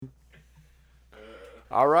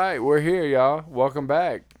All right, we're here, y'all. Welcome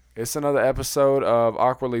back. It's another episode of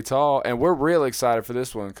Awkwardly Tall, and we're real excited for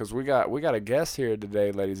this one because we got a guest here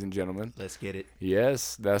today, ladies and gentlemen. Let's get it.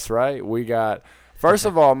 Yes, that's right. We got, first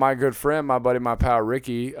of all, my good friend, my buddy, my pal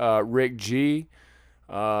Ricky, Rick G.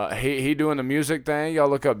 He doing the music thing. Y'all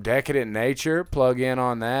look up Decadent Nature, plug in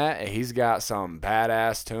on that. He's got some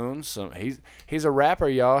badass tunes. He's a rapper,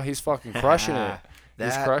 y'all. He's fucking crushing it.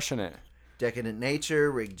 He's crushing it. Decadent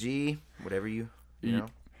Nature, Rick G, whatever you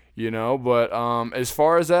know. But as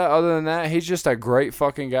far as that, other than that, he's just a great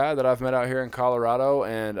fucking guy that I've met out here in Colorado,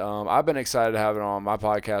 and I've been excited to have him on my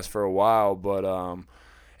podcast for a while. But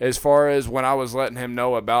as far as when I was letting him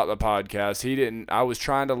know about the podcast, he didn't. I was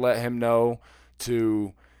trying to let him know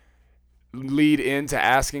to lead into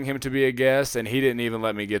asking him to be a guest, and he didn't even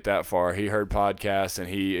let me get that far. He heard podcasts and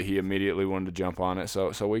he immediately wanted to jump on it.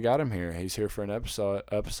 So we got him here. He's here for an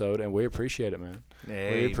episode, and we appreciate it, man.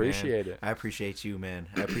 Hey, we appreciate man. it. I appreciate you, man.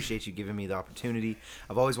 I appreciate you giving me the opportunity.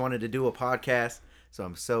 I've always wanted to do a podcast, so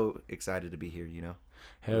I'm so excited to be here, you know.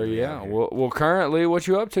 Hell yeah. Well, currently, what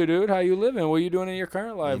you up to, dude? How you living? What are you doing in your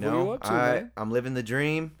current life? You know, what are you up to, man? I'm living the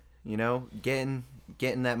dream, you know, getting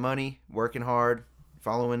that money, working hard,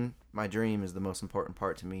 following my dream is the most important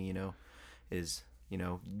part to me, you know, is, you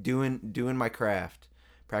know, doing my craft,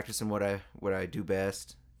 practicing what I do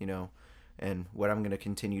best, you know, and what I'm going to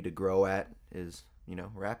continue to grow at is, you know,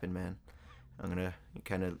 rapping, man. I'm going to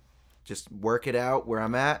kind of just work it out where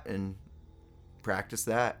I'm at and practice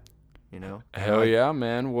that, you know. Hell yeah,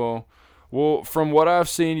 man. Well, from what I've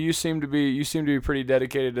seen, you seem to be pretty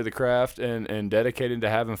dedicated to the craft and dedicated to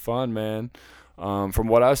having fun, man. From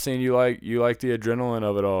what I've seen, you like the adrenaline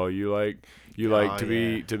of it all. You like to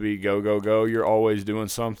be go. You're always doing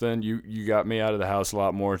something. You got me out of the house a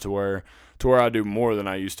lot more to where I do more than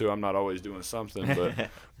I used to. I'm not always doing something,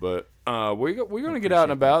 but we're gonna get out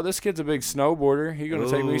and about. This kid's a big snowboarder. He's gonna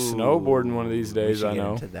take me snowboarding one of these days. I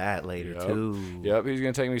know. Get into that later too. Yep, he's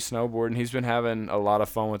gonna take me snowboarding. He's been having a lot of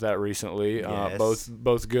fun with that recently. Yes.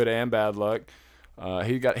 Both good and bad luck.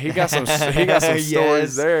 He got some stories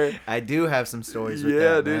Yes, there. I do have some stories with that,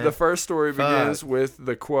 that, dude. man. The first story begins with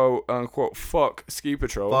the quote unquote "fuck ski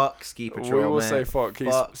patrol." Fuck ski patrol. We will man. say fuck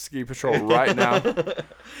ski patrol right now.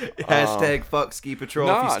 Hashtag fuck ski patrol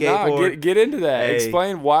if you skateboard. Get into that. Hey,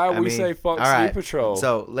 Explain why we say fuck ski patrol.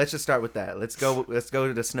 So let's just start with that. Let's go to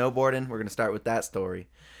the snowboarding. We're gonna start with that story.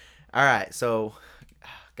 All right. So,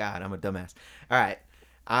 God, I'm a dumbass. All right.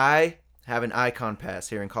 I have an Icon Pass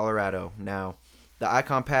here in Colorado now. The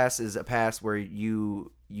Icon Pass is a pass where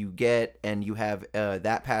you get and you have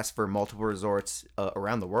that pass for multiple resorts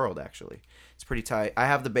around the world, actually. It's pretty tight. I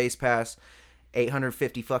have the base pass,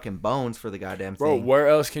 850 fucking bones for the goddamn thing. Bro, where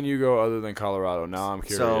else can you go other than Colorado? Now I'm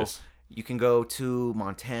curious. So, you can go to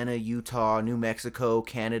Montana, Utah, New Mexico,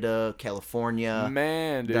 Canada, California.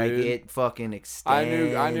 Man, dude. Like, it fucking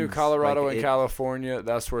extends. I knew Colorado and California.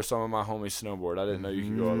 That's where some of my homies snowboard. I didn't know you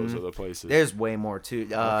could go all those other places. There's way more, too.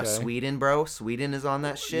 Okay. Sweden, bro. Sweden is on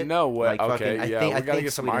that shit. No way. Like, okay, fucking, yeah. We got to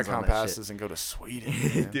get some Sweden's Icon passes and go to Sweden.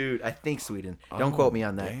 Man. Dude, I think Sweden. Don't quote me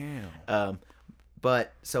on that. Damn.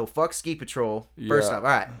 But, so, fuck ski patrol. First off, all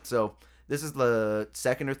right. So, this is the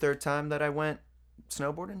second or third time that I went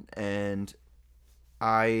snowboarding, and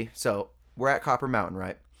we're at Copper Mountain,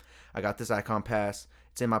 right? I got this Icon Pass.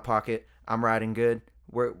 It's in my pocket. I'm riding good.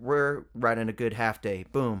 We're riding a good half day.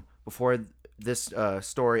 Boom. Before this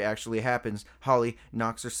story actually happens, Holly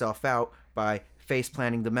knocks herself out by face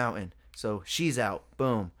planting the mountain. So she's out.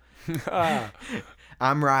 Boom.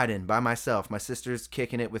 I'm riding by myself. My sister's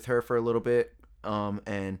kicking it with her for a little bit.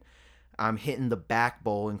 And I'm hitting the back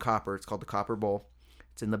bowl in Copper. It's called the Copper Bowl.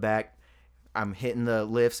 It's in the back. I'm hitting the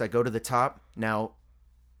lifts. I go to the top. Now,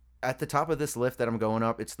 at the top of this lift that I'm going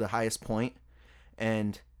up, it's the highest point,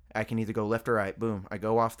 and I can either go left or right. Boom. I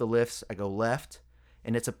go off the lifts. I go left,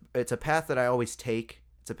 and it's a path that I always take.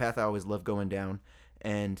 It's a path I always love going down,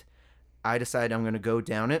 and I decide I'm going to go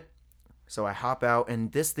down it. So I hop out,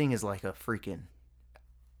 and this thing is like a freaking,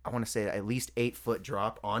 I want to say at least 8-foot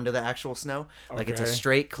drop onto the actual snow. Like it's a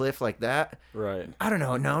straight cliff like that. Right. I don't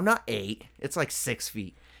know. No, not 8. It's like 6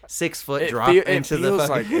 feet. 6-foot drop into the fucking...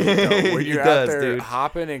 Like it, when you're out there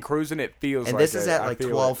hopping and cruising, it feels and like this is at like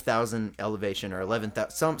 12,000 elevation or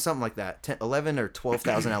 11,000, something like that. 11 or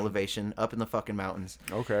 12,000 elevation up in the fucking mountains.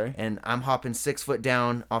 Okay. And I'm hopping 6 foot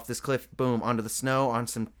down off this cliff, boom, onto the snow,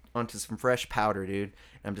 onto some fresh powder, dude.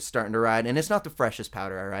 And I'm just starting to ride. And it's not the freshest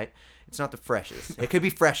powder, all right? It's not the freshest. It could be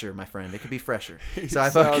fresher, my friend. It could be fresher. So I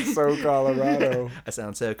sound so Colorado. I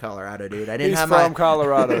sound so Colorado, dude. He's from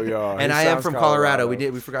Colorado, y'all. And I am from Colorado.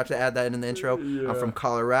 We forgot to add that in the intro. Yeah. I'm from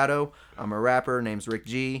Colorado. I'm a rapper. Name's Rick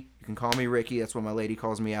G. You can call me Ricky. That's what my lady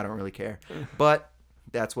calls me. I don't really care. But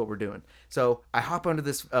That's what we're doing. So I hop onto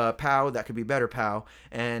this POW that could be better POW,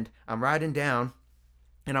 and I'm riding down,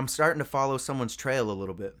 and I'm starting to follow someone's trail a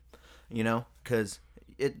little bit, you know, because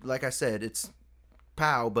it, like I said, it's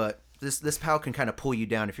POW, but this POW can kind of pull you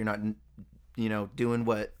down if you're not, you know, doing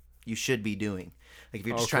what you should be doing. Like if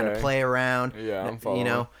you're just trying to play around, yeah, I'm following. you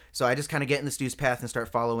know. So I just kind of get in this dude's path and start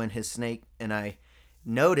following his snake, and I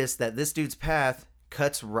notice that this dude's path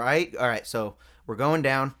cuts right. All right, so we're going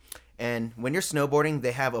down. And when you're snowboarding,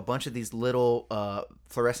 they have a bunch of these little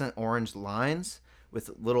fluorescent orange lines with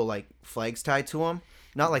little like flags tied to them.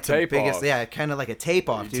 Not like the biggest, yeah, kind of like a tape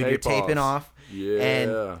off, dude. You're taping off. Yeah.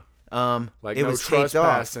 And like it no was taped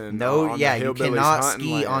off. No, yeah, you cannot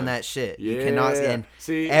ski land. on that shit. Yeah. You cannot. And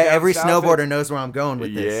see, every snowboarder knows where I'm going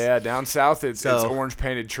with this. Yeah, down south it's orange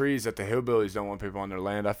painted trees that the hillbillies don't want people on their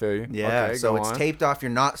land. I feel you. Yeah, okay, so it's taped off. You're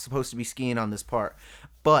not supposed to be skiing on this part,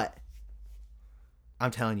 but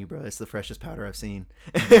I'm telling you, bro, it's the freshest powder I've seen.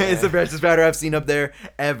 It's the freshest powder I've seen up there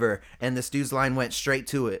ever. And this dude's line went straight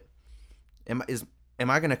to it. Am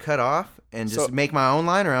I gonna cut off and just make my own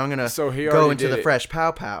line, or I'm gonna go into the fresh pow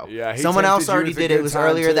pow? Yeah, someone else already did it. It was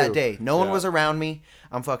earlier that day. No one Yeah. was around me.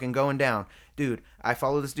 I'm fucking going down, dude. I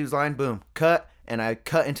follow this dude's line. Boom, cut, and I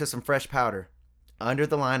cut into some fresh powder. Under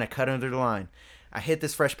the line, I cut under the line. I hit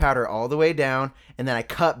this fresh powder all the way down, and then I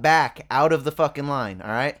cut back out of the fucking line. All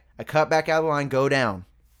right, I cut back out of the line, go down.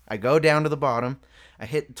 I go down to the bottom. I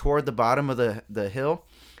hit toward the bottom of the hill,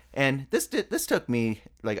 and this took me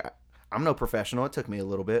like. I'm no professional. It took me a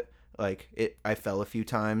little bit. I fell a few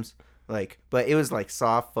times. But it was like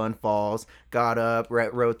soft, fun falls. Got up,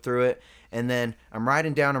 rode through it, and then I'm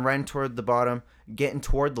riding down. I'm riding toward the bottom, getting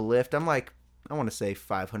toward the lift. I'm like, I want to say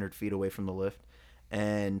 500 feet away from the lift,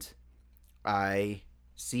 and I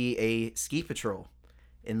see a ski patrol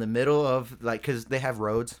in the middle of because they have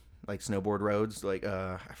roads, like snowboard roads.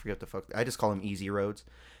 I forget the fuck. I just call them easy roads.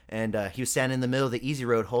 And he was standing in the middle of the easy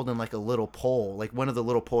road holding like a little pole, like one of the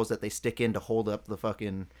little poles that they stick in to hold up the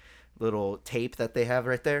fucking little tape that they have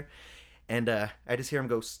right there. And I just hear him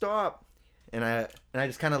go, "Stop!" And I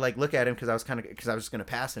just kind of like look at him because I was just gonna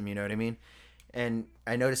pass him, you know what I mean? And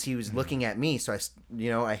I noticed he was looking at me, so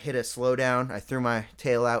I hit a slow down. I threw my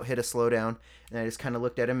tail out, hit a slow down, and I just kind of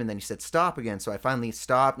looked at him, and then he said, "Stop" again. So I finally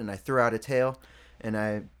stopped, and I threw out a tail, and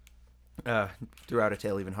I threw out a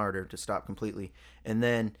tail even harder to stop completely. And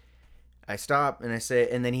then I stop and I say,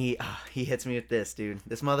 and then he hits me with this, dude.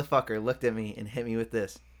 This motherfucker looked at me and hit me with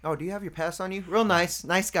this. "Oh, do you have your pass on you?" Real nice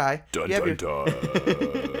guy. Dun, do, you dun,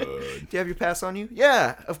 do you have your pass on you?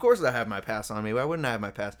 Yeah, of course I have my pass on me. Why wouldn't I have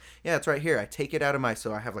my pass? Yeah, it's right here. I take it out of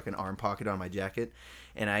so I have like an arm pocket on my jacket,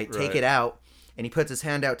 and I take it out, and he puts his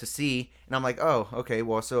hand out to see, and I'm like, oh, okay,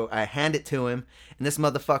 well, so I hand it to him, and this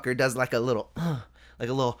motherfucker does like a little.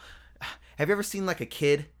 Have you ever seen like a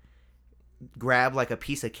kid grab like a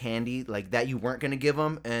piece of candy like that you weren't gonna give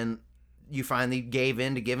them, and you finally gave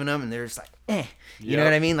in to giving them, and they're just like, you know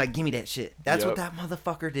what I mean? Like, give me that shit. That's what that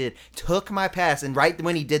motherfucker did. Took my pass, and right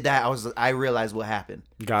when he did that, I realized what happened.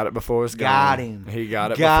 Got it before it's gone. Got him. He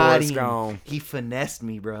got it before it's gone. He finessed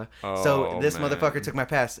me, bro. So this motherfucker took my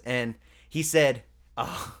pass, and he said,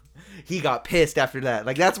 "Oh." He got pissed after that.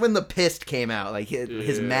 Like, that's when the pissed came out. Like,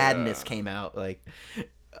 his madness came out. Like,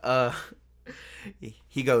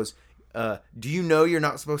 he goes, "Do you know you're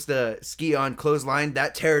not supposed to ski on clothesline?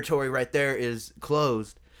 That territory right there is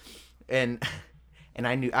closed." And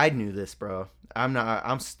I knew this, bro.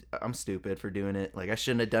 I'm stupid for doing it. Like, I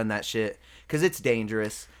shouldn't have done that shit because it's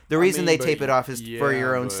dangerous. The reason they tape it off is for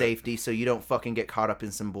your own safety, so you don't fucking get caught up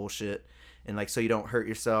in some bullshit, and like so you don't hurt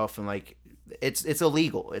yourself, and like it's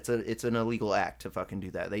illegal. It's an illegal act to fucking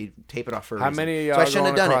do that. They tape it off for a reason. How many so I shouldn't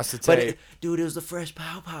have done it. But dude, it was the fresh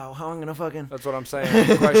pow pow. How am I gonna fucking? That's what I'm saying.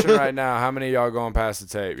 The question right now: how many of y'all going past the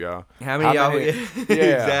tape, y'all? How many y'all? Yeah,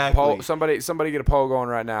 exactly. Somebody get a poll going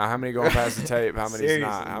right now. How many going past the tape? How many's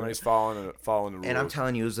not? How many's following the rules? And I'm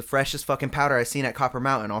telling you, it was the freshest fucking powder I seen at Copper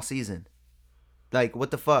Mountain all season. Like,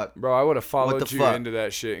 what the fuck? Bro, I would have followed you into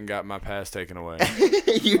that shit and got my pass taken away.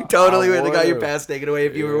 You totally would have got your pass taken away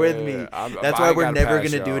if you were with me. That's why we're never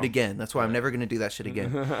going to do it again. That's why I'm never going to do that shit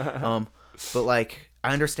again. But, like,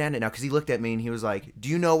 I understand it now because he looked at me and he was like, "Do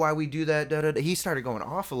you know why we do that?" Da, da, da. He started going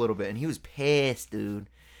off a little bit and he was pissed, dude.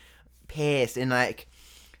 Pissed. And, like...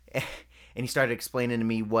 And he started explaining to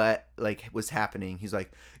me what, like, was happening. He's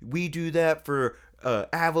like, "We do that for...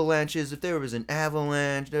 avalanches, if there was an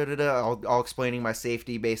avalanche, all explaining my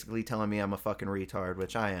safety, basically telling me I'm a fucking retard,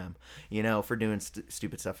 which I am, you know, for doing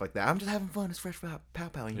stupid stuff like that. I'm just having fun. It's fresh pow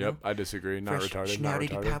pow, you know? Yep, I disagree. Not fresh, retarded. Not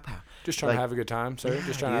retarded. Pow pow. Just trying to have a good time, sir. Yeah,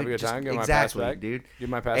 just trying to have a good time. Give my pass back, dude. Give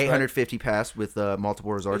my pass 850 pass with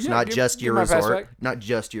multiple resorts, yeah, not just your my pass resort, back. not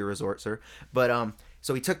just your resort, sir. But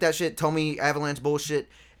So he took that shit, told me avalanche bullshit,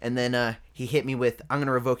 and then he hit me with, "I'm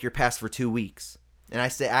gonna revoke your pass for 2 weeks." And I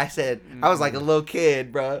said, I was like a little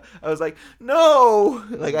kid, bro. I was like, no.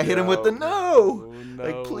 Like, I hit him with the no.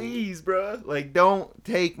 Like, please, bro. Like, don't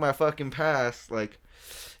take my fucking pass. Like,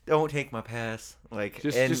 don't take my pass. Like,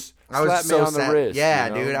 just I was slap so me on sad. the wrist. Yeah,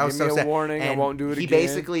 you know? dude. I was Give so me a sad. warning. And I won't do it he again.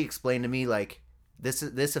 basically explained to me, like,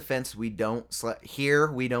 this offense we don't slap. Here,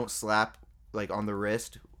 we don't slap, like, on the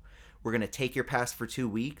wrist. We're going to take your pass for 2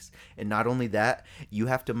 weeks. And not only that, you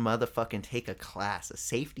have to motherfucking take a class, a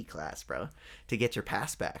safety class, bro, to get your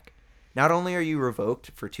pass back. Not only are you revoked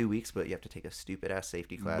for 2 weeks, but you have to take a stupid-ass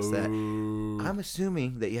safety class that I'm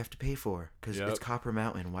assuming that you have to pay for because it's Copper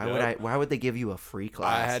Mountain. Why would they give you a free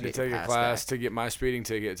class? I had to take a class to get my speeding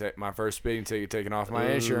ticket, my first speeding ticket taken off my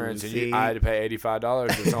insurance, and I had to pay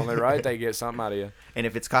 $85. It's only right they get something out of you. And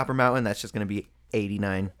if it's Copper Mountain, that's just going to be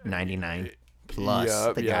 $89.99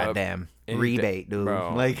 plus the goddamn rebate, dude.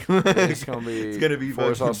 Bro, like it's gonna be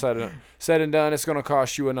before it's all said and done. It's gonna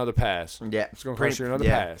cost you another pass. Yeah, it's gonna cost you another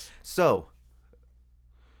pass. So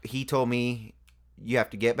he told me you have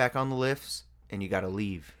to get back on the lifts and you got to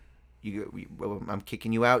leave. I'm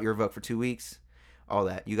kicking you out. You're revoked for 2 weeks. All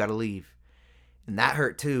that, you got to leave, and that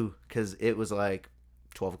hurt too because it was like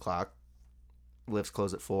 12 o'clock. Lifts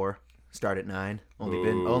close at 4. Start at 9.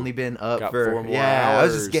 Only been up got for 4 more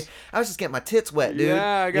hours. I was just getting my tits wet, dude.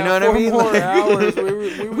 Yeah, I got you know what 4 I mean? more Like, hours.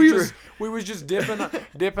 We was just dipping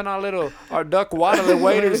our duck waddle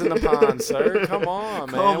waders in the pond, sir. Come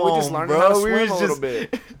on, man. We just learning how to swim a little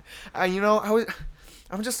bit. I'm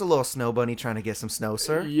just a little snow bunny trying to get some snow,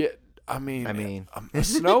 sir. Yeah. I mean, a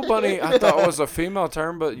snow bunny. I thought was a female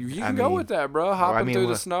term, but you can go with that, bro. Hopping through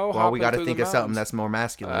the snow. Well, we got to through think the of something mountains. that's more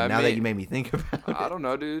masculine. Now that you made me think about it, I don't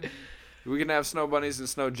know, dude. We can have snow bunnies and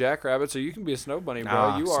snow jackrabbits, or you can be a snow bunny,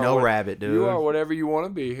 bro. You are snow rabbit, dude. You are whatever you want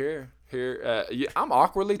to be here. I'm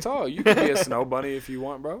awkwardly tall. You can be a snow bunny if you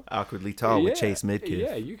want, bro. Awkwardly tall with Chase Midkiff.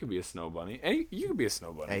 Yeah, you can be a snow bunny. And you can be a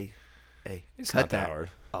snow bunny. Hey, it's cut not that that.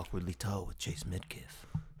 hard. Awkwardly tall with Chase Midkiff.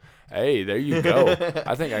 Hey, there you go.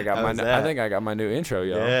 I think I got my new intro,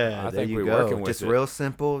 y'all. Yeah, I think we're go. working with just it. Real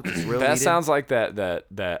simple, just real. That sounds like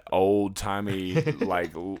that old timey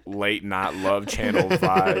like late night love channel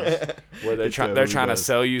vibes where they're trying to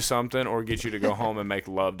sell you something or get you to go home and make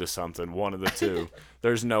love to something. One of the two.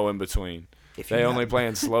 There's no in between. They only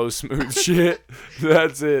playing slow, smooth shit.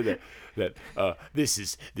 That's it. This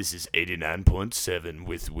is 89.7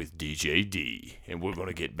 with DJ D, and we're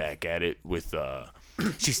gonna get back at it with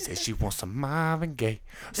She says she wants some Marvin Gaye,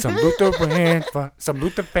 some Luther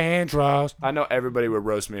Vandross. I know everybody would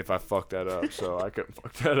roast me if I fucked that up, so I couldn't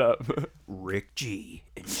fuck that up. Rick G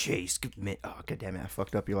and Chase. Oh, god damn it! I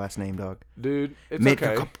fucked up your last name, dog. Dude, it's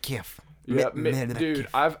okay. Yeah, dude,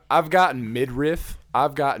 I've gotten midriff,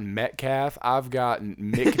 I've gotten Metcalf, I've gotten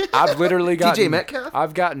Mick. I've literally gotten DJ Metcalf.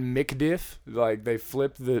 I've gotten McDiff. Like they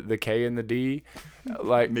flip the K and the D.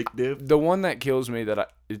 Like McDiff. The one that kills me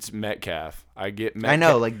it's Metcalf. I get Metcalf. I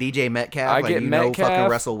know, like DJ Metcalf. I like get Metcalf. fucking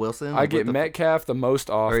Russell Wilson. I get Metcalf the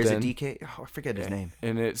most often. Or is it DK? Oh, I forget his name.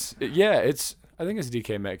 And I think it's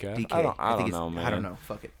DK Metcalf. DK. I don't know, man. I don't know.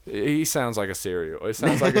 Fuck it. He sounds like a cereal. It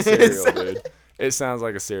sounds like a cereal, dude. It sounds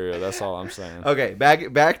like a cereal. That's all I'm saying. Okay,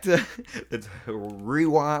 back to let's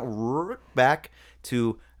rewind back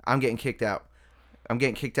to I'm getting kicked out. I'm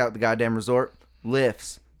getting kicked out the goddamn resort.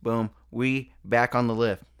 Lifts. Boom. We back on the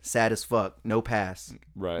lift. Sad as fuck. No pass.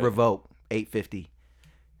 Right. Revoke. $850.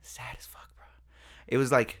 Sad as fuck, bro. It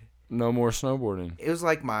was like no more snowboarding. It was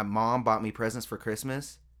like my mom bought me presents for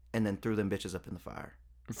Christmas and then threw them bitches up in the fire.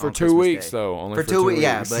 For 2 weeks, though. Only for 2 weeks.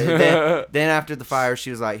 Yeah, but then after the fire,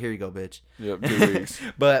 she was like, "Here you go, bitch." Yep, 2 weeks.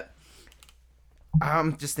 But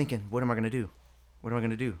I'm just thinking, what am I gonna do? What am I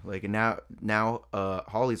gonna do? Like, and now,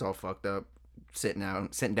 Holly's all fucked up, sitting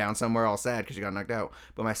down somewhere, all sad because she got knocked out.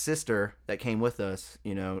 But my sister that came with us,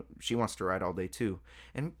 you know, she wants to ride all day too.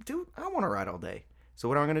 And dude, I want to ride all day. So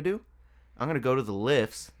what am I gonna do? I'm going to go to the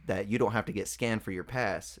lifts that you don't have to get scanned for your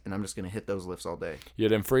pass, and I'm just going to hit those lifts all day. Yeah,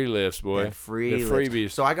 them free lifts, boy. The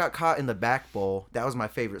freebies. So I got caught in the back bowl. That was my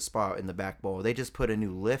favorite spot in the back bowl. They just put a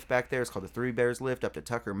new lift back there. It's called the Three Bears lift up to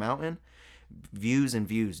Tucker Mountain. Views and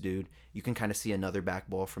views, dude. You can kind of see another back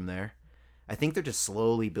bowl from there. I think they're just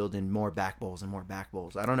slowly building more back bowls and more back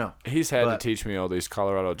bowls. I don't know. He's had to teach me all these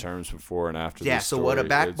Colorado terms before and after. Yeah. This So story. what a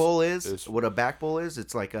back bowl is?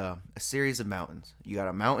 It's like a series of mountains. You got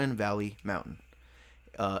a mountain, valley, mountain.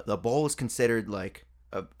 The bowl is considered like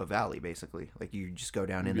a valley, basically. Like you just go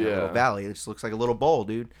down in that little valley. It just looks like a little bowl,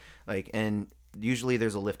 dude. Like, and usually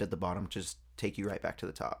there's a lift at the bottom, just take you right back to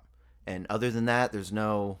the top. And other than that,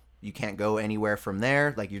 you can't go anywhere from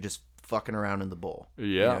there. Like you're just fucking around in the bowl. Yeah.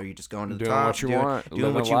 You know, you just going to the Doing top, what you want. doing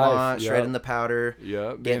Living what you life. want, Yep. shredding the powder,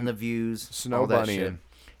 Yep. getting the views, snow all that bunnying.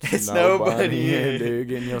 shit. Snow bunnying, bunny, dude.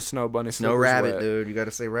 Getting your snow bunny. Snow slippers rabbit, wet. dude. You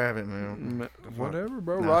gotta say rabbit, man. Whatever,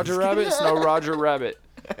 bro. No, Roger just Rabbit, Snow Roger Rabbit.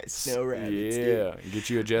 Snow rabbits, Yeah, get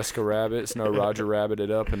you a Jessica Rabbit, Snow Roger Rabbit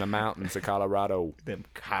it up in the mountains of Colorado Them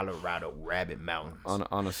Colorado rabbit mountains. on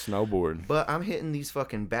a snowboard. But I'm hitting these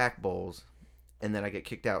fucking back bowls, and then I get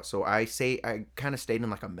kicked out. So I kind of stayed in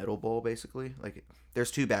like a middle bowl, basically. Like, there's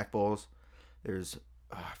 2 back bowls. There's,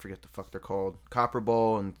 I forget the fuck they're called. Copper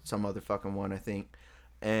bowl and some other fucking one, I think.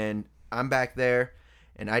 And I'm back there,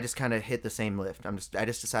 and I just kind of hit the same lift. I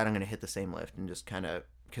just decide I'm going to hit the same lift and just kind of,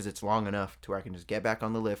 because it's long enough to where I can just get back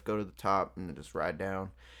on the lift, go to the top, and then just ride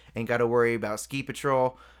down. Ain't got to worry about ski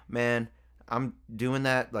patrol. Man, I'm doing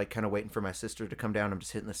that, like, kind of waiting for my sister to come down. I'm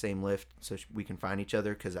just hitting the same lift so we can find each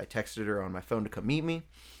other, because I texted her on my phone to come meet me.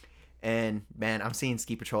 And, man, I'm seeing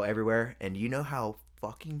ski patrol everywhere, and you know how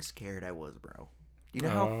fucking scared I was, bro. You know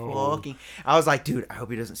how fucking... I was like, dude, I hope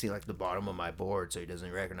he doesn't see, like, the bottom of my board so he doesn't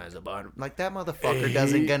recognize the bottom. Like, that motherfucker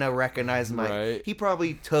doesn't gonna recognize my... Right. He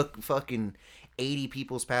probably took fucking 80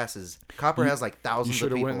 people's passes. Copper has, like, You thousands should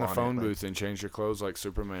of have people went in the on phone it, booth and changed your clothes like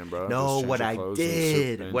Superman, bro. No, Just change what your I clothes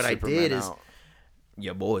did- and what I Superman did is- out.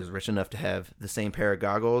 Your boy is rich enough to have the same pair of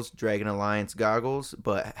goggles, Dragon Alliance goggles,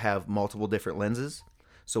 but have multiple different lenses.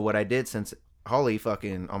 So what I did, since Holly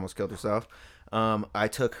fucking almost killed herself, I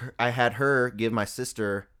had her give my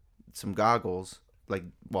sister some goggles,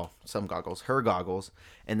 some goggles, her goggles,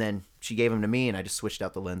 and then she gave them to me, and I just switched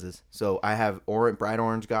out the lenses. So I have bright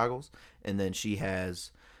orange goggles, and then she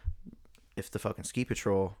has. If the fucking ski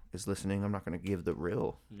patrol is listening, I'm not gonna give the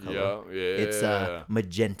real color. Yeah. It's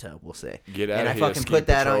magenta, we'll say. Get out and of I here, fucking Ski put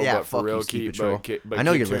that Patrol, on. Yeah, but for fuck real, you, ski keep, patrol. but I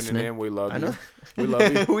know keep you're tuning listening. in. We love I you. know. We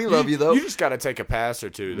love you. We love you, though. You just got to take a pass or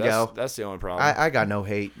two. That's the only problem. I got no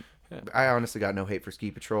hate. I honestly got no hate for ski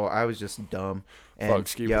patrol. I was just dumb. And, Fuck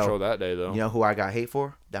Ski Patrol that day, though. You know who I got hate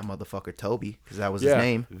for? That motherfucker Toby, because that was his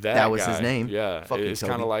name. That was guy. his name. Yeah, Fuck you, it's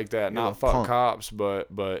Toby. kind of like that. You're Not a fuck punk. cops, but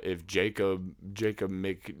if Jacob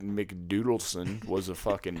McDoodleson was a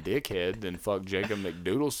fucking dickhead, then fuck Jacob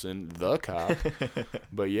McDoodleson, the cop.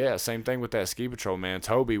 But yeah, same thing with that ski patrol, man.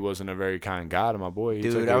 Toby wasn't a very kind guy to my boy.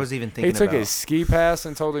 Dude, I was even thinking he took about- his ski pass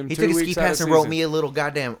and told him He 2 took his weeks ski out pass of and wrote season. me a little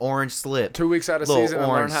goddamn orange slip. 2 weeks out of Little season and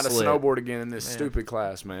learn orange how to slip. snowboard again in this stupid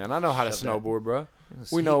class, man. I know how to snowboard, bro.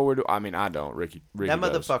 We know what we're doing. I mean, I don't. Ricky That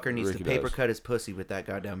does. motherfucker needs Ricky to paper does. cut his pussy with that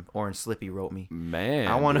goddamn orange slip he wrote me. Man,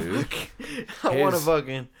 I want dude. to. I want to His-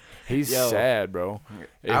 fucking. He's Yo. sad, bro.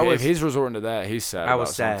 If he's resorting to that, he's sad I about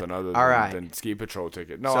was sad. something other All right. than ski patrol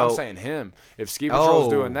ticket. No, So- I'm saying him. If ski patrol's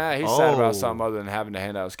doing that, he's sad Oh. about something other than having to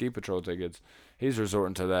hand out ski patrol tickets. He's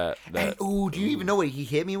resorting to that. And, ooh, do you even know what he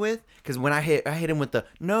hit me with? Because when I hit him with the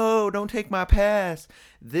no, don't take my pass.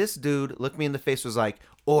 This dude looked me in the face, was like,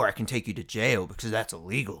 or I can take you to jail because that's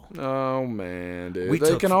illegal. Oh man, dude. We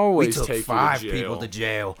They can always took take 5 you to jail. people to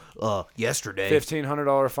jail yesterday.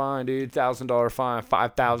 $1,500 fine, dude. $1,000 fine.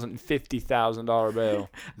 $5,000, $50,000 bail.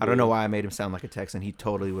 I don't know why I made him sound like a Texan. He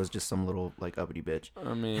totally was just some little like uppity bitch.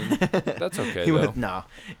 I mean, that's okay He though. was, no,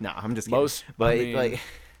 I'm just kidding. Most- but I mean, like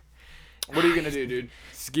What are you gonna do, dude?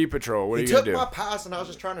 Ski patrol. What are he you gonna took do? my pass and I was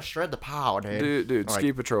just trying to shred the pile, dude. Dude, Like,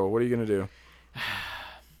 ski patrol. What are you gonna do?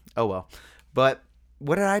 oh well. But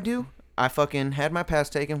what did I do? I fucking had my pass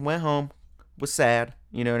taken, went home, was sad,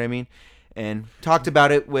 you know what I mean? And talked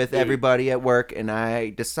about it with everybody at work, and I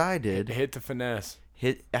decided Hit the finesse.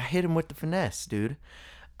 I hit him with the finesse, dude.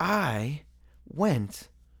 I went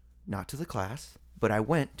not to the class, but I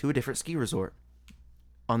went to a different ski resort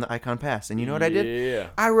on the Icon Pass. And you know what I did? Yeah.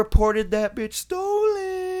 I reported that bitch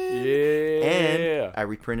stolen. Yeah. And I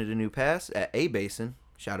reprinted a new pass at A Basin.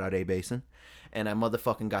 Shout out A Basin. And I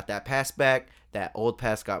motherfucking got that pass back. That old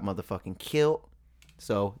pass got motherfucking killed.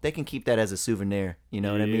 So they can keep that as a souvenir. You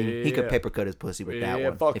know what I mean? He could Yeah. paper cut his pussy with that Yeah,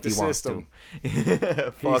 one fuck if the he wants system. to.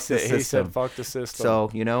 He said, fuck the system. So,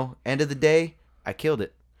 you know, end of the day, I killed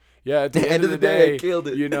it. yeah, at the end of the day, I killed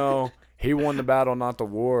it. you know, he won the battle, not the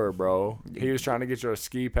war, bro. He was trying to get you a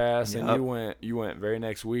ski pass, and you went very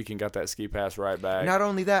next week and got that ski pass right back. Not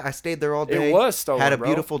only that, I stayed there all day. It was stolen, Had a bro.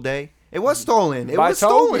 beautiful day. It was stolen. It By was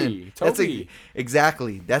Toby. stolen. That's Toby.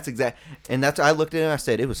 exactly. That's exact. And that's I looked at it and I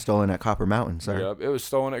said it was stolen at Copper Mountain, sir. Yep, it was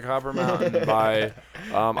stolen at Copper Mountain by,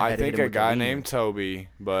 I had to hit think him a with the guy lean. named Toby,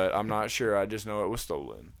 but I'm not sure. I just know it was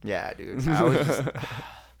stolen. Yeah, dude. I was just,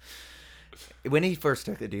 when he first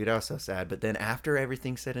took it, dude, I was so sad. But then after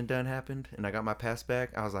everything said and done happened, and I got my pass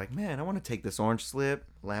back, I was like, man, I want to take this orange slip,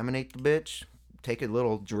 laminate the bitch, take a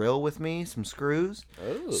little drill with me, some screws,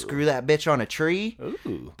 Ooh. screw that bitch on a tree,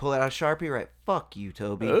 Ooh. pull it out a Sharpie, right? Fuck you,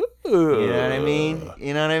 Toby. Ooh. You know what I mean?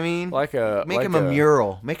 You know what I mean? Like a Make like him a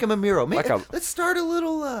mural. Make him a mural. Let's start a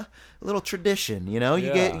little tradition. You know,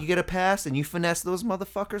 you Yeah. get a pass and you finesse those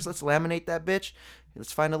motherfuckers. Let's laminate that bitch.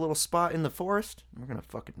 Let's find a little spot in the forest. We're gonna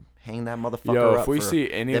fucking hang that motherfucker Yo, up. if we for see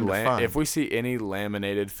any them to find. if we see any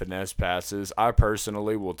laminated finesse passes, I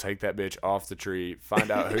personally will take that bitch off the tree, find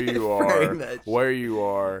out who you are, Frame that where you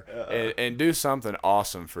are, and do something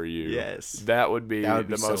awesome for you. Yes. that would be That would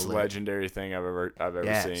be the so most lit. legendary thing I've ever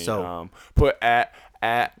Yeah, seen. so- Put at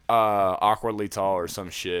awkwardly tall or some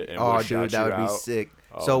shit. And Oh, we'll dude, shout that you would be out. sick.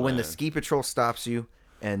 Oh, So when the man. ski patrol stops you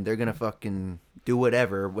and they're gonna fucking do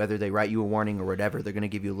whatever, whether they write you a warning or whatever, they're gonna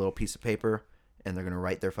give you a little piece of paper and they're gonna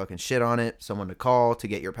write their fucking shit on it, someone to call to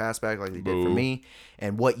get your pass back, like they did for Boo. me,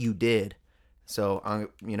 and what you did. So I'm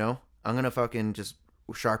gonna fucking just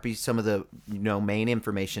Sharpie some of the main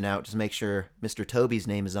information out, just make sure Mr. Toby's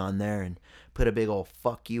name is on there, and put a big old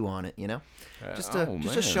fuck you on it, just to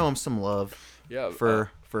man. show him some love. Yeah, For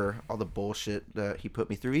all the bullshit that he put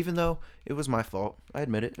me through, even though it was my fault. I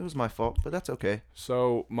admit it was my fault, but that's okay.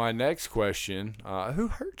 So my next question: who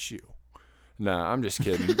hurt you? Nah, I'm just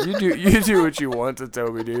kidding. You do what you want to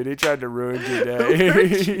Toby, dude. He tried to ruin your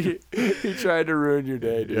day. He tried to ruin your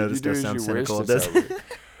day, dude. Yeah, this you do does as sound you cynical, wish to doesn't Toby.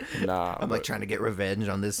 Nah, I'm like but- trying to get revenge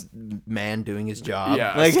on this man doing his job.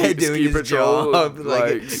 Yeah, like ski doing his patrol, job,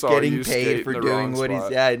 like, saw getting you skate paid in for the doing wrong what he's.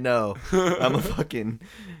 spot. Yeah, I know. I'm a fucking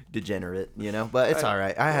degenerate, but it's all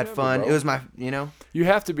right. I had whatever, fun. bro. It was my, You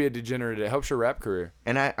have to be a degenerate. It helps your rap career.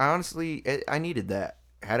 and I honestly, I needed that.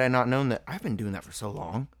 Had I not known that, I've been doing that for so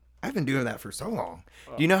long.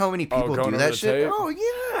 Do you know how many people going do over that the shit? tape? Oh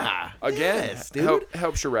yeah. Again, yes, dude.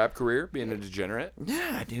 helps your rap career being a degenerate.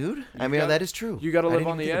 Yeah, dude. I mean, got- that is true. You got to I live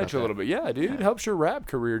didn't on the even think edge a about little bit. Yeah, dude. It helps your rap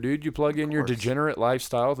career, dude. You plug in your course. degenerate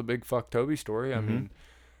lifestyle with a big fuck Toby story. I mean,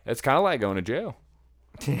 it's kind of like going to jail.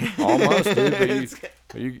 that. Almost, dude.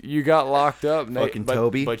 But you got locked up, Nate. Fucking but,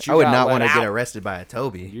 Toby. But you I would got not let want to get out. arrested by a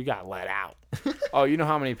Toby. You got let out. Oh, you know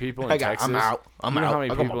how many people in Texas? I'm out. You know how many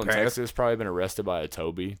I got my people in pass. Texas probably been arrested by a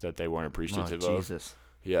Toby that they weren't Oh, appreciative of? Jesus.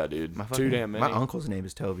 Yeah, dude. My Too fucking- damn many. My uncle's name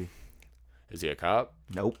is Toby. Is he a cop?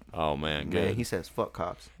 Nope. Oh man, good. Man, he says fuck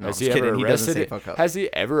cops. No, Has I'm he just ever kidding. He doesn't arrested? say fuck cops. Has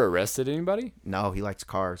he ever arrested anybody? No, he likes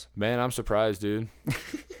cars. Man, I'm surprised, dude.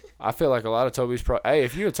 I feel like a lot of Toby's Hey,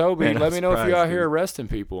 if you a Toby, Man, let I'm me know if you surprised, out here dude. arresting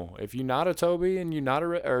people. If you not a Toby and you not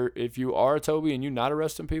or if you are a Toby and you not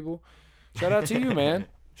arresting people, shout out to you, man.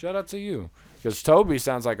 Shout out to you. Because Toby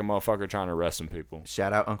sounds like a motherfucker trying to arrest some people.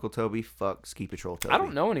 Shout out Uncle Toby. Fuck Ski Patrol Toby. I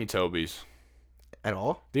don't know any Tobys. At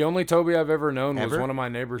all? The only Toby I've ever known was Ever? one of my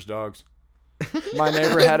neighbor's dogs. My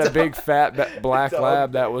neighbor had a big fat black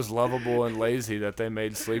lab that was lovable and lazy that they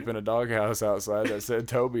made sleep in a doghouse outside that said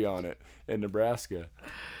Toby on it in Nebraska.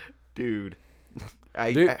 Dude.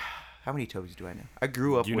 Dude. How many Tobys do I know? I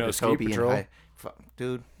grew up You with know a Ski Toby Patrol? in high. Fuck,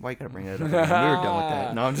 dude, why you gotta bring that up again? We were done with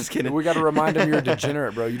that. No, I'm just kidding. We got to remind him you're a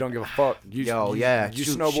degenerate, bro. You don't give a fuck. You, Yo, you, yeah, You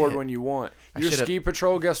shoot, snowboard shit. when you want. I Your shoulda- ski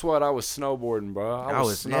patrol, guess what? I was snowboarding, bro. I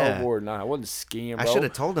was yeah. snowboarding. I wasn't skiing, bro. I should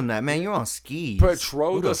have told him that, man. You're on skis.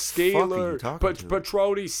 Patrol Who the fuck are you skier. talking to?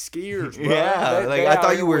 Patrol these skiers, bro. Yeah, They I out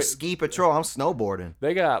thought here you were with- ski patrol. I'm snowboarding.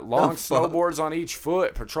 They got long The fuck? snowboards on each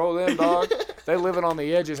foot. Patrol them, dog. They living on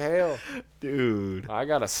the edge as hell. Dude. I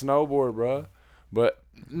got a snowboard, bro. But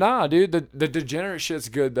nah, dude, the degenerate shit's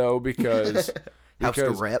good though because Helps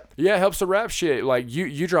to rep. Yeah, it helps to rap shit. Like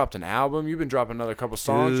you dropped an album. You've been dropping another couple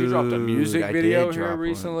songs. You dropped a music I video did here drop one.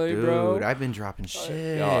 recently, Dude, bro. I've been dropping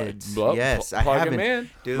shit. Yes, I plug haven't. them in.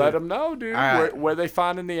 Dude. Let them know, dude. All right. Where they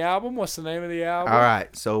finding the album? What's the name of the album? All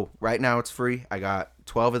right, so right now it's free. I got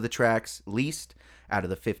 12 of the tracks leased out of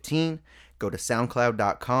the 15. Go to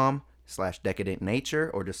soundcloud.com/decadent nature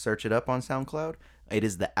or just search it up on SoundCloud. It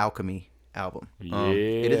is the Alchemy album. It Yeah.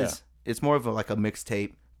 is. It's more of like a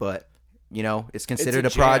mixtape, but it's considered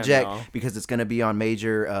It's a a jam, project though. because it's going to be on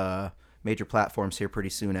major platforms here pretty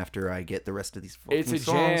soon after I get the rest of these fucking It's a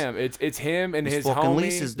songs. jam. It's him and These his fucking homies.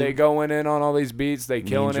 leases, They dude. going in on all these beats. They and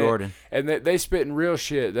killing Jordan. it, and they spitting real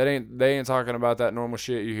shit. They ain't talking about that normal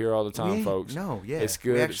shit you hear all the time, Yeah, folks. no, yeah. It's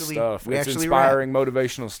We good actually- stuff. we It's actually inspiring,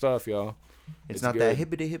 motivational stuff, y'all. It's not that good.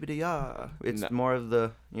 hibbity yah. It's No. more of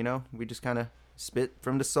the we just kind of spit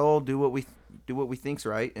from the soul, do what we think's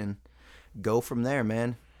right, and go from there,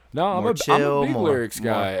 man. No, I'm More a chill, big more- lyrics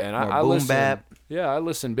guy, and more I boom listen. bap. Yeah, I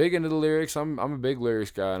listen big into the lyrics. I'm a big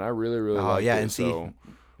lyrics guy, and I really Oh like yeah, it. and see, so.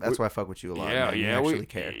 that's why I fuck with you a lot. Yeah, man. You yeah, actually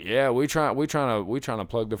care. we trying to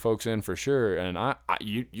plug the folks in for sure. And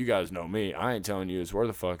you guys know me. I ain't telling you it's worth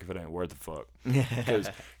a fuck if it ain't worth a fuck.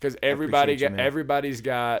 Because everybody's you, man. everybody's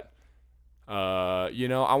got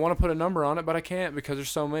I want to put a number on it, but I can't because there's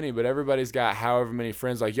so many. But everybody's got however many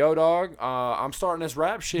friends. Like, yo, dog, I'm starting this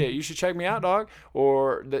rap shit. You should check me out, dog.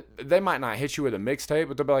 Or they might not hit you with a mixtape,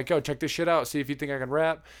 but they'll be like, yo, check this shit out. See if you think I can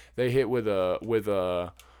rap. They hit with a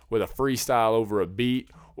freestyle over a beat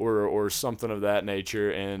or something of that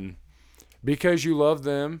nature. And because you love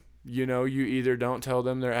them, you either don't tell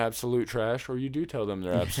them they're absolute trash or you do tell them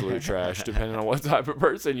they're absolute trash, depending on what type of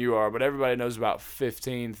person you are. But everybody knows about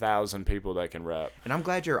 15,000 people that can rap. And I'm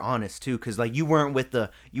glad you're honest, too, because, like, you weren't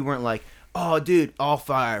like, oh, dude, all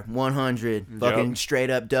fire, 100, fucking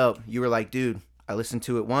straight up dope. You were like, dude, I listened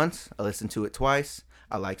to it once, I listened to it twice,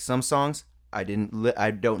 I like some songs. I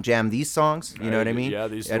don't jam these songs, you know what I mean? Yeah,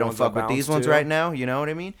 these I don't fuck with these ones right now, you know what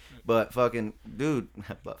I mean? But fucking, dude,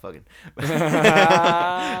 had to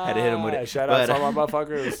hit him with it. Shout out to all my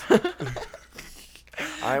motherfuckers.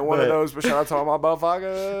 I ain't one of those, but shout out to all my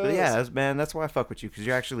motherfuckers. But yeah, man, that's why I fuck with you, because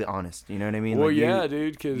you're actually honest, you know what I mean? Well, like yeah,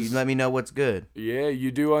 dude, because you let me know what's good. Yeah,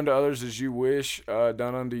 you do unto others as you wish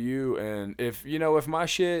done unto you. And if my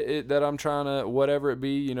shit that I'm trying to, whatever it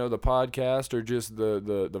be, the podcast or just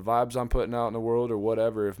the vibes I'm putting out in the world or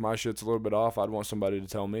whatever, if my shit's a little bit off, I'd want somebody to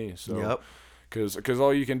tell me. So, yep. Because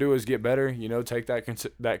all you can do is get better. Take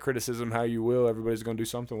that criticism how you will. Everybody's gonna do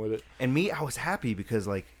something with it. And me, I was happy because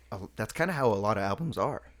like that's kind of how a lot of albums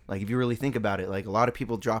are. Like if you really think about it, like a lot of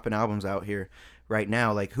people dropping albums out here right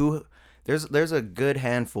now. Like there's a good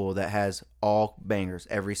handful that has all bangers,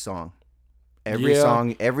 every song. Every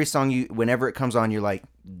song you whenever it comes on, you're like,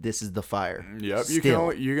 this is the fire. Yep, you can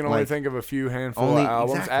only think of a few handful of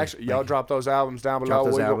albums. Exactly. Actually, y'all drop those albums down below.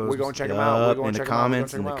 We're gonna check them out. In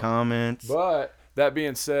the comments. But that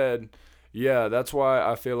being said, yeah, that's why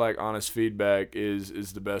I feel like honest feedback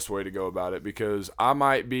is the best way to go about it, because I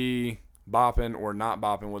might be bopping or not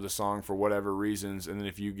bopping with a song for whatever reasons, and then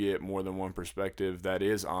if you get more than one perspective that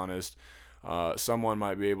is honest, someone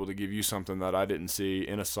might be able to give you something that I didn't see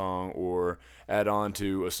in a song, or add on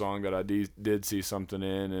to a song that I did see something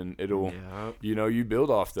in, and it'll, you build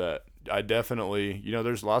off that. I definitely,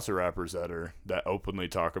 there's lots of rappers that openly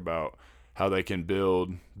talk about how they can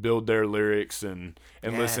build their lyrics and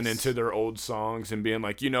listening to their old songs and being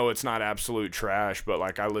like, it's not absolute trash, but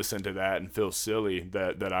like I listened to that and feel silly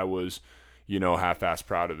that I was, half-assed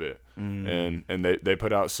proud of it. And they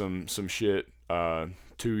put out some shit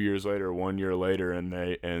 2 years later, 1 year later,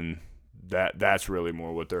 and that's really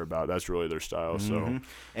more what they're about. That's really their style. So,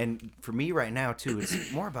 and for me right now too,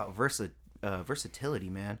 it's more about versatility,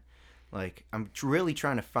 man. Like I'm really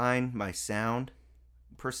trying to find my sound,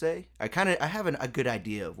 per se. I have a good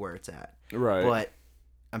idea of where it's at, right? But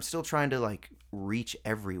I'm still trying to like reach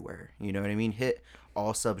everywhere. You know what I mean? Hit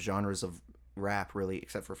all subgenres of rap, really,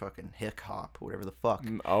 except for fucking hip hop, whatever the fuck.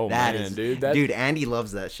 Oh that man, is, dude, Andy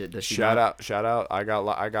loves that shit. Does she shout not? out! I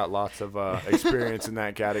got lots of experience in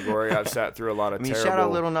that category. I've sat through a lot of. Shout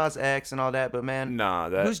out Lil Nas X and all that, but man,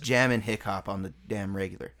 who's jamming hip hop on the damn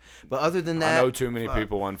regular? But other than that, I know too many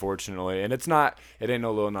people, unfortunately, and it ain't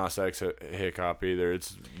no Lil Nas X hip hop either.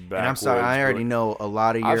 It's backwoods. And I'm sorry, I already know a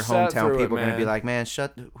lot of your hometown people are gonna be like, man,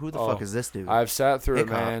 who the fuck is this dude? I've sat through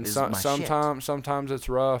hip-hop it, man. Sometimes it's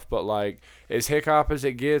rough, but like as hip hop as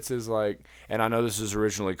it gets is like, and I know this is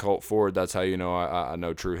originally Colt Ford. That's how I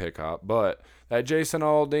know true hip hop. But that Jason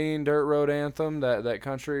Aldean Dirt Road Anthem, that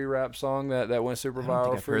country rap song that went super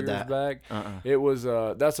viral a few years back, it was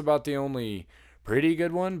that's about the only pretty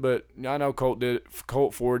good one. But I know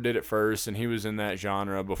Colt Ford did it first, and he was in that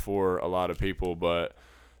genre before a lot of people. But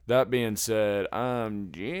that being said,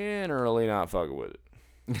 I'm generally not fucking with it.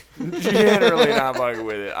 Generally not fucking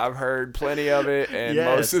with it. I've heard plenty of it, and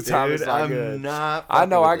most of the time it's not good. I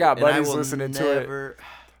know I got buddies listening to it.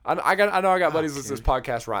 I know I got buddies listening to this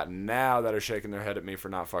podcast right now that are shaking their head at me for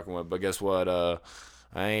not fucking with it. But guess what? I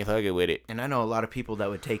ain't fucking with it. And I know a lot of people that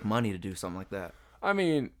would take money to do something like that. I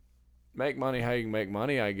mean, make money how you can make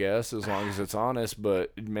money, I guess, as long as it's honest.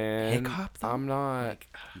 But man, I'm not.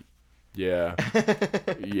 Yeah.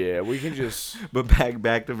 Yeah, we can just... But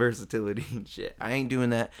back to versatility and shit. I ain't doing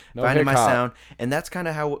that. Finding my sound. And that's kind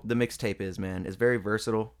of how the mixtape is, man. It's very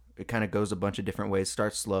versatile. It kind of goes a bunch of different ways.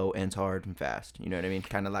 Starts slow, ends hard and fast. You know what I mean?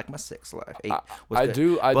 Kind of like my sex life. I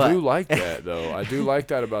do like that, though. I do like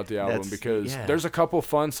that about the album, because there's a couple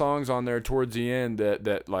fun songs on there towards the end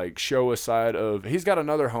that like show a side of... He's got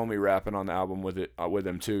another homie rapping on the album with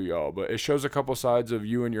him too, y'all. But it shows a couple sides of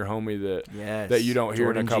you and your homie that you don't hear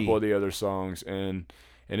Jordan in a couple G. of the other songs.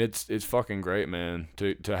 And it's fucking great, man,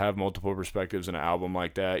 to have multiple perspectives in an album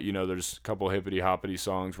like that. There's a couple hippity hoppity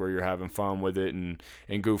songs where you're having fun with it and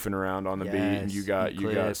goofing around on the beat, and you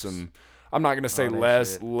got some. I'm not gonna say that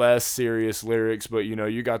shit. less serious lyrics, but you know,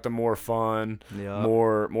 you got the more fun, Yup.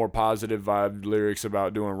 more positive vibe lyrics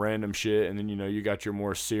about doing random shit, and then you know, you got your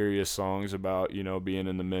more serious songs about, you know, being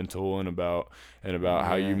in the mental and about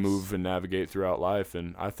how you Yes. move and navigate throughout life.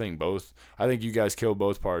 And I think you guys killed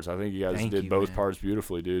both parts. I think you guys Thank did you, both man. parts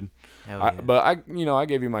beautifully, dude. Hell yeah. But I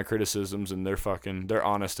gave you my criticisms, and they're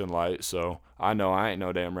honest and light. So I know I ain't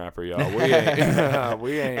no damn rapper, y'all. We ain't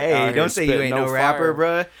we ain't. out Hey, here don't say you spitting ain't no fire. rapper,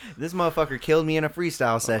 bruh. This motherfucker killed me in a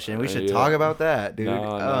freestyle session. We should Yeah. talk about that, dude.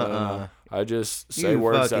 No. I just say You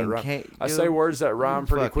words that fucking rhyme. can't- I say dude, words that rhyme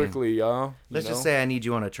pretty fucking- quickly, y'all. Let's just say I need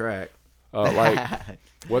you on a track. like,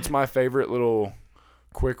 what's my favorite little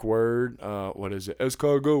quick word? What is it?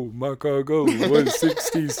 Escargot, my cargo,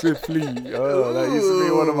 160 swiftly. Oh, that used to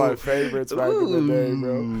be one of my favorites back in the day,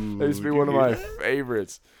 bro. That used to be one of my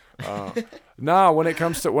favorites. When it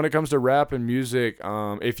comes to rap and music,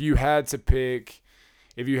 if you had to pick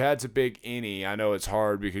any, I know it's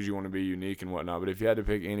hard because you want to be unique and whatnot, but if you had to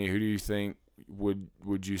pick any, who do you think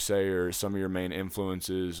would you say are some of your main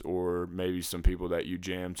influences, or maybe some people that you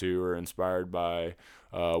jam to or inspired by,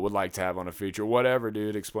 would like to have on a feature? Whatever,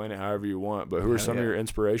 dude. Explain it however you want. But who are some of your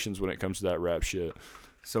inspirations when it comes to that rap shit?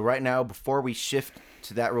 So right now, before we shift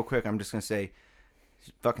to that real quick, I'm just gonna say,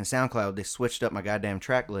 fucking SoundCloud, they switched up my goddamn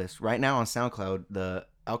track list. Right now on SoundCloud, the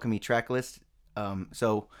Alchemy track list.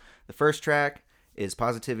 So the first track is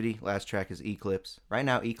Positivity. Last track is Eclipse. Right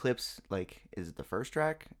now, Eclipse is the first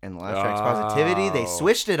track, and the last track is Positivity. They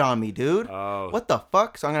switched it on me, dude. Oh. What the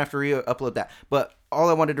fuck? So I'm gonna have to re-upload that. But all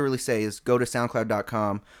I wanted to really say is go to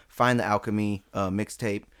SoundCloud.com, find the Alchemy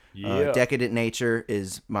mixtape. Yeah. Decadent Nature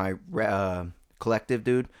is my collective,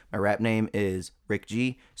 dude. My rap name is Rick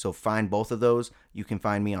G. So find both of those. You can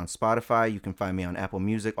find me on Spotify. You can find me on Apple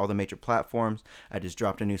Music, all the major platforms. I just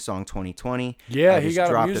dropped a new song, 2020. Yeah, I he just got a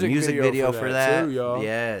dropped music video for that too, y'all.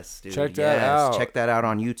 Yes, dude. Check that out. Check that out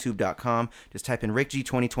on YouTube.com. Just type in Rick G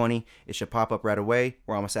 2020. It should pop up right away.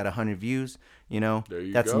 We're almost at 100 views. You know, There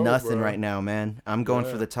you that's go, nothing bro. right now, man. I'm going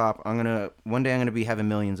for the top. One day I'm gonna be having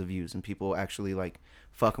millions of views, and people actually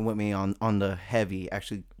fucking with me on the heavy.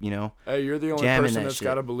 Actually, you know. Hey, you're the only jamming person that that's shit.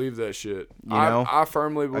 got to believe that shit. You know? I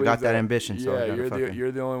firmly believe got that ambition, so I yeah, gotta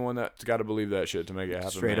you're the only one that's got to believe that shit to make it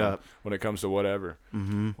happen. Straight man, up. when it comes to whatever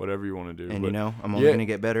you want to do. And But you know, I'm only gonna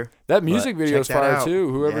get better. that music But video's check that fire out.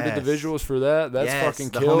 too. Whoever did the Yes. visuals for that's Yes, fucking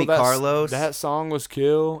the kill. homie Carlos. That song was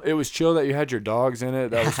kill. It was chill that you had your dogs in it.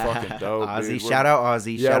 That was fucking dope. Ozzy, dude. shout out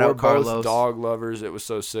Ozzy. Yeah, Shout we're out Carlos. both dog lovers. It was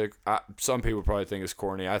so sick. Some people probably think it's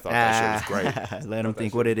corny. I thought that shit was great. Let them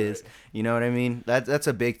think what it is. You know what I mean? That's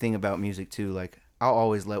a big thing about music too. Like, I'll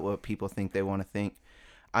always let what people think they want to think.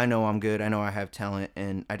 I know I'm good. I know I have talent,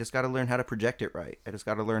 and I just got to learn how to project it right. I just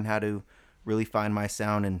got to learn how to really find my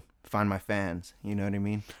sound and find my fans. You know what I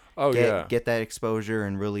mean? Oh yeah. Get that exposure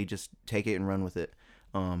and really just take it and run with it.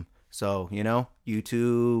 So, you know,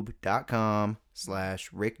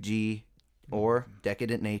 youtube.com/RickG or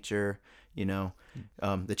Decadent Nature. You know,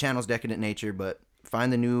 the channel's Decadent Nature, but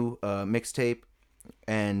find the new mixtape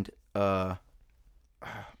and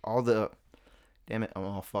all the. Damn it, I'm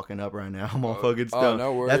all fucking up right now. I'm all fucking stoned.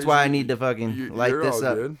 no worries. That's why I need to fucking light You're this all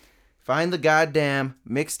up. good. Find the goddamn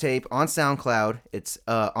mixtape on SoundCloud. It's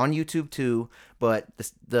on YouTube too, but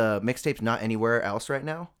the mixtape's not anywhere else right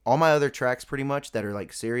now. All my other tracks, pretty much, that are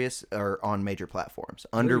like serious, are on major platforms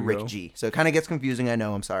under There you Rick go. G. So it kind of gets confusing, I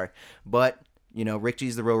know, I'm sorry. But, you know, Rick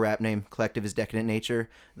G's the real rap name. Collective is Decadent Nature.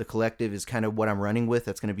 The collective is kind of what I'm running with.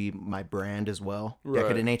 That's going to be my brand as well. Right.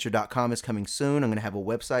 DecadentNature.com is coming soon. I'm going to have a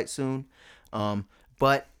website soon.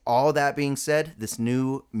 But all that being said, this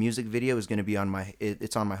new music video is going to be on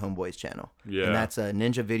it's on my homeboy's channel. Yeah. And that's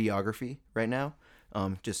Ninja Videography right now.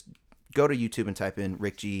 Just go to YouTube and type in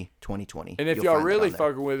Rick G 2020. And if You'll y'all find it really on there.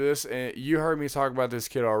 fucking with this, and you heard me talk about this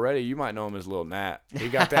kid already, you might know him as Lil Nat. He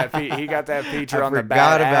got that he got that feature I on the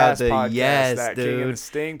forgot about Badass the- podcast, yes, that King of the dude.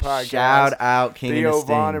 Sting podcast. Shout out King Theo of the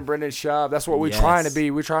Sting. Vaughn and Brendan Schaub. That's what we're Yes. trying to be.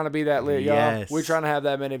 We're trying to be that lit, y'all. Yes. We're trying to have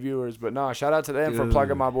that many viewers. But nah, shout out to them for Dude.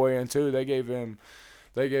 plugging my boy in too. They gave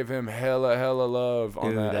him hella love on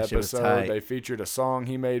Dude, that that shit was episode. tight. They featured a song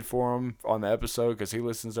he made for him on the episode because he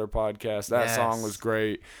listens to their podcast. That Yes. song was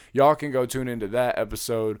great. Y'all can go tune into that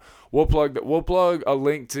episode. We'll plug a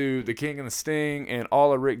link to the King and the Sting and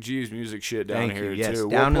all of Rick G's music shit down Thank you. here Yes, too.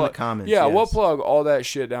 down We'll in the comments, Yeah, we'll yes. plug all that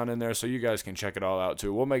shit down in there so you guys can check it all out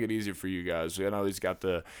too. We'll make it easy for you guys. I know he's got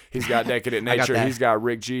Decadent I got Nature. that. He's got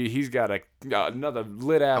Rick G. He's got another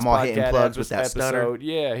lit ass I'm all podcast hitting plugs with that episode. stutter.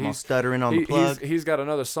 Yeah, I'm all he's stuttering on the plug. He's got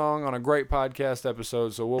another song on a great podcast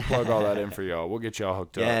episode, so we'll plug all that in for y'all. We'll get y'all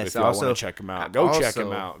hooked up Yes, if y'all also- want to check him out. Go check him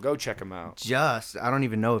also- out. Go check him out. I don't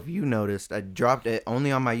even know if you noticed. I dropped it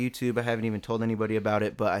only on my YouTube. I haven't even told anybody about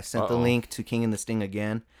it, but I sent the link to King and the Sting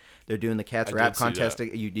again. They're doing the Cats I rap did see contest.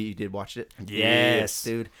 that. You did watch it? Yes.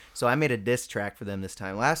 dude. So I made a diss track for them this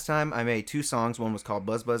time. Last time I made 2 songs. One was called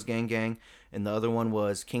Buzz Buzz Gang Gang, and the other one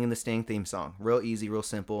was King and the Sting theme song. Real easy, real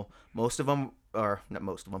simple. Both of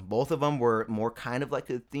them were more kind of like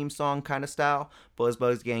a theme song kind of style. Buzz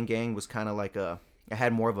Buzz Gang Gang was kind of like it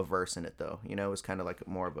had more of a verse in it though. You know, it was kind of like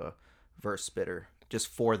more of a verse spitter just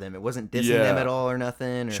for them. It wasn't dissing them at all or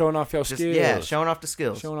nothing. Or Showing off your just, skills. Yeah, showing off the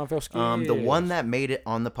skills. Showing off your skills. The one that made it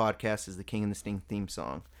on the podcast is the King and the Sting theme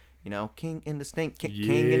song. You know, King and the Sting, King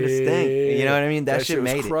and the Sting. You know what I mean? That shit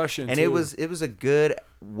was made crushing, it. And too. it was a good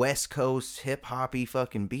West Coast hip hoppy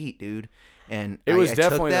fucking beat, dude. And It was I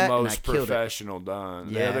definitely took the that and I most killed it. professional done.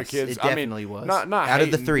 The Yes, other kids, it definitely was. Not Out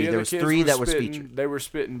of the hating. 3, other there was kids 3 that was spitting- featured. They were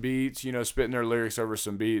spitting beats, you know, spitting their lyrics over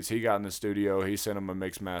some beats. He got in the studio. He sent them a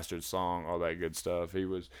mixed mastered song, all that good stuff. He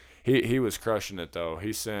was crushing it though.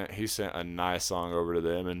 He sent a nice song over to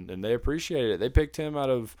them, and they appreciated it. They picked him out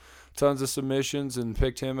of tons of submissions and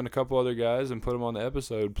picked him and a couple other guys and put him on the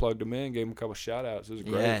episode, plugged him in, gave him a couple shout outs. It was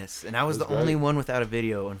great. Yes, and I was It the was only great. one without a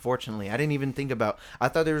video, unfortunately. I didn't even think about. I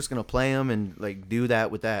thought they were just going to play them and like do that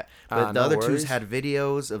with that. But the no other worries. twos had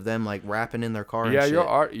videos of them like rapping in their car and Yeah, shit. your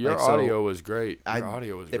Like, so audio was great. Your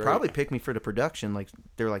audio was They great. probably picked me for the production. Like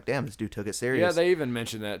they were like, "Damn, this dude took it serious." Yeah, they even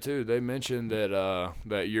mentioned that too. They mentioned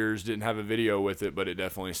that yours didn't have a video with it, but it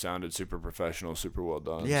definitely sounded super professional, super well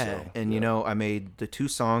done. Yeah, so, and you know, I made the 2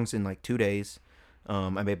 songs in like 2 days. I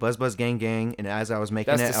made Buzz Buzz Gang Gang, and as I was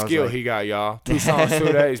making that's it, the I was skill like, he got, y'all. 2 songs,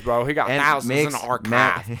 2 days, bro. He got and thousands in mix, the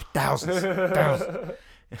archive. thousands.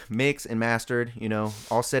 Mix and mastered, you know,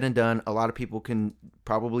 all said and done. A lot of people can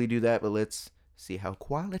probably do that, but let's see how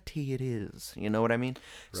quality it is. You know what I mean?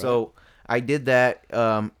 Right. So I did that.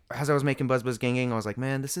 As I was making Buzz Buzz Gang Gang, I was like,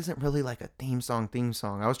 man, this isn't really like a theme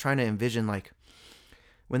song. I was trying to envision like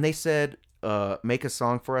when they said make a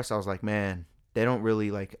song for us. I was like, man, they don't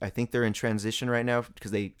really like. I think they're in transition right now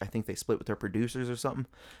because I think they split with their producers or something.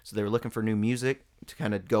 So they were looking for new music to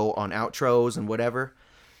kind of go on outros and whatever.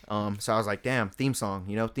 So I was like, damn, theme song.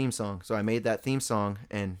 So I made that theme song,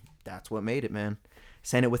 and that's what made it, man.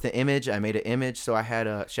 Sent it with an image. I made an image, so I had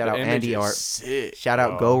a shout out Andy Art. Sick, Shout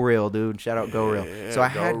out Go Real, dude. Shout out Go Real. Yeah, So I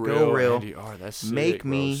had Go Real Andy Art, that's sick, make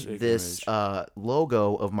bro. me Sick this image.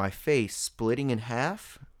 logo of my face splitting in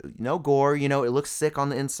half. No gore, you know, it looks sick on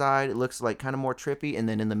the inside. It looks like kind of more trippy, and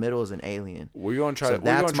then in the middle is an alien. We're gonna try. So We're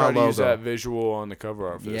gonna that's try my to use logo. that visual on the cover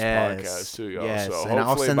art for this Yes, podcast too, y'all. yes, So and I'll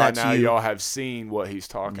hopefully send by that to now you. y'all have seen what he's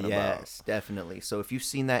talking about. Yes, definitely. So if you've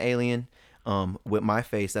seen that alien with my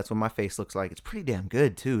face, that's what my face looks like. It's pretty damn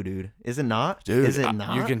good too, dude. Is it not? Dude, is it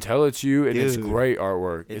not? You can tell it's you, and it's Dude, great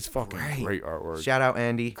artwork. It's it's fucking great artwork. Shout out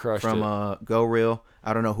Andy Crushed from it. Go Real.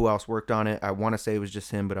 I don't know who else worked on it. I want to say it was just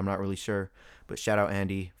him, but I'm not really sure. But shout out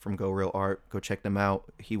Andy from Go Real Art. Go check them out.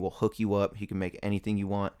 He will hook you up. He can make anything you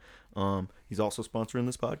want. He's also sponsoring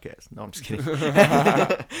this podcast. No, I'm just kidding.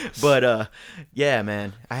 But yeah,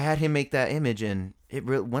 man, I had him make that image, and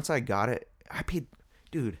once I got it, I paid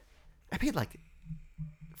like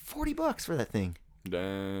 $40 for that thing.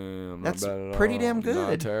 Damn, That's not bad at pretty all. damn Not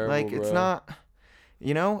good. terrible, Like it's bro. not,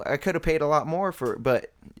 you know, I could have paid a lot more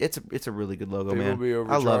but it's a really good logo, People man. be I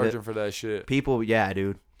love overcharging it. for that shit. People, yeah,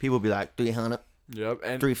 dude. People be like 300, Yep,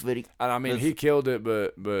 and 350. I mean he killed it,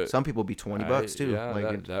 but Some people be $20 too. Yeah, like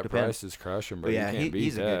that it price depends. is crushing, bro. But yeah, you can't beat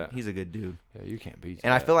that. he's a good dude. Yeah, you can't beat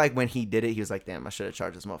And that. I feel like when he did it, he was like, "Damn, I should have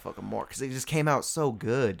charged this motherfucker more," because it just came out so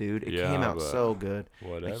good, dude. It Yeah, came out but so good.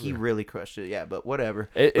 whatever. Like he really crushed it. Yeah, but whatever.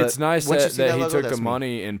 It's But nice once you that, see that he logo, took that's the me.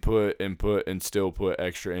 money and still put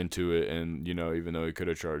extra into it, and you know, even though he could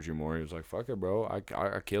have charged you more, he was like, "Fuck it, bro,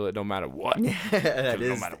 I kill it no matter what." that no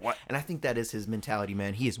is, matter what. and I think that is his mentality,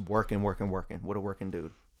 man. He is working. What a working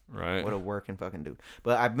dude. Right. What a working fucking dude.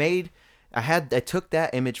 But I took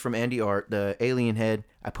that image from Andy Art, the alien head.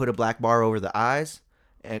 I put a black bar over the eyes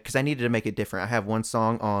because I needed to make it different. I have one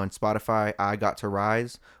song on Spotify, I Got to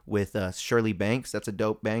Rise, with Shirley Banks. That's a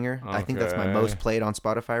dope banger. I think that's my Okay. most played on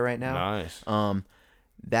Spotify right now. Nice.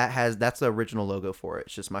 That's the original logo for it.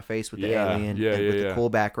 It's just my face with the Yeah, alien yeah, and with yeah, the yeah. cool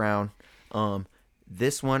background.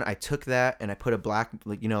 This one, I took that and I put a black,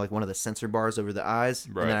 like one of the sensor bars over the eyes,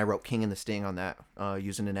 Right. and then I wrote King and the Sting on that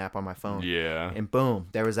using an app on my phone. Yeah. And boom,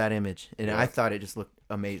 there was that image, and Yeah. I thought it just looked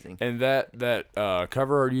amazing. And that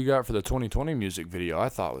cover art you got for the 2020 music video, I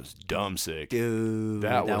thought was dumb sick. Dude,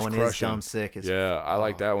 That was one is crushing. dumb sick. Yeah, I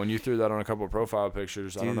like that one. You threw that on a couple of profile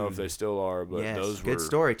pictures. I don't know if Dude. they still are, but Yes, those good were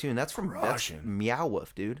story too, and that's crushing. Meow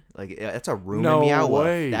Wolf, dude. Like that's a room No in Meow Wolf.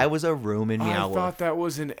 way. That was a room in Meow I Wolf. thought that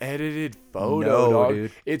was an edited photo, No, dog.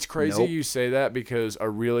 dude. It's crazy Nope. you say that because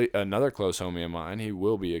another close homie of mine, he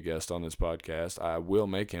will be a guest on this podcast. I will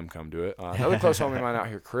make him come to it. Another close homie of mine out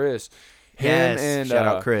here, Chris. Shout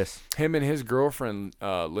out Chris. Him and his girlfriend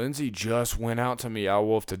Lindsay just went out to Meow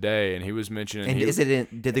Wolf today, and he was mentioning. And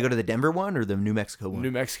did they go to the Denver one or the New Mexico one?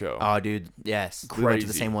 New Mexico? Oh, dude, yes. Crazy, We went to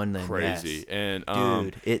the same one then. Crazy, Yes. and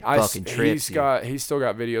Dude, it fucking trips he's still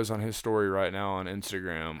got videos on his story right now on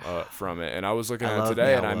Instagram from it, and I was looking I at it love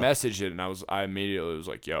today, and Meow I Wolf. messaged it, and I immediately was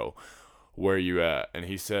like, "Yo, where you at?" And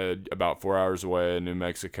he said about 4 hours away in New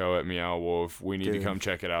Mexico at Meow Wolf. We need to Dude. come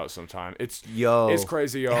check it out sometime. It's It's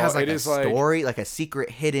crazy, y'all. It has like a is like story, like a secret,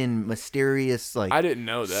 hidden, mysterious, like I didn't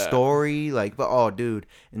know that story, like. But oh, dude,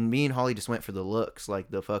 and me and Holly just went for the looks, like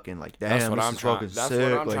the fucking, like damn, That's what this I'm is trying- fucking that's sick.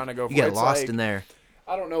 what I'm like, trying to go You for. get It's lost like- in there.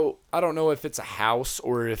 I don't know if it's a house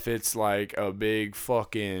or if it's like a big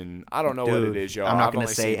fucking. I don't know what Dude, it is, y'all. I'm not I've gonna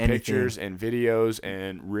only say seen anything. pictures and videos,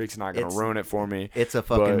 and Rick's not gonna It's- ruin it for me. It's a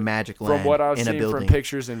fucking But magic land From what I've in a seen building. from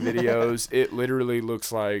pictures and videos, it literally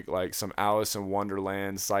looks like some Alice in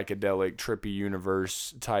Wonderland psychedelic trippy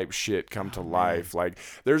universe type shit come to life. Like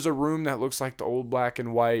there's a room that looks like the old black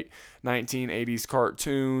and white 1980s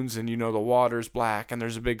cartoons, and the water's black, and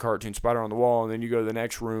there's a big cartoon spider on the wall, and then you go to the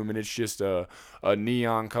next room and it's just a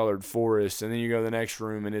neon colored forest, and then you go to the next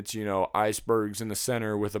room and it's icebergs in the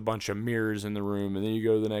center with a bunch of mirrors in the room, and then you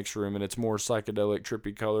go to the next room and it's more psychedelic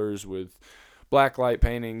trippy colors with black light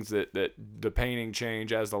paintings that the painting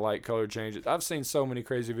change as the light color changes. I've seen so many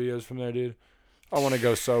crazy videos from there, dude. I want to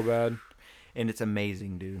go so bad. And it's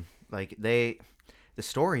amazing, dude. Like the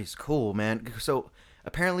story's cool, man. So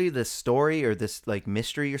apparently the story or this like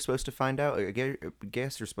mystery you're supposed to find out, I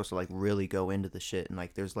guess you're supposed to like really go into the shit, and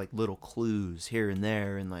like there's like little clues here and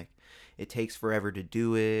there, and like it takes forever to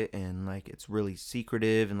do it, and like it's really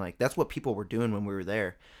secretive, and like that's what people were doing when we were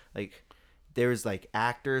there. Like there's like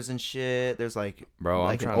actors and shit. There's like Bro, I'm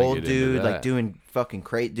like an trying to old get into dude that. like doing fucking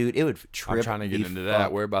crate, dude. It would trip. I'm trying to get the into that.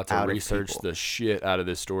 fuck We're about to out of research people. the shit out of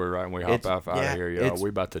this story right when we hop out of here, y'all. it's We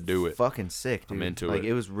about to do it. Fucking sick, dude. I'm into like, it.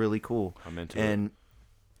 It was really cool. I'm into and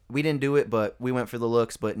we didn't do it, but we went for the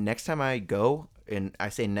looks. But next time I go, and I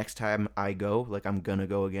say next time I go, like I'm gonna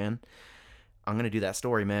go again. I'm gonna do that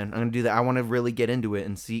story, man. I'm gonna do that. I want to really get into it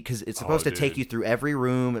and see, because it's supposed to take dude. you through every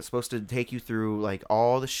room. It's supposed to take you through like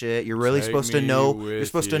all the shit. You're really Take supposed to me know. with You're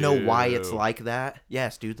supposed to know why it's you. like that.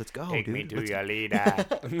 Yes, dude. Let's go, Take dude. me to Let's your leader.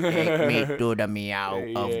 Take me to the meow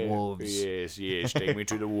of Yeah. wolves. Yes. Take me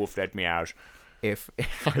to the wolf that meows. If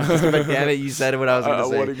but damn it, you said what I was I gonna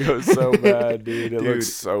say. want to go so bad, dude. It Dude,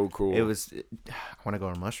 looks so cool. It was. I want to go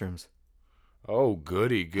on mushrooms. Oh,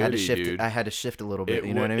 goody, I had to shift. dude. I had to shift a little bit. It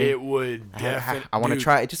you know would, what I mean? It would definitely. I want to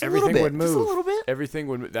try it just a little everything bit. would Just a move. little bit. Everything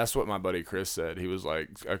would. That's what my buddy Chris said. He was like,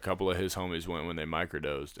 a couple of his homies went when they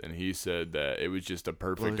microdosed, and he said that it was just a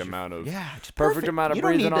perfect amount of just perfect amount of you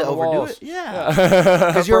don't breathing need on to the overdo walls. it. Yeah,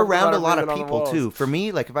 because you're Perfect around amount a lot of breathing on the people walls. too. For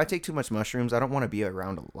me, like if I take too much mushrooms, I don't want to be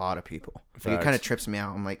around a lot of people. Like, it Facts. kind of trips me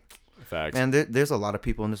out. I'm like, Facts. man, there's a lot of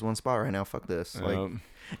people in this one spot right now. Fuck this. Like, Yep.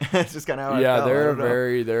 it's just kind of how I Yeah, felt. I don't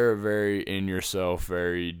know. they're a very in yourself,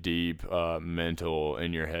 very deep, mental,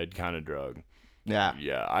 in your head kind of drug. Yeah.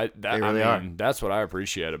 Yeah, They really I are. mean, that's what I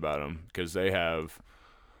appreciate about them, because they have.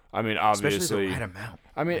 I mean, Especially obviously, the right amount.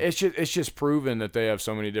 I mean, it's just proven that they have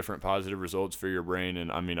so many different positive results for your brain, and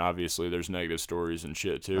I mean, obviously, there's negative stories and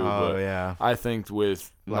shit too. Oh but yeah. I think with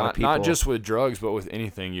A lot of not people- just with drugs, but with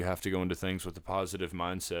anything, you have to go into things with a positive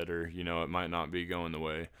mindset, or it might not be going the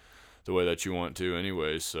way that you want to,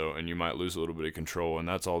 anyways. So, and you might lose a little bit of control, and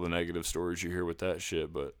that's all the negative stories you hear with that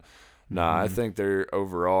shit. But nah, I think they're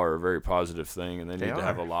overall are a very positive thing, and they need to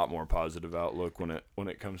have a lot more positive outlook when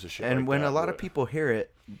it comes to shit. And like when that, a lot of but- people hear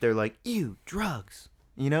it, they're like, "Ew, drugs."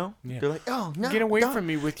 You know? Yeah. They're like, "Oh no, get away don't. from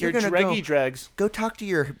me with You're your gonna druggy drugs. Go talk to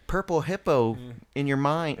your purple hippo in your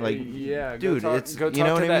mind." Like, yeah, dude, it's go talk you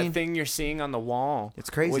know to what that I mean? thing you're seeing on the wall. It's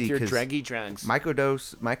crazy with your 'cause druggy drugs.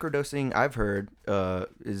 Microdosing, I've heard,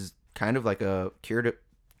 is kind of like a cure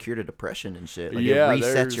to depression and shit. Like Yeah, it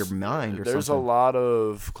resets there's- your mind or There's something. a lot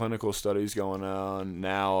of clinical studies going on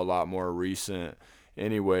now, a lot more recent,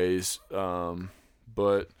 anyways.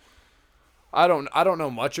 But I don't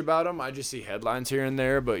know much about them. I just see headlines here and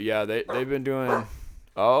there. But yeah, they've been doing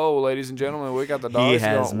Oh, ladies and gentlemen, we got the He dogs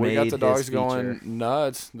has going. We got the made dogs his going feature.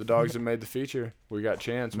 nuts. The dogs have made the feature. We got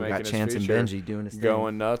Chance We making got his Chance and feature, Benji doing his thing.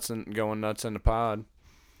 going nuts in the pod.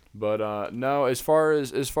 But no, as far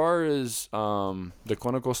as the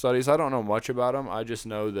clinical studies, I don't know much about them. I just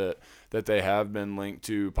know that they have been linked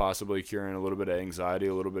to possibly curing a little bit of anxiety,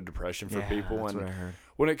 a little bit of depression for people. That's And what I heard.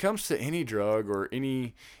 when it comes to any drug or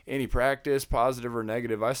any practice, positive or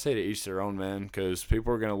negative, I say to each their own, man, because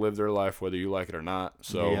people are gonna live their life whether you like it or not.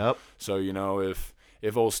 So Yep. so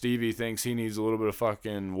if old Stevie thinks he needs a little bit of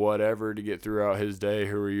fucking whatever to get throughout his day,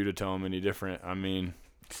 who are you to tell him any different? I mean.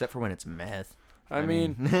 Except for when it's meth. I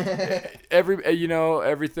mean,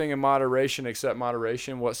 everything in moderation except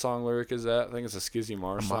moderation. What song lyric is that? I think it's a Skizzy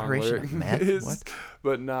Mars song moderation lyric. of meth? What?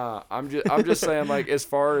 But nah, I'm just saying, like,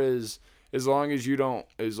 as long as you don't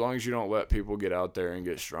let people get out there and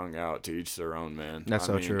get strung out, to each their own, man. That's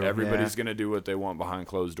so true. Everybody's gonna do what they want behind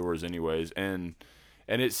closed doors, anyways, and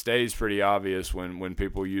it stays pretty obvious when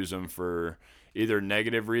people use them for either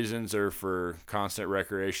negative reasons or for constant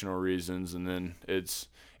recreational reasons, and then it's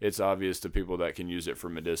obvious to people that can use it for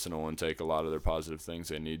medicinal and take a lot of their positive things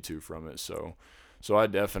they need to from it. So I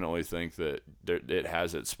definitely think that it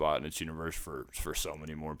has its spot in its universe for so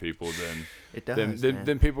many more people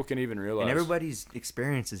than people can even realize. And everybody's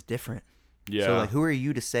experience is different. Yeah. So, like, who are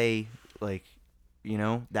you to say, like,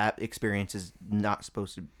 that experience is not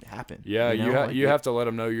supposed to happen? Yeah, you have to let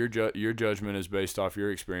them know your judgment is based off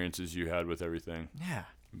your experiences you had with everything. Yeah.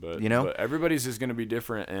 But everybody's is going to be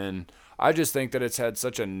different, and I just think that it's had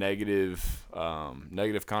such a negative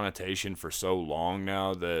connotation for so long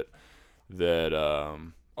now that a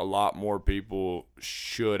lot more people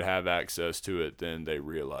should have access to it than they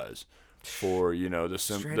realize. For the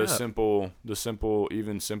simple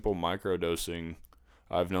microdosing,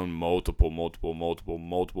 I've known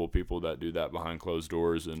multiple people that do that behind closed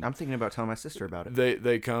doors, and I'm thinking about telling my sister about it.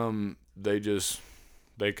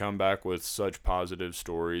 They come back with such positive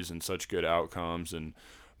stories and such good outcomes, and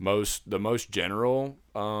the most general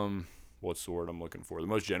what's the word I'm looking for? The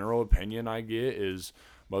most general opinion I get is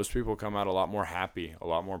most people come out a lot more happy, a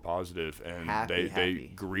lot more positive, and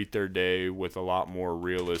they greet their day with a lot more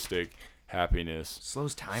realistic happiness.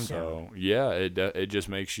 Slows time down. So yeah, it just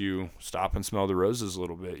makes you stop and smell the roses a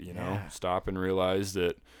little bit, Stop and realize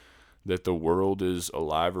that the world is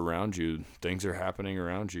alive around you. Things are happening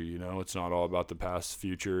around you, It's not all about the past,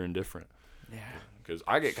 future, and different. Yeah. Because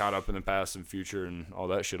I get caught up in the past and future and all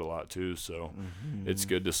that shit a lot too, so it's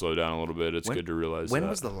good to slow down a little bit. It's good to realize When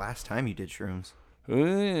was the last time you did shrooms?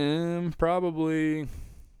 Probably,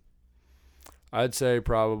 I'd say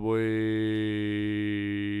probably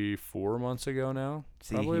 4 months ago now.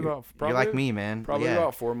 See, you're like me, man. Probably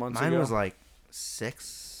about 4 months ago. Mine was like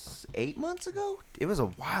 8 months ago. It was a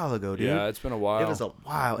while ago, dude. Yeah, it's been a while. It was a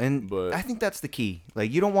while, but I think that's the key.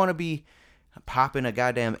 Like, you don't want to be popping a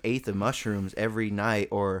goddamn eighth of mushrooms every night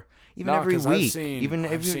or even every week. Even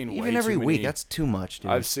every week. That's too much,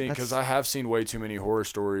 dude. I have seen way too many horror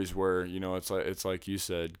stories where it's like you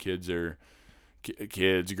said, kids,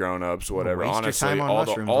 grown-ups, whatever. Honestly,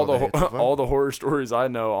 all the horror stories I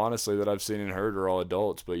know, honestly, that I've seen and heard are all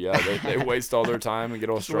adults. But yeah, they waste all their time and get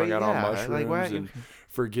all strung out on mushrooms and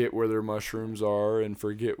forget where their mushrooms are and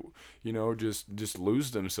forget, just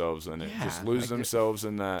lose themselves in it. Yeah, just lose themselves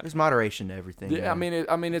in that. There's moderation to everything. Yeah, man.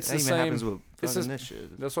 I mean, it's the same. This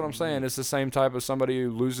shit. That's what I'm saying. It's the same type of somebody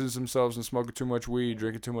who loses themselves and smoking too much weed,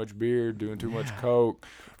 drinking too much beer, doing too much coke,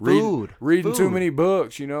 reading too many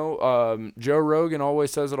books. Joe Rogan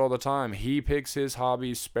always says it all the time. He picks his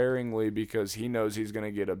hobbies sparingly because he knows he's going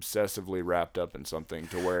to get obsessively wrapped up in something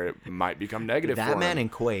to where it might become negative for him. That man in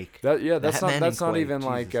Quake. That's not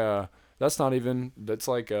even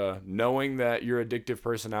like knowing that your addictive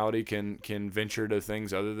personality can venture to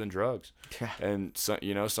things other than drugs. Yeah. And so,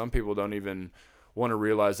 some people don't even want to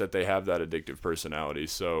realize that they have that addictive personality.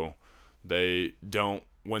 So they don't,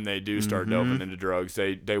 when they do start delving into drugs,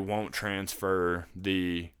 they won't transfer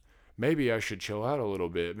the, maybe I should chill out a little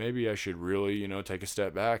bit. Maybe I should really, take a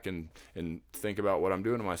step back and think about what I'm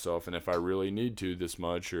doing to myself. And if I really need to this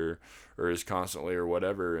much or as constantly or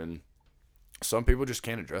whatever. And some people just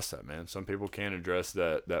can't address that, man. Some people can't address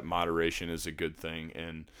that moderation is a good thing.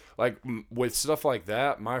 And like with stuff like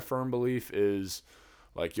that, my firm belief is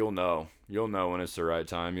like, you'll know when it's the right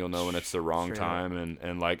time. You'll know when it's the wrong time.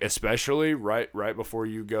 And like, especially right before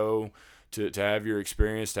you go to have your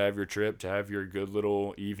experience, to have your trip, to have your good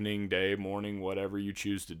little evening, day, morning, whatever you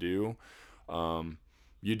choose to do.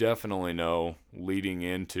 You definitely know leading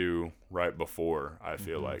into right before, I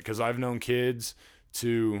feel like, 'cause I've known kids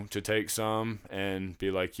to take some and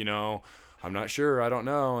be like, I'm not sure. I don't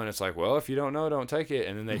know. And it's like, well, if you don't know, don't take it.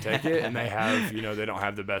 And then they take it, and they have, they don't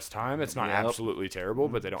have the best time. It's not Yep. absolutely terrible,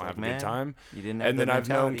 but they don't have a good time. You didn't have And the then I've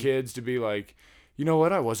known mentality. kids to be like, you know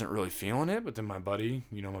what? I wasn't really feeling it, but then my buddy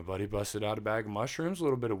busted out a bag of mushrooms, a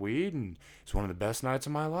little bit of weed, and it's one of the best nights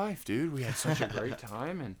of my life, dude. We had such a great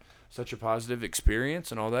time and such a positive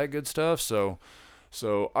experience and all that good stuff. So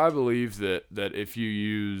I believe that if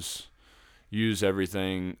you use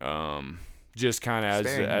everything, just kind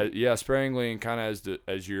of sparingly and kind of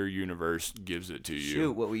as your universe gives it to you.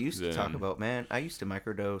 Shoot, what we used to talk about, man. I used to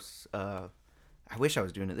microdose. I wish I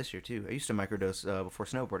was doing it this year too. I used to microdose before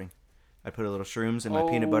snowboarding. I put a little shrooms in my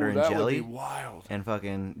peanut butter and jelly. Would be wild. And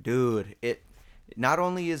fucking, dude, it. Not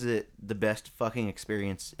only is it the best fucking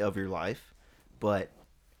experience of your life, but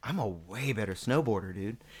I'm a way better snowboarder,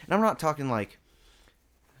 dude. And I'm not talking like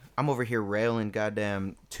I'm over here railing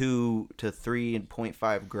goddamn 2 to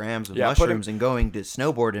 3.5 grams of mushrooms and going to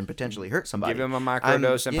snowboard and potentially hurt somebody. Give him a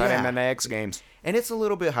microdose and put him in the X Games. And it's a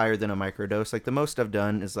little bit higher than a microdose. Like the most I've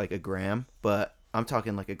done is like a gram, but I'm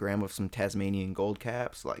talking like a gram of some Tasmanian gold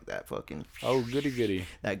caps, like that fucking. Oh, goody.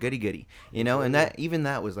 That goody. And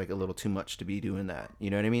that was like a little too much to be doing that. You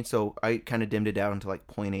know what I mean? So I kind of dimmed it down to like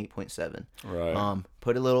 0.8, 0.7. Right.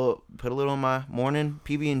 Put a little in my morning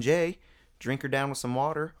PB&J. Drink her down with some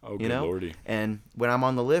water. Oh, good lordy. And when I'm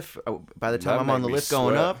on the lift, by the time I'm on the lift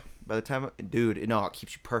going up, dude, it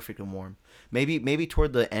keeps you perfect and warm. Maybe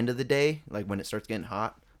toward the end of the day, like when it starts getting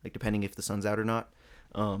hot, like depending if the sun's out or not,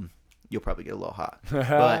 you'll probably get a little hot.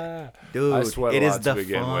 But dude, I sweat it a is lot the to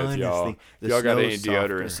begin funnest with, y'all. thing. If y'all got any softer.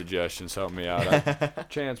 deodorant suggestions, help me out.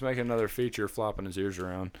 Chance, make another feature flopping his ears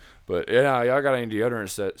around. But yeah, y'all got any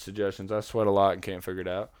deodorant suggestions? I sweat a lot and can't figure it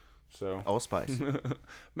out. So Old Spice.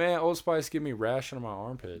 Man, Old Spice give me rash under my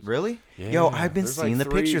armpits. Really? Yeah. Yo, I've been seeing the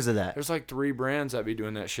pictures of that. There's like 3 brands that be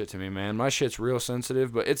doing that shit to me, man. My shit's real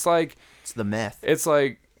sensitive, but it's like it's the meth. It's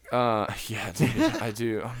like yeah, dude, I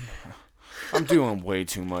do. I'm doing way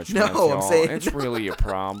too much. No, meth, y'all. I'm saying it's really a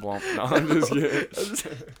problem. No, I'm just kidding.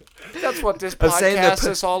 That's what this podcast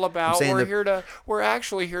is all about. We're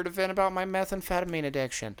actually here to vent about my methamphetamine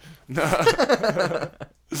addiction. No,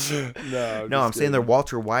 I'm saying they're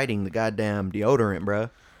Walter Whiting the goddamn deodorant, bro.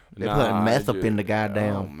 They're putting meth up in the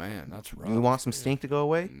goddamn. Oh man, that's rough. You want some stink to go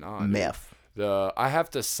away? Nah, meth. I have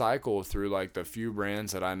to cycle through like the few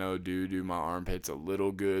brands that I know do my armpits a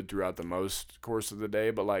little good throughout the most course of the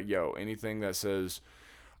day, but like anything that says,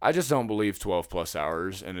 I just don't believe 12 plus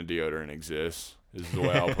hours in a deodorant exists. Is the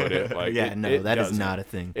way I'll put it. Like that is not a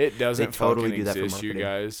thing. It doesn't totally fucking do that for exist, you marketing.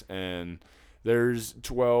 guys. And there's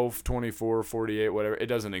 12, 24, 48, whatever. It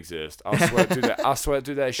doesn't exist. I'll sweat through that. I'll sweat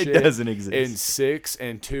through that shit. It doesn't exist. In 6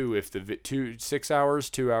 and 2 if the 6 hours,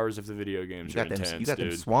 2 hours if the video games are intense. You got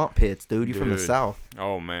dude. them swamp pits, dude. You're from the south.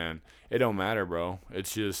 Oh man, it don't matter, bro.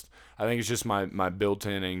 It's just I think it's just my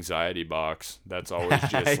built-in anxiety box that's always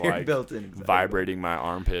just like vibrating my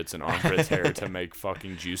armpits and armpits hair to make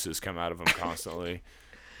fucking juices come out of them constantly.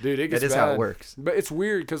 Dude, it gets bad. That is how it works. But it's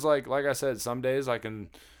weird because like I said, some days I can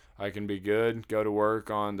be good, go to work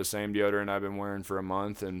on the same deodorant I've been wearing for a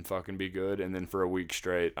month and fucking be good. And then for a week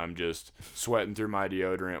straight, I'm just sweating through my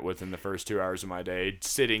deodorant within the first 2 hours of my day,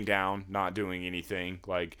 sitting down, not doing anything,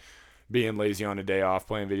 like being lazy on a day off,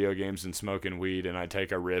 playing video games and smoking weed. And I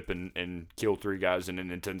take a rip and kill 3 guys in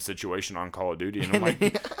an intense situation on Call of Duty. And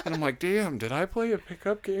I'm like, damn, did I play a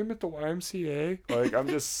pickup game at the YMCA? Like, I'm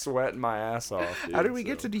just sweating my ass off, dude. How did we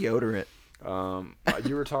get to deodorant?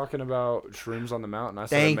 You were talking about shrooms on the mountain. I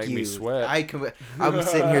said it made me sweat. I'm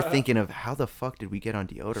sitting here thinking of how the fuck did we get on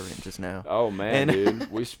deodorant just now? Oh man,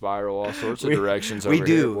 dude, we spiral all sorts of directions. We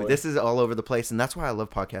do. Here, this is all over the place, and that's why I love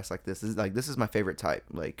podcasts like this. This is my favorite type,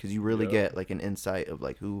 like because you really get like an insight of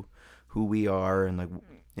like who we are and like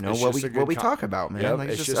what we talk about, man. Yep, like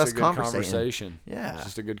it's just us a good conversation. Yeah, it's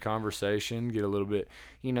just a good conversation. Get a little bit,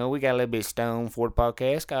 we got a little bit stoned for the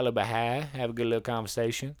podcast. Got a little bit high. Have a good little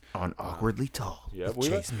conversation on Awkwardly Tall. Yeah,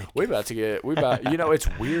 we about to get. It's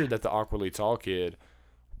weird that the Awkwardly Tall kid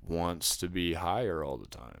wants to be higher all the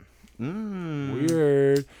time.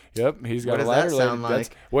 Weird. Yep, he's got a lighter. What does that sound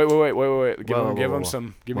like? Wait. Give him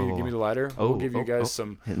some. Give me the lighter. We'll give you guys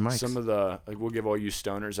some of the. Like, we'll give all you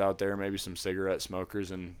stoners out there maybe some cigarette smokers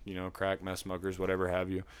and crack meth smokers, whatever have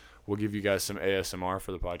you. We'll give you guys some ASMR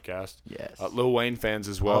for the podcast. Yes. Lil Wayne fans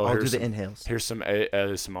as well. I'll do the inhales. Here's some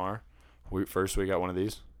ASMR. First we got one of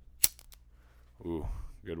these. Ooh,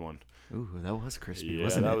 good one. Ooh, that was crispy,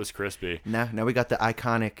 wasn't it? Yeah, that was crispy. Now we got the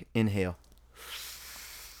iconic inhale.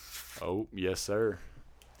 Oh, yes, sir.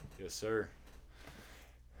 Yes, sir.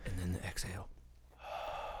 And then the exhale.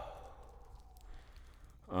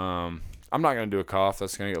 I'm not gonna do a cough.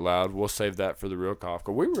 That's gonna get loud. We'll save that for the real cough.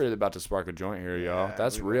 Cause we were really about to spark a joint here, y'all. Yeah,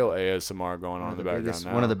 That's real ASMR going on in the background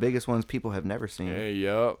now. One of the biggest ones people have never seen. Yeah,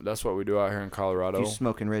 yup. That's what we do out here in Colorado. If you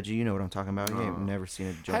smoking Reggie, you know what I'm talking about. You ain't never seen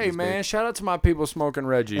a joint. Hey this man, big. shout out to my people smoking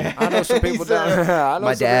Reggie. I know some people down. I know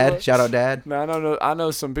My some dad. people- Shout out, Dad. No, I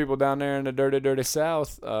know some people down there in the dirty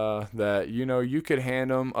South that you could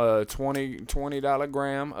hand them a $20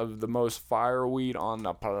 gram of the most fire weed on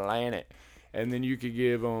the planet, and then you could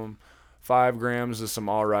give them 5 grams of some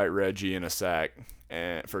all right Reggie in a sack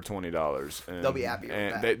and for $20. They'll be happy with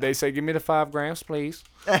and that. They say, give me the 5 grams, please.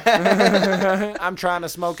 I'm trying to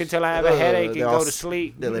smoke until I have a headache and go to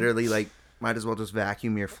sleep. They literally like might as well just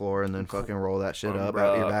vacuum your floor and then fucking roll that shit up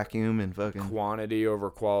out your vacuum and fucking Quantity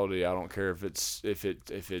over quality. I don't care if it's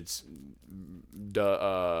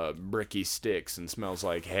bricky sticks and smells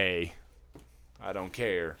like hay. I don't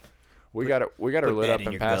care. We got it lit up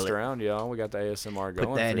and passed around, y'all. We got the ASMR going.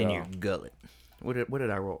 Put that for in y'all. your gullet. What did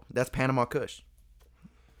I roll? That's Panama Kush.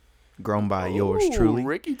 Grown by yours truly.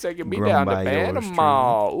 Ricky taking me Grown down to by yours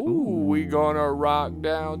Panama. truly. Ooh, we gonna rock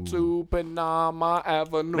down to Panama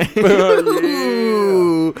Avenue.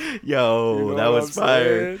 Ooh, yo, You know that what was I'm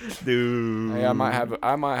fire, saying? dude. Hey, I might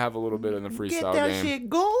have a little bit in the freestyle Get that game. shit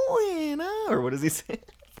going, or what does he say?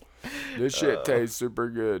 This shit tastes super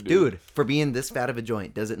good, Dude, for being this fat of a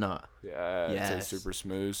joint, does it not? Yeah, it Yes. tastes super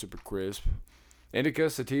smooth, super crisp. Indica,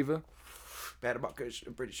 sativa. Panama Kush,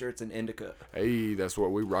 I'm pretty sure it's an indica. Hey, that's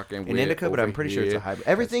what we rocking with. An indica, but I'm pretty sure it's a here. hybrid.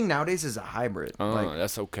 Everything nowadays is a hybrid.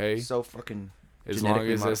 That's okay. So fucking As long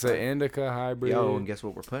genetically as it's an modified. indica hybrid. Yo, and guess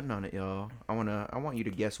what we're putting on it, y'all? I want you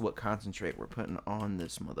to guess what concentrate we're putting on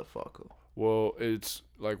this motherfucker. Well, it's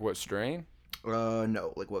like what strain?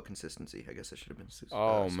 No, like what consistency? I guess I should have been.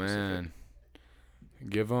 Oh specific. man,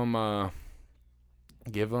 give them.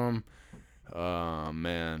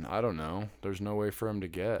 Man, I don't know. There's no way for him to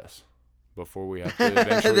guess before we have to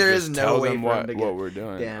eventually There just is no tell way them for him what to guess. we're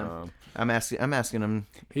doing. Damn. I'm asking him.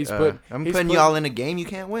 He's I'm he's putting y'all in a game you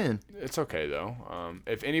can't win. It's okay though.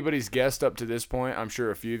 If anybody's guessed up to this point, I'm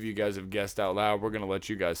sure a few of you guys have guessed out loud. We're gonna let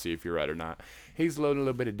you guys see if you're right or not. He's loading a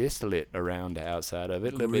little bit of distillate around the outside of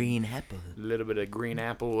it. Green apple. A little bit of green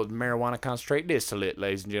apple with marijuana concentrate distillate,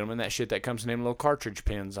 ladies and gentlemen. That shit that comes in them little cartridge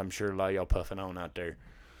pens. I'm sure a lot of y'all puffing on out there.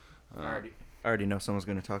 I already know someone's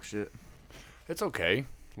gonna talk shit. It's okay.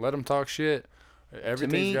 Let them talk shit. To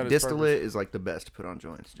Everything's me, got its distillate purpose. is like the best to put on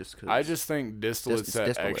joints, just because. I just think distillate's It's that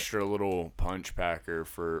distillate. extra little punch packer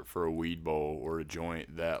for a weed bowl or a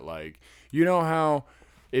joint that, like, you know how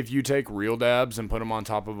if you take real dabs and put them on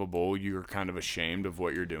top of a bowl, you're kind of ashamed of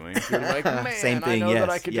what you're doing. You're like, man, Same thing, I know that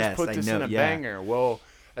I yes, could yes, just put I this know, in a yeah. banger. Well,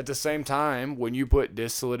 at the same time, when you put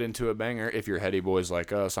distillate into a banger, if you're heady boys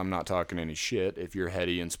like us, I'm not talking any shit. If you're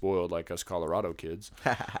heady and spoiled like us Colorado kids,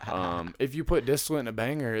 if you put distillate in a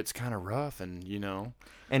banger, it's kind of rough, and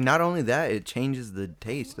And not only that, it changes the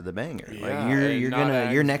taste of the banger. Yeah, Like and you're not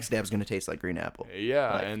gonna your act- next dab's gonna taste like green apple.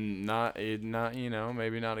 Yeah, Like- and not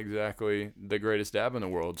maybe not exactly the greatest dab in the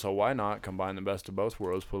world. So why not combine the best of both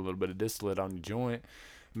worlds? Put a little bit of distillate on your joint,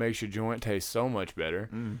 makes your joint taste so much better.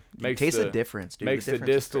 Taste the difference, dude. Makes the difference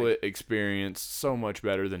is distillate experience so much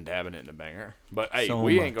better than dabbing it in a banger. But hey, So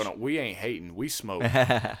we ain't hating. We smoke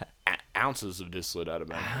great. ounces of distillate out of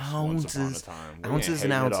bangers once upon a Ounces. time. We Ounces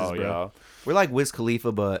ain't and hating at ounces, all, bro. y'all. We're like Wiz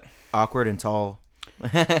Khalifa, but awkward and tall.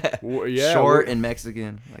 Well, yeah, Short we're- and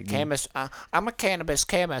Mexican. Like Chemist. I'm a cannabis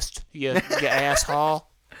chemist, you asshole.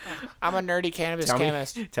 I'm a nerdy cannabis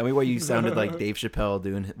chemist. Tell me why you sounded like Dave Chappelle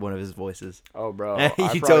doing one of his voices. Oh, bro, You I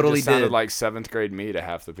probably totally just sounded did. like 7th grade me to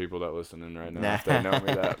half the people that listening right now. Nah. If they know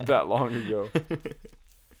me that long ago.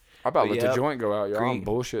 I about But let the yep. joint go out, y'all. I'm Agreed.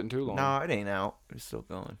 bullshitting too long. No, it ain't out. It's still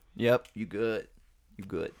going. Yep, you good. You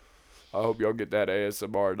good. I hope y'all get that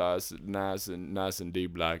ASMR nice and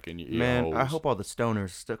deep like in your ear Man, holes. I hope all the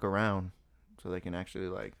stoners stick around so they can actually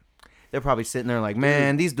like. They're probably sitting there like,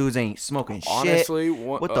 man, these dudes ain't smoking shit. Honestly,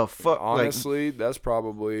 What the fuck? Like- Honestly, that's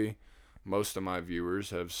probably most of my viewers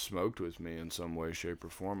have smoked with me in some way, shape, or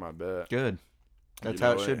form. I bet. Good. That's You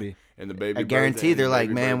how know, it should be. And the baby. I guarantee birthday- they're like,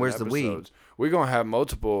 baby "Man, birthday where's the weed?" episodes. We're gonna have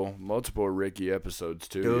multiple Ricky episodes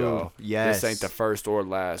too, Dude, y'all. yes. This ain't the first or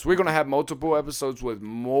last. We're gonna have multiple episodes with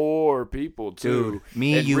more people too. Dude,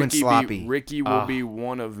 me, you, and Sloppy. Ricky will be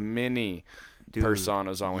one of many Dude,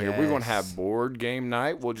 personas on here. We're gonna have yes. board game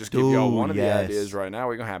night. We'll just give y'all Dude, one of the yes. ideas right now.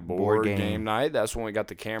 We're gonna have board, Board game. game. night. That's when we got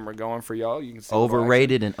the camera going for y'all. You can see the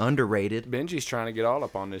Overrated and underrated. action. Benji's trying to get all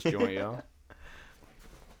up on this joint, y'all.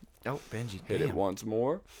 Oh, Benji. Hit it Damn. once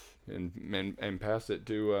more, and pass it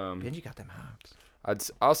to Benji got them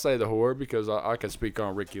hops. I'll say the whore because I can speak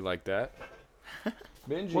on Ricky like that.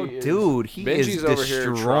 Benji Well, is, dude, he Benji's is over here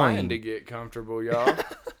trying destroying. to get comfortable, y'all.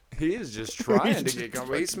 He is just trying to get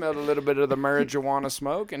comfortable. He smelled a little bit of the marijuana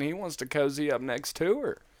smoke, and he wants to cozy up next to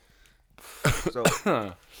her.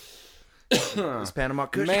 So, this Panama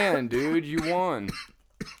Kush. Man, dude, you won.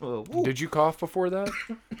 Whoa, woo. Did you cough before that?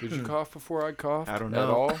 Did you cough before I coughed? I don't At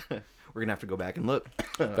know. all? We're gonna have to go back and look.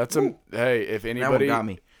 That's a hey. If That one anybody got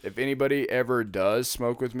me. if anybody ever does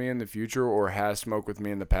smoke with me in the future or has smoked with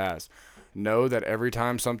me in the past, know that every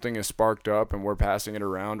time something is sparked up and we're passing it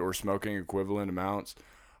around or smoking equivalent amounts,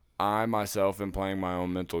 I myself am playing my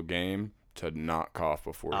own mental game to not cough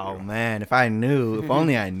before Oh you. man, if I knew, if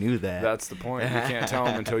only I knew that. That's the point. You can't tell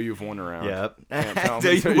them until you've won a round. Yep. Can't tell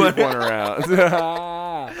Until them you until won you've won a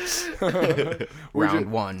round.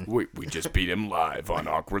 Round one. We just beat him live on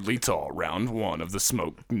Awkwardly Tall, round 1 of the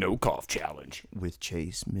Smoke No Cough Challenge. With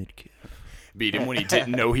Chase Midkiff. Beat him when he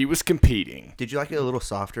didn't know he was competing. Did you like it a little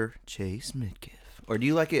softer, Chase Midkiff, or do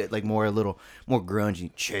you like it like more a little more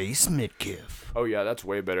grungy, Chase Midkiff? Oh yeah, that's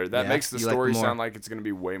way better. That Yeah? makes the You like story more- sound like it's gonna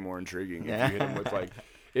be way more intriguing Yeah. if you hit him with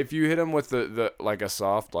if you hit him with the like a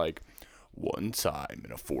soft like one time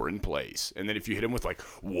in a foreign place, and then if you hit him with like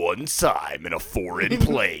one time in a foreign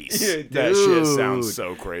place, Yeah, that shit dude. sounds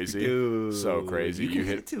so crazy, Dude, so crazy. You You can hit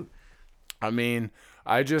hit. it too. I mean,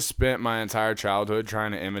 I just spent my entire childhood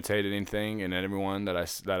trying to imitate anything and everyone that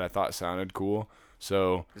I thought sounded cool.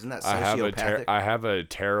 So Isn't that I sociopathic? have a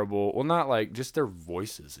terrible, well, not like just their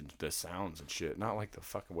voices and the sounds and shit, not like the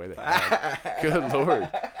fucking way they act. Good lord.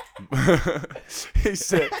 he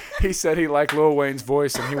said he liked Lil Wayne's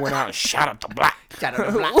voice, and he went out and shot up the block. Shout out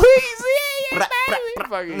to Black. Louisiana, baby.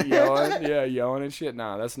 Fucking yelling and shit.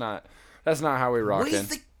 Nah, that's not how we rockin'.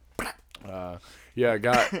 Weezy. Yeah,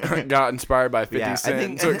 got inspired by 50 Yeah, I Cent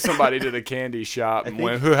and think- took somebody to the candy shop and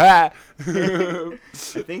think- went, ha. I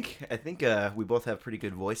think we both have pretty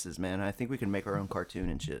good voices, man. I think we can make our own cartoon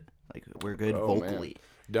and shit. Like we're good Oh, man. vocally.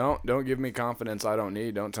 Don't give me confidence I don't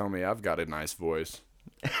need. Don't tell me I've got a nice voice.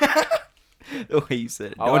 The way you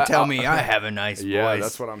said it. I'll- Don't tell I'll- me I have a nice Yeah, voice.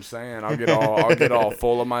 that's what I'm saying. I'll get all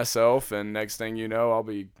full of myself, and next thing you know, I'll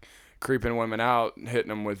be creeping women out, hitting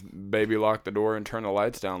them with "Baby, lock the door and turn the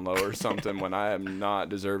lights down low" or something when I am not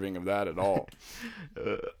deserving of that at all.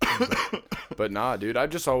 But nah, dude, I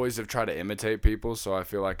just always have tried to imitate people, so I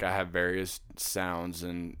feel like I have various sounds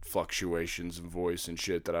and fluctuations of voice and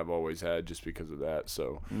shit that I've always had just because of that.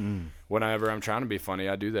 So whenever I'm trying to be funny,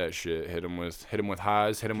 I do that shit. Hit them with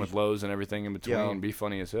highs, hit them with lows, and everything in between. Yo. Be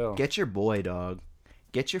funny as hell. Get your boy, dog.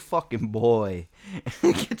 Get your fucking boy.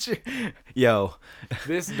 Get your yo.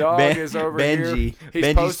 This dog is over Benji. here. He's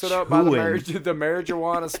Benji's posted up by the, chewing. the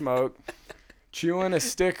marijuana smoke, chewing a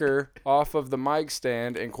sticker off of the mic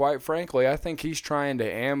stand. And quite frankly, I think he's trying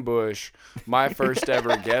to ambush my first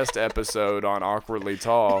ever guest episode on Awkwardly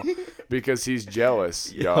Tall because he's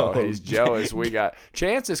jealous, y'all. Yo. He's jealous. We got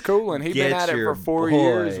Chance is cool, and he's been Get at it for your 4 boy.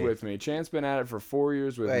 years with me. Chance been at it for 4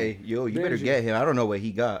 years with Hey, me. yo, you better Benji. get him. I don't know what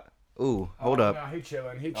he got. Ooh, hold up. No, he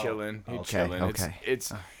chilling. He chilling. He okay, chilling. okay.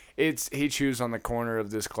 It's he chews on the corner of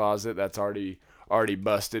this closet that's already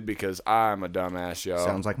busted because I'm a dumbass, y'all.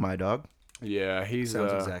 Sounds like my dog. Yeah, he's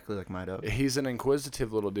Sounds exactly like my dog. he's an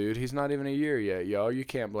inquisitive little dude. He's not even a year yet, y'all. You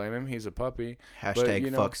can't blame him. He's a puppy. Hashtag you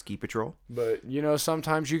know- fuck ski patrol. But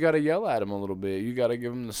sometimes you gotta yell at him a little bit. You gotta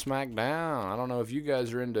give him the smack down. I don't know if you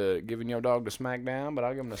guys are into giving your dog the smack down, but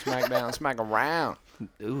I'll give him the smack down, smack around.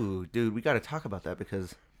 Ooh, dude, we got to talk about that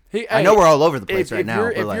because I I know we're all over the place right now.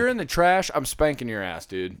 If but like, you're in the trash, I'm spanking your ass,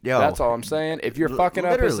 dude. Yo. That's all I'm saying. If you're fucking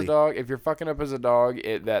up as a Literally. dog,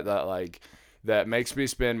 that makes me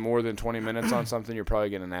spend more than 20 minutes on something, you're probably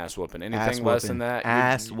getting an ass whooping. Anything Ass less whooping. than that,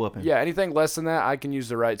 Ass whooping. Yeah, anything less than that, I can use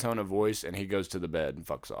the right tone of voice, and he goes to the bed and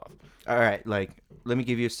fucks off. all right, like, let me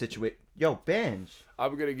give you a situation. Yo, Benj.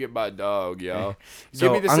 I'm gonna get my dog, y'all. So,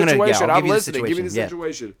 Give me the I'm gonna- yeah, situation. I'll I'm give you the listening. Give me the situation, yeah.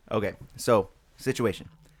 situation. Okay, so situation.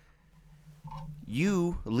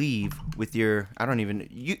 You leave with your. I don't even.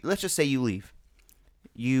 You let's just say you leave.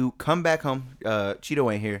 You come back home.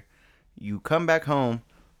 Cheeto ain't here. You come back home,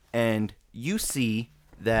 and you see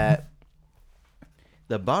that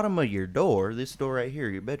the bottom of your door, this door right here,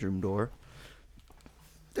 your bedroom door.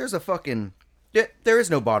 There's a fucking. There is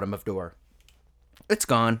no bottom of door. It's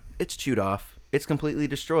gone. It's chewed off. It's completely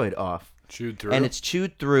destroyed off. Chewed through. And it's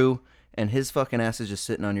chewed through, and his fucking ass is just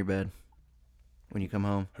sitting on your bed when you come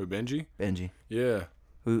home, Who, Benji? Benji. Yeah.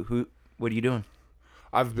 Who? What are you doing?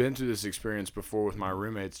 I've been through this experience before with my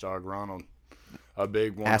roommate's dog, Ronald. A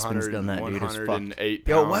big 100, Aspen's done that, dude. It's fucked. 108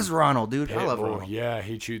 Yo, it pound was Ronald, dude. I pit love bull. Ronald. Yeah,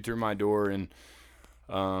 he chewed through my door, and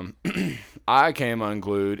I came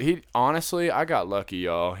unglued. I got lucky,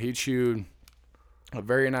 y'all. He chewed a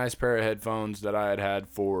very nice pair of headphones that I had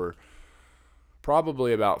for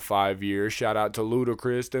probably about 5 years. Shout out to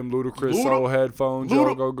Ludacris, them Ludacris Soul headphones.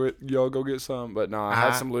 Y'all go get some. But no, I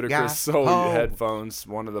had some Ludacris Soul headphones.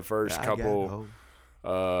 One of the first couple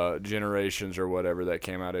generations or whatever that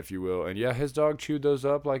came out, if you will. And yeah, his dog chewed those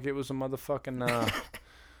up like it was a motherfucking.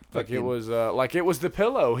 Like it was the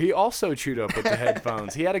pillow. He also chewed up with the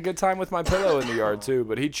headphones. He had a good time with my pillow in the yard too,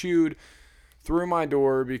 but he chewed through my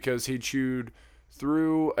door because he chewed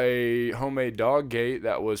through a homemade dog gate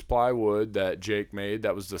that was plywood that Jake made.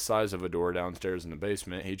 That was the size of a door downstairs in the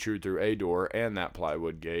basement. He chewed through a door and that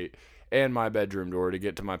plywood gate and my bedroom door to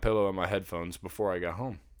get to my pillow and my headphones before I got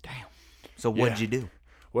home. Damn. So what'd you do?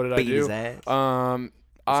 What did Beat I do? His ass?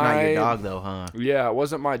 It's not your dog though, huh? Yeah, it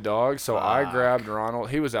wasn't my dog, so I grabbed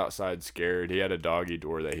Ronald. He was outside scared. He had a doggy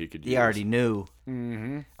door that he could use. He already knew.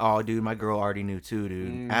 Mm-hmm. Oh, dude, my girl already knew too,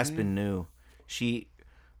 dude. Mm-hmm. Aspen knew.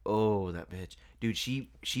 That bitch. Dude, she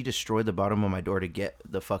destroyed the bottom of my door to get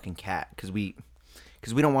the fucking cat because we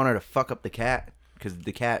don't want her to fuck up the cat because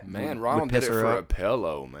the cat Ronald would piss did it her for up. a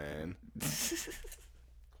pillow, man.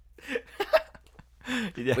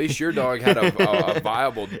 At least your dog had a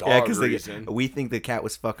viable dog reason. We think the cat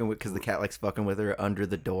was fucking with because the cat likes fucking with her under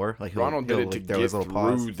the door. Like Ronald did it to throw get his little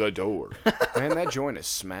paws. through the door. Man, that joint is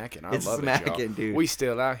smacking. I It's love smacking, it, y'all. dude. We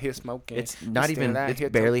still out here smoking. It's not even. It's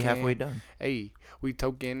barely halfway done. Hey, we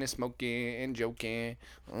toking and smoking and joking.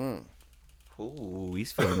 Ooh,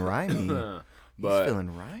 he's feeling rhymey. But he's feeling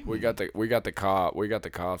rhymey. we got the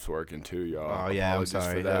cops working too, y'all. Oh, yeah, I'm Apologies sorry.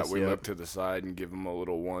 for that. That's- We yep. look to the side and give them a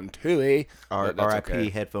little 1-2. R.I.P.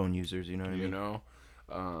 headphone users. You know what I mean? You know,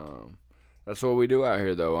 that's what we do out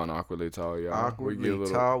here though on Awkwardly Tall, y'all. Awkwardly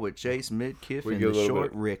Tall with Chase Midkiff and the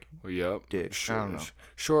Short Rick. Yep. Dick. I don't know.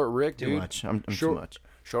 Short Rick, Too dude. much. I'm Short, too much.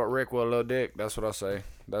 Short Rick with a little dick. That's what I say.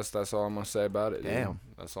 That's all I'm gonna say about it. Dude. Damn.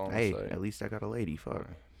 That's all I'm Hey, gonna say. at least I got a lady. Fuck.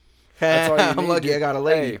 That's all you I'm need, lucky dude. I got a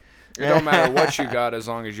lady. Hey, it don't matter what you got as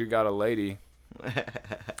long as you got a lady.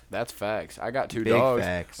 That's facts. I got two Big dogs.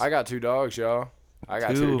 facts. I got 2 dogs, y'all. I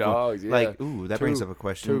got 2 of 'em. dogs. Yeah. Like, ooh, that brings up a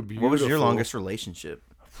question. What was your beautiful. longest relationship?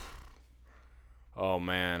 Oh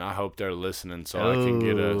man, I hope they're listening so I can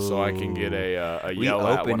get a We yell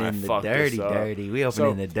at when I opening the fuck dirty, this up. dirty. We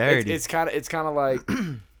opening the dirty. It's kind of like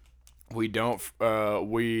we don't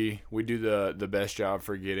we do the best job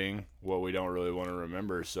forgetting what we don't really want to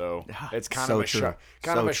remember. So it's kind So of a true. shot,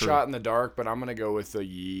 So true. shot in the dark. But I'm gonna go with a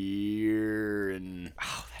year and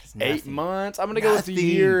Oh, that is 8 months. I'm gonna go with a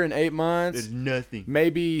year and 8 months. nothing.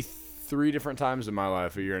 Maybe 3 different times in my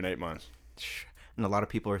life, a year and 8 months. And a lot of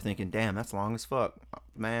people are thinking, damn, that's long as fuck.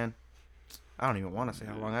 Man, I don't even want to say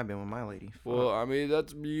how long I've been with my lady. Fuck. Well, I mean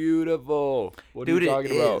that's beautiful. What Dude, are you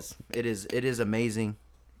talking about? It is amazing.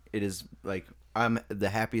 It is like I'm the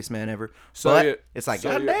happiest man ever. Say but it. it's like, Say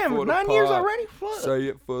God it damn, for the 9 years pod. already? Fuck. Say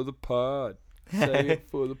it for the pod. Say it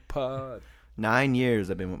for the pod. 9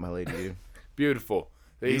 years I've been with my lady, dude. Beautiful.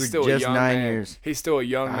 You He's were still just a young 9 man. years. He's still a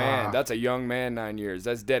young man. Ah. That's a young man. 9 years.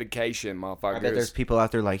 That's dedication, motherfucker. I bet there's people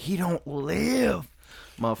out there like, he don't live.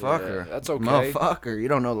 Motherfucker. Yeah, that's okay. Motherfucker, you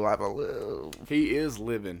don't know the life I live. He is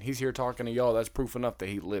living. He's here talking to y'all. That's proof enough that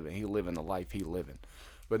he's living. He living the life he living.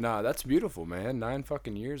 But nah, that's beautiful, man. 9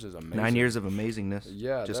 fucking years is amazing. 9 years of amazingness.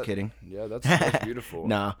 Yeah. Just kidding. Yeah, that's beautiful.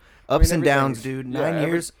 Nah. Ups and downs, everything's- dude. yeah, 9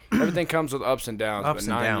 years. Everything comes with ups and downs, Ups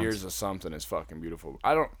but and 9 downs. years of something is fucking beautiful.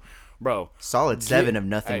 I don't, bro. Solid 7 of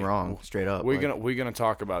nothing Hey, wrong. Straight up. We're like, gonna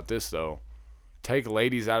talk about this though. Take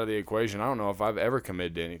ladies out of the equation. I don't know if I've ever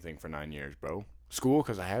committed to anything for 9 years, bro. School,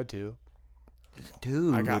 cause I had to.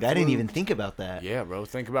 dude, I got didn't flu. even think about that. Yeah, bro.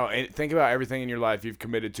 Think about everything in your life you've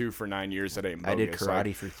committed to for 9 years that ain't bogus. I did karate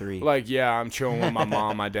Like, for 3. like, yeah, I'm chilling with my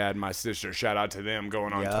mom, my dad, my sister. Shout out to them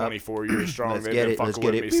going on Yup. 24 years strong. Let's They've get been it, let's fucking get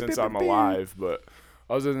with it. me Beep, since beep, I'm beep, alive. But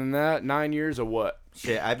other than that, 9 years of what?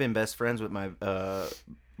 Shit, I've been best friends with my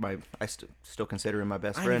still consider him my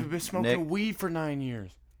best friend. I've been smoking Nick. weed for 9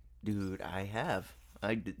 years. Dude, I have.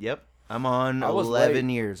 Yep. I'm on I was 11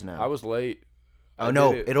 late. years now. I was late. Oh I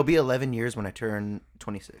no, did it. it'll be 11 years when I turn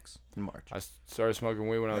 26 in March. I started smoking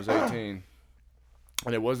weed when I was 18.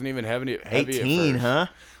 And it wasn't even heavy at 18, first. huh?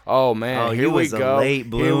 Oh, man. Oh, here you we was a go. late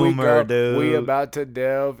Here we bloomer, go. We dude. about to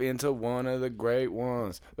delve into one of the great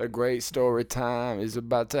ones. The great story time is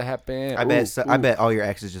about to happen. I bet all your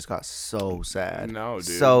exes just got so sad. No, dude.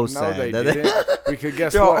 So no, sad. they didn't. Because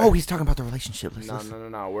guess They're all, what? oh, he's talking about the relationship. Let's No.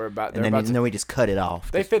 listen. We're about. And They're about to. then we just cut it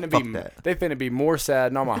off. They Just finna fuck be. that. They finna be more sad,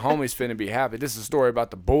 and all my homies finna be happy. This is a story about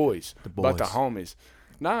the boys. About the boys. homies.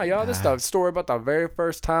 Nah, y'all. This is the story about the very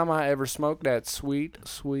first time I ever smoked that sweet,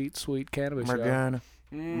 sweet, sweet cannabis. y'all. Marijuana.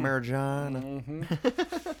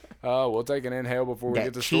 Marijuana. We'll take an inhale before we That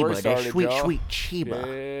get the story chiba, started, that sweet, y'all. sweet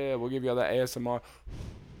chiba. Yeah, we'll give y'all that ASMR.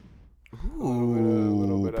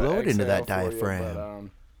 Ooh, blow it into that exhale for you,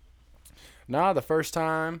 diaphragm. Nah, the first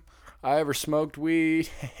time I ever smoked weed,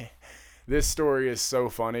 this story is so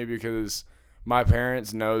funny because my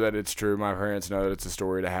parents know that it's true. My parents know that it's a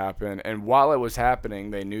story to happen. And while it was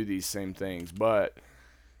happening, they knew these same things. But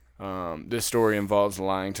this story involves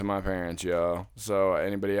lying to my parents, yo. So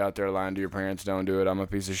anybody out there lying to your parents, don't do it. I'm a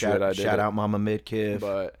piece of shit. I did Shout it. out Mama Midkiff.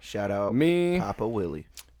 But shout out me Papa Willie.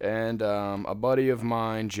 and a buddy of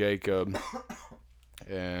mine, Jacob.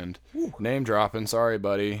 And name dropping, sorry,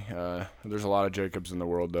 buddy. There's a lot of Jacobs in the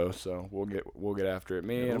world, though, so we'll get after it.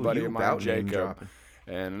 Me and a buddy of mine, Jacob,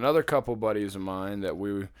 and another couple buddies of mine that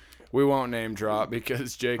we won't name drop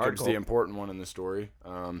because Jacob's the important one in the story.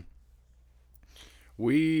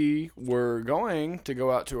 We were going to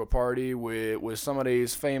go out to a party with some of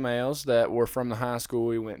these females that were from the high school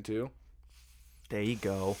we went to. There you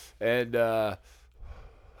go. And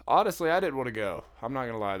honestly, I didn't want to go. I'm not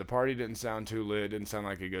gonna lie. The party didn't sound too lit. Didn't sound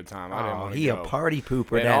like a good time. I didn't want to go. He a party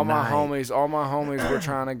pooper and that all my night. homies were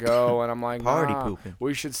trying to go, and I'm like, Party nah, pooping.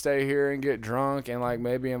 we should stay here and get drunk, and like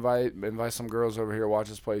maybe invite some girls over here,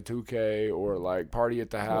 watch us play 2K, or like party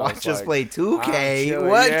at the house. Watch us like, play 2K. chilling.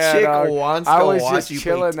 What Yeah, chick dog. wants I to was watch just you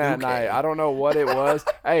chilling play 2K? that night. I don't know what it was.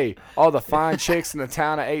 Hey, all the fine chicks in the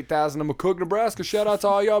town of 8,000 in McCook, Nebraska. Shout out to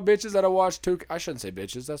all y'all bitches that I watched 2K. I shouldn't say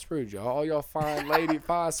bitches. That's rude, y'all. All y'all fine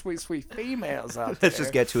sweet females out there. Let's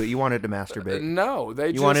just get to it. You wanted to masturbate. No,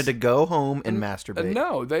 You wanted to go home and masturbate.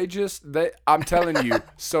 No, I'm telling you,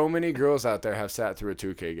 so many girls out there have sat through a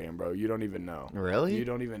 2K game, bro. You don't even know. Really? You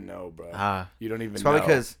don't even know, bro. You don't even know. It's probably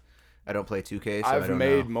because I don't play 2K, so I I've don't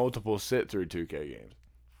made know. multiple sit through 2K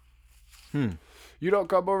games. You don't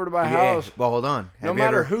come over to my Yeah. house. Well, hold on. No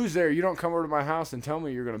matter who's there, you don't come over to my house and tell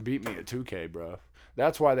me you're going to beat me at 2K, bro.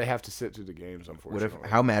 That's why they have to sit through the games, unfortunately.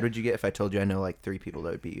 How mad would you get if I told you I know like 3 people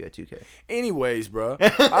that would beat you at 2K? Anyways, bro,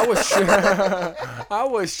 I was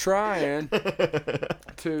trying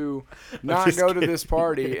to not go to this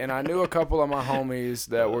party, and I knew a couple of my homies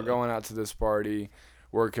that were going out to this party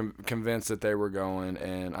were convinced that they were going,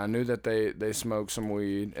 and I knew that they smoked some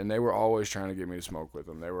weed, and they were always trying to get me to smoke with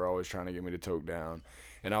them. They were always trying to get me to toke down.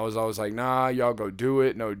 And I was always like, nah, y'all go do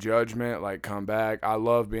it. No judgment. Like, come back. I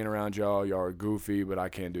love being around y'all. Y'all are goofy, but I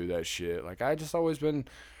can't do that shit. Like, I just always been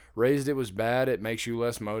raised it was bad. It makes you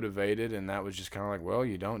less motivated. And that was just kind of like, well,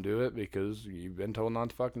 you don't do it because you've been told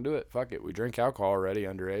not to fucking do it. Fuck it. We drink alcohol already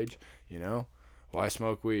underage, you know? Why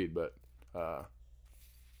smoke weed? But I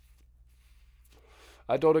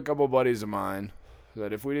told a couple buddies of mine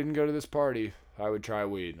that if we didn't go to this party, I would try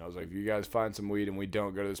weed. And I was like, if you guys find some weed and we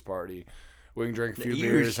don't go to this party, we can drink a few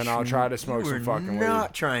beers, and I'll try to smoke some fucking weed. He was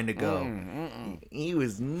not trying to go. He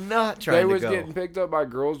was not trying to go. They was getting picked up by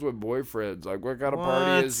girls with boyfriends. Like, what kind of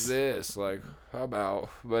party is this? Like, how about?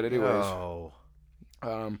 But anyways. Oh.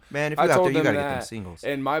 Man, if I you got told there, you them got to get them that, singles.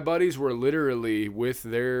 and my buddies were literally with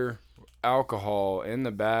their alcohol in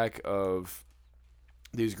the back of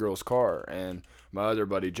these girls' car. And my other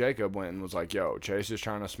buddy, Jacob, went and was like, yo, Chase is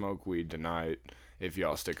trying to smoke weed tonight. If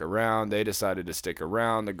y'all stick around, they decided to stick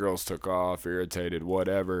around. The girls took off, irritated,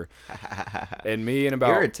 whatever. And me and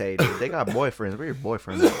about... Irritated. They got boyfriends. Where your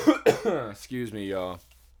boyfriends? Excuse me, y'all.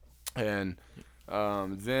 And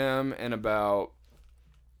them and about...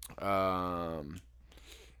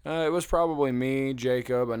 it was probably me,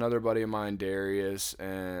 Jacob, another buddy of mine, Darius,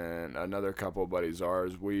 and another couple of buddies of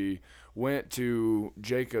ours. We went to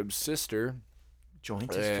Jacob's sister,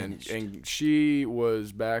 Joint is finished. and she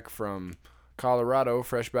was back from Colorado,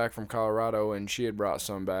 fresh back from Colorado, and she had brought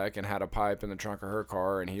some back and had a pipe in the trunk of her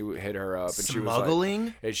car, and he hit her up. And Smuggling? She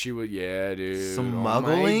was like, and she was, yeah, dude.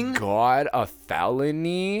 Smuggling? Oh my God, a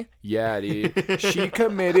felony? Yeah, dude. She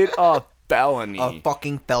committed a felony. A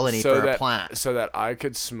fucking felony for a plant. So that I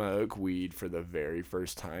could smoke weed for the very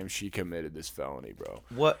first time, she committed this felony, bro.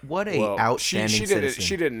 What outstanding citizen.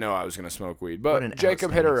 She didn't know I was going to smoke weed. What an But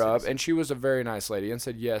Jacob hit her outstanding up, citizen. and she was a very nice lady and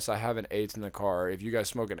said, yes, I have an eighth in the car. If you guys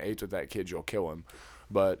smoke an eighth with that kid, you'll kill him.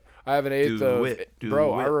 But I have an eighth Do of... it. Do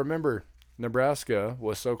bro, it. I remember Nebraska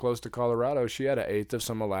was so close to Colorado, she had an eighth of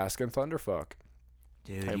some Alaskan thunderfuck.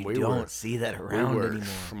 Dude, And you we don't were- see that We around were anymore.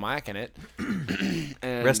 schmacking it.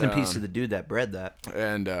 And, Rest in peace to the dude that bred that.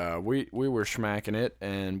 And we were schmacking it,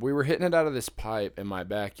 and we were hitting it out of this pipe in my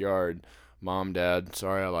backyard. Mom, Dad,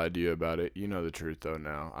 sorry I lied to you about it. You know the truth, though,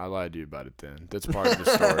 now. I lied to you about it then. That's part of the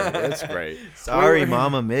story. It's great. Sorry, We were-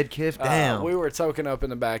 Mama Midkiff. Damn. we were toking up in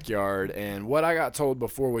the backyard, and what I got told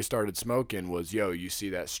before we started smoking was, yo, you see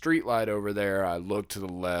that street light over there? I looked to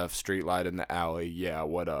the left, street light in the alley. Yeah,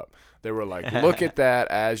 what up? They were like, look at that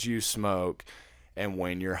as you smoke, and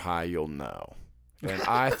when you're high, you'll know. And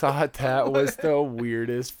I thought that was the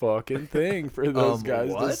weirdest fucking thing for those guys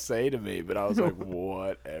to what? say to me. But I was like,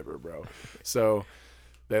 whatever, bro. So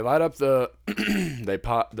they light up the they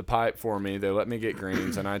pop the pipe for me. They let me get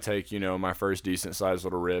greens, and I take, my first decent sized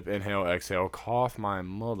little rip. Inhale, exhale, cough my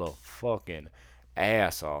motherfucking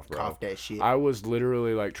ass off, bro. Cough that shit. I was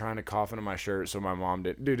literally like trying to cough into my shirt so my mom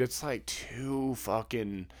didn't. Dude, it's like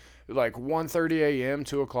 1:30 a.m.,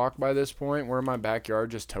 2 o'clock by this point. We're in my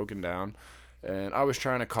backyard just toking down. And I was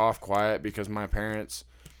trying to cough quiet because my parents'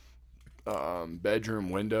 bedroom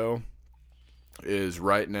window is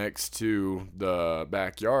right next to the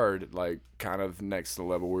backyard, like kind of next to the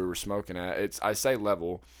level we were smoking at. I say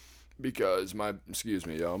level because my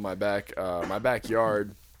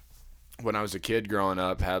backyard when I was a kid growing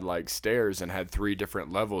up had like stairs and had 3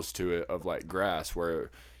 different levels to it of like grass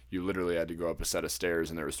where you literally had to go up a set of stairs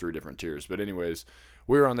and there was 3 different tiers. But anyways,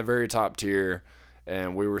 we were on the very top tier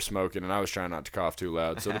and we were smoking and I was trying not to cough too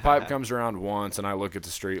loud. So the pipe comes around once and I look at the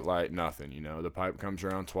street light, nothing, The pipe comes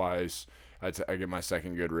around twice. I get my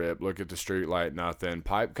second good rip, look at the street light, nothing.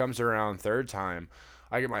 Pipe comes around third time.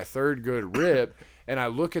 I get my third good rip, and I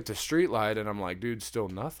look at the street light, and I'm like, dude, still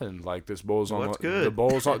nothing. Like, this bowl's almost good? the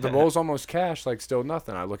bowl's almost cashed, like, still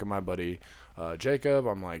nothing. I look at my buddy Jacob.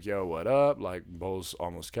 I'm like, yo, what up? Like, bowl's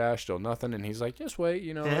almost cashed, still nothing. And he's like, just wait,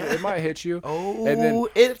 it might hit you. Oh, and then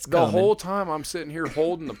it's the coming. whole time I'm sitting here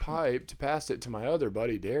holding the pipe to pass it to my other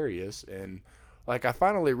buddy Darius, and like, I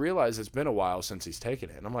finally realized it's been a while since he's taken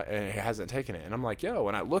it. And I'm like, and he hasn't taken it. And I'm like, yo,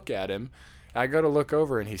 and I look at him. I go to look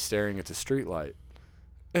over, and he's staring at the street light.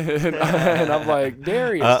 and I'm like,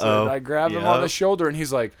 Darius. Uh-oh. And I grab him on the shoulder, and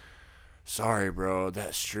he's like, sorry, bro.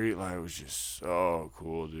 That street light was just so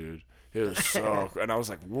cool, dude. It was so cool. And I was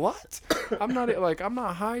like, what? I'm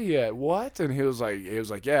not high yet. What? And he was like,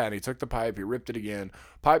 yeah. And he took the pipe. He ripped it again.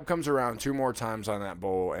 Pipe comes around 2 more times on that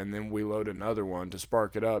bowl, and then we load another one to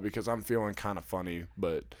spark it up because I'm feeling kind of funny,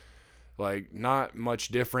 but like not much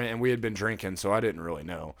different. And we had been drinking, so I didn't really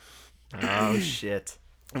know. Oh shit!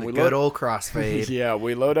 We Good old crossfade. Yeah,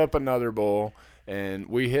 we load up another bowl, and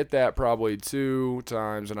we hit that probably 2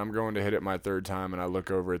 times, and I'm going to hit it my 3rd time, and I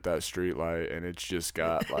look over at that street light, and it's just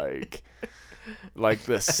got like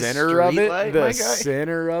the center of it, streetlight, my the guy?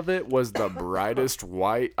 center of it was the brightest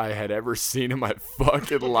white I had ever seen in my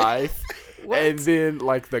fucking life. And then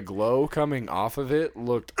like the glow coming off of it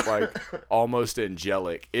looked like almost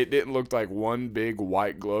angelic. It didn't look like one big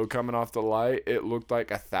white glow coming off the light. It looked like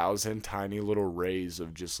 1,000 tiny little rays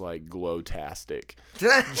of just like glow-tastic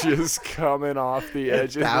just coming off the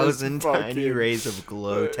edge of 1,000 this fucking, tiny rays of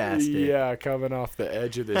glow-tastic. yeah, coming off the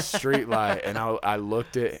edge of this street light. And I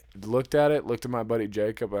looked at my buddy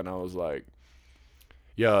Jacob, and I was like,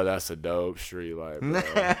 yo, that's a dope street light, bro.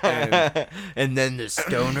 And then the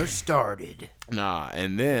stoner started. Nah,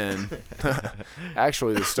 and then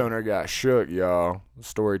actually the stoner got shook, y'all. The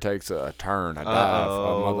story takes a turn, a dive, a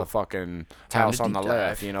motherfucking house on the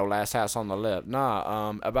left, last house on the left.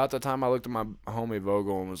 Nah, about the time I looked at my homie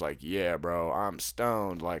Vogel and was like, yeah, bro, I'm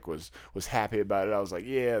stoned, like was happy about it. I was like,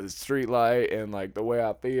 yeah, the street light and like the way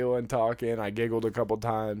I feel and talking. I giggled a couple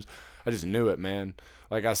times. I just knew it, man.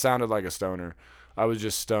 Like I sounded like a stoner. I was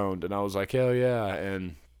just stoned, and I was like, hell yeah.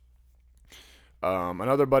 And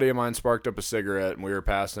another buddy of mine sparked up a cigarette, and we were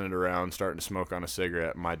passing it around, starting to smoke on a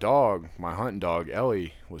cigarette. My hunting dog,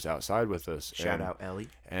 Ellie, was outside with us. Shout out, Ellie.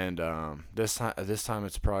 And this time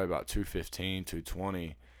it's probably about 2:15,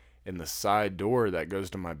 2:20. And the side door that goes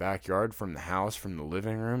to my backyard from the house, from the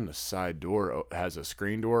living room, the side door has a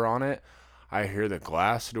screen door on it. I hear the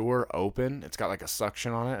glass door open. It's got like a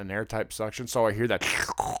suction on it, an airtight suction. So I hear that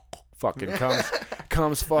fucking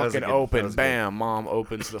comes fucking open. Bam, Mom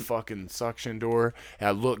opens the fucking suction door. And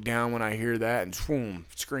I look down when I hear that, and boom,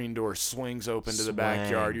 screen door swings open to the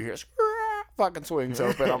backyard. You hear fucking swings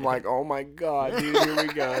open. I'm like, oh my god, dude, here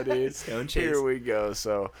we go, dude. Here we go.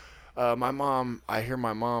 So I hear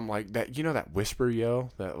my mom like that, that whisper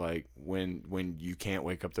yell that like when you can't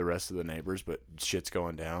wake up the rest of the neighbors but shit's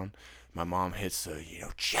going down. My mom hits the,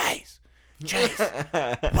 Chase,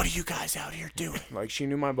 what are you guys out here doing? Like, she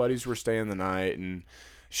knew my buddies were staying the night, and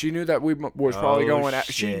she knew that we was probably going out.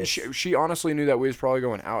 She honestly knew that we was probably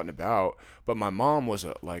going out and about, but my mom was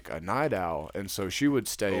a night owl, and so she would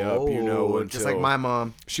stay up, until, just like my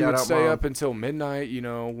mom. She would stay up until midnight,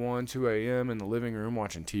 1, 2 a.m. in the living room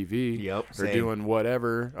watching TV. Yep, or doing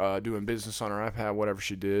whatever, doing business on her iPad, whatever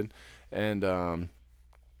she did. And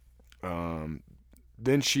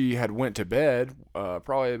then she had went to bed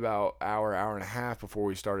probably about hour and a half before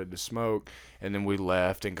we started to smoke, and then we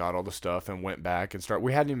left and got all the stuff and went back and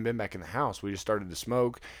we hadn't even been back in the house. We just started to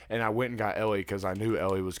smoke, and I went and got Ellie because I knew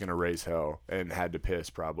Ellie was going to raise hell and had to piss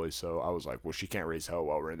probably. So I was like, well, she can't raise hell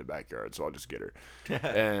while we're in the backyard, so I'll just get her.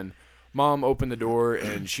 And Mom opened the door,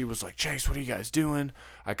 and she was like, Chase, what are you guys doing?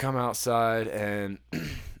 I come outside, and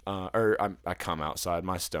I come outside,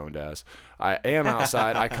 my stoned ass. I am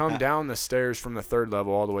outside. I come down the stairs from the 3rd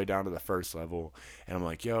level all the way down to the 1st level, and I'm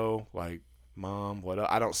like, yo, like, Mom, what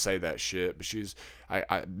up? I don't say that shit, but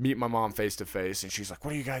I meet my mom face to face, and she's like,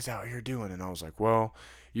 what are you guys out here doing? And I was like, well,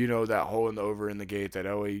 you know, that hole in the gate that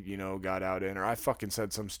Ellie, you know, got out in, or I fucking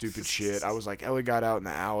said some stupid shit. I was like, Ellie got out in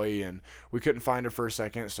the alley, and we couldn't find her for a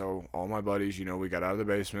second, so all my buddies, you know, we got out of the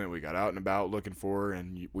basement, we got out and about looking for her,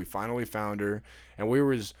 and we finally found her, and we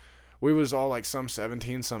was all like some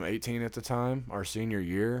 17, some 18 at the time, our senior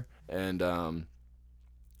year, and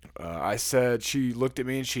I said, she looked at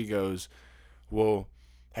me and she goes, well,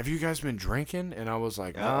 have you guys been drinking? And I was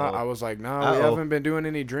like, nah. I was like, no, we haven't been doing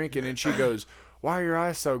any drinking. And she goes, why are your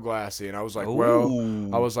eyes so glassy? And I was like, well,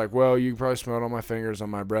 you can probably smell it on my fingers, on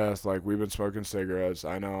my breath. Like, we've been smoking cigarettes.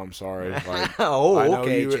 I know, I'm sorry. Like, I know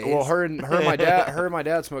okay, well, her and my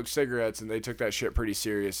dad smoked cigarettes, and they took that shit pretty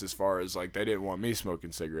serious as far as, like, they didn't want me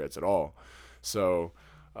smoking cigarettes at all. So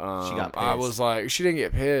she got pissed. I was like, she didn't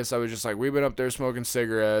get pissed. I was just like, we've been up there smoking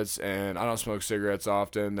cigarettes, and I don't smoke cigarettes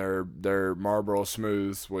often. They're Marlboro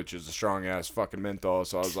Smooths, which is a strong ass fucking menthol.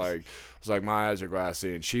 So I was like, my eyes are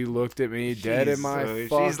glassy, and she looked at me dead in my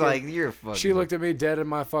fucking. She's like, you're fucking. She looked at me dead in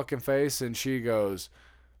my fucking face, and she goes,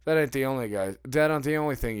 that ain't the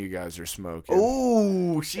only thing you guys are smoking.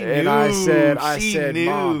 Ooh, she knew. And I said, knew.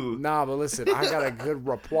 Mom, nah, but listen, I got a good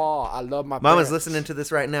rapport. I love my Mama's parents. listening to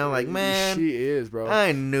this right now like, man. She is, bro.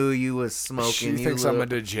 I knew you was smoking. She thinks I'm a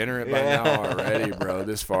degenerate by now already, bro,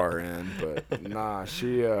 this far in. But, nah,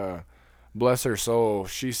 she, bless her soul,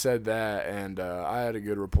 she said that, and I had a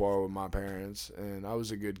good rapport with my parents, and I was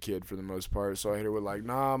a good kid for the most part. So I hit her with, like,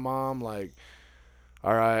 nah, Mom, like,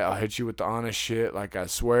 all right, I'll hit you with the honest shit. Like, I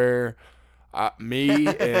swear, me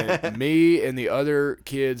and the other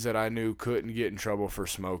kids that I knew couldn't get in trouble for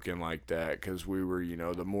smoking like that, because we were, you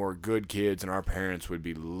know, the more good kids, and our parents would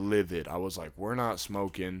be livid. I was like, we're not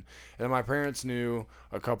smoking. And my parents knew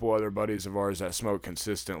a couple other buddies of ours that smoked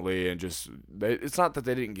consistently, and it's not that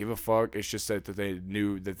they didn't give a fuck. It's just that they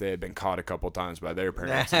knew that they had been caught a couple times by their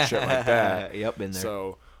parents and shit like that. Yep, been there.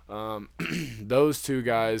 So those two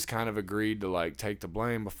guys kind of agreed to, like, take the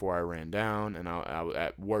blame before I ran down, and I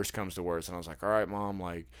at worst comes to worst, and I was like, all right, Mom,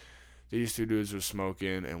 like, these two dudes were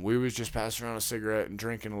smoking, and we was just passing around a cigarette and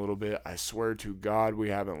drinking a little bit. I swear to God, we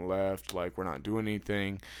haven't left. Like, we're not doing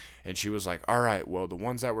anything. And she was like, all right, well, the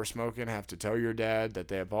ones that were smoking have to tell your dad that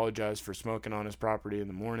they apologize for smoking on his property in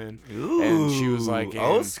the morning. Ooh, and she was like,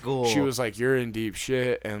 old school. She was like, you're in deep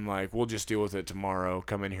shit, and, like, we'll just deal with it tomorrow.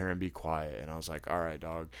 Come in here and be quiet. And I was like, all right,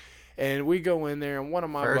 dog. And we go in there, and one of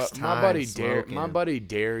my buddy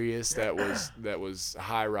Darius that was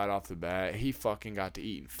high right off the bat, he fucking got to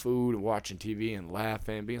eating food and watching TV and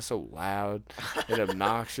laughing, being so loud and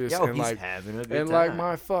obnoxious. Yo, and he's like having a good and time. like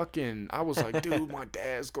my fucking, I was like, dude, my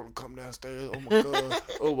dad's gonna come downstairs. Oh my god,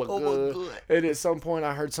 oh my god. And at some point,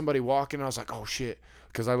 I heard somebody walking. I was like, oh shit,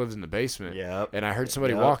 because I lived in the basement. Yep. And I heard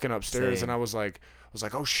somebody walking upstairs, Same. and I was like,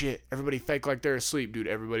 oh shit, everybody fake like they're asleep, dude.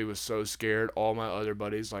 Everybody was so scared. All my other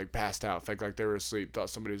buddies, like, passed out, fake like they were asleep, thought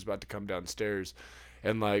somebody was about to come downstairs.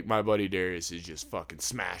 And, like, my buddy Darius is just fucking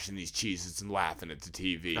smashing these Cheez-Its and laughing at the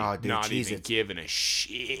TV. Oh, dude, not Cheez-Its. even giving a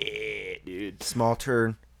shit, dude. Small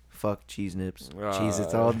turn. Fuck Cheese Nips.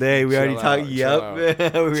 Cheez-Its all day. We already talked. Yep.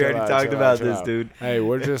 We already talked about this, dude. Hey,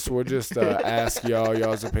 we'll just ask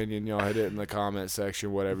y'all's opinion. Y'all hit it in the comment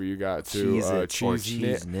section, whatever you got to. Cheez-Its or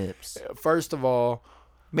Cheese Nips. First of all,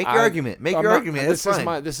 Make your argument. Make your argument. That's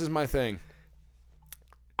fine. This is my thing.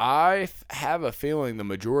 I have a feeling the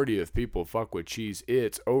majority of people fuck with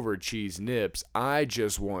Cheez-Its over Cheese Nips. I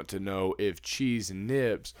just want to know if Cheese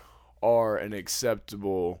Nips are an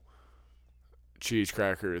acceptable cheese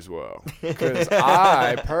cracker as well. Because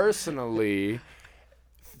I personally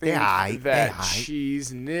think that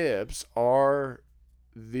Cheese Nips are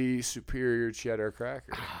the superior cheddar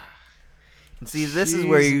cracker. See, this is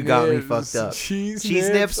where you got me fucked up. Cheese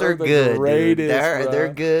Nips are good, dude.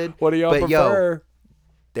 They're good. What do y'all prefer?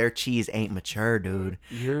 Their cheese ain't mature, dude.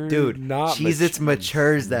 You're not Cheez-Its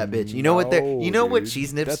matures that bitch. You know what what dude.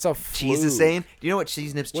 Cheese Nips That's a cheese is saying? Do you know what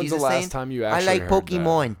Cheese Nips When's cheese the is last saying? time you I actually like heard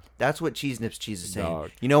Pokemon. That's what Cheese Nips cheese is saying.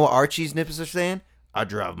 Dog. You know what our Cheese Nips are saying? I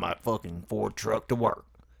drive my fucking Ford truck to work.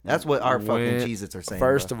 That's what our fucking When- Cheez-Its are saying.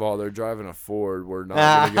 First of all, they're driving a Ford. We're not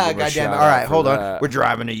gonna give them a God damn shout it. All right, out for hold on. that. We're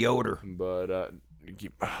driving a Yoder. But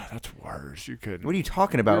that's worse. You couldn't. What are you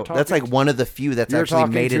talking about? You're that's talking- like one of the few that's You're actually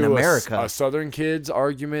talking made in to America. A Southern kid's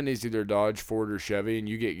argument is either Dodge, Ford, or Chevy, and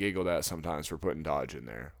you get giggled at sometimes for putting Dodge in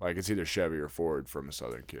there. Like it's either Chevy or Ford from a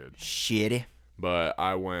Southern kid. Shitty. But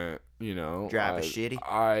I went, Drive a shitty.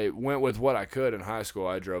 I went with what I could in high school.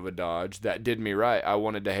 I drove a Dodge. That did me right. I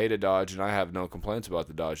wanted to hate a Dodge, and I have no complaints about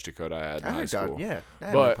the Dodge Dakota I had in I high like school. Dodge. Yeah, I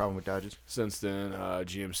have no But- problem with Dodges. Since then,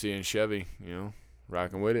 GMC and Chevy,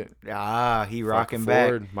 rocking with it. He Fuck rocking a back.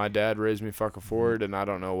 Ford. My dad raised me fuck a Ford, and I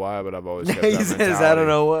don't know why, but I've always kept that He mentality. says, I don't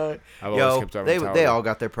know what. I've always Yo, kept that they mentality. all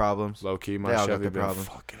got their problems. Low key, They my all got Chevy their been problems.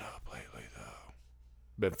 fucking up lately, though.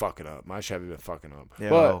 Been fucking up. My Chevy been fucking up. Yo,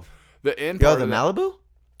 But the end yo part the of that, Malibu?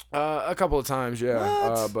 a couple of times, yeah.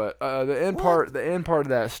 What? But the end part of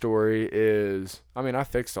that story is, I mean, I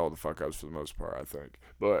fixed all the fuck ups for the most part, I think.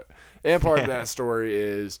 But the end part of that story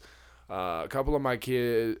is, a couple of my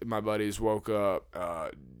buddies woke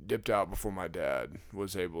up, dipped out before my dad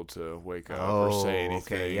was able to wake up or say Oh,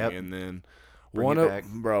 anything, okay, yep. and then. Bring One it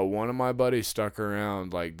of back. one of my buddies stuck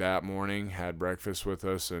around like that morning, had breakfast with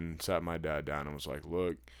us, and sat my dad down and was like,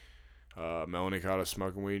 "Look, Melanie caught us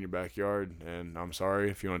smoking weed in your backyard, and I'm sorry.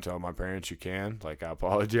 If you want to tell my parents, you can. Like, I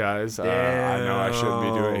apologize. I know I shouldn't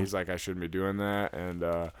be doing." He's like, "I shouldn't be doing that,"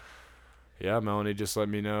 and yeah, Melanie just let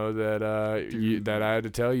me know that that I had to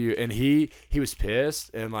tell you, and he was pissed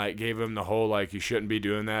and like gave him the whole like, you shouldn't be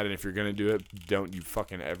doing that, and if you're gonna do it, don't you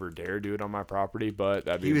fucking ever dare do it on my property. But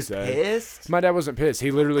that being He was said, pissed? my dad wasn't pissed. He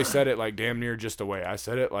literally said it like damn near just the way I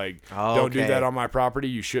said it, like, Oh, don't do okay. that on my property.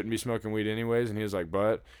 You shouldn't be smoking weed anyways. And he was like,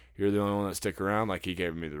 but you're the only one that stick around. Like, he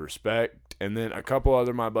gave me the respect. And then a couple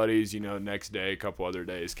other my buddies, next day, a couple other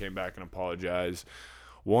days, came back and apologized.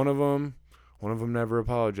 One of them never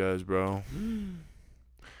apologized, bro.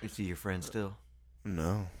 Is he your friend still?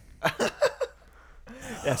 No.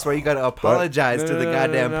 That's why you gotta apologize to the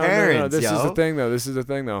goddamn parents, This yo. is the thing,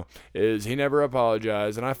 though. Is he never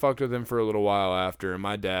apologized, and I fucked with him for a little while after, and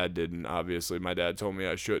my dad didn't, obviously. My dad told me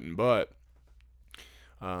I shouldn't, but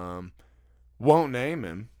won't name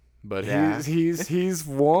him. But Yeah. he's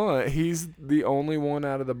one. He's the only one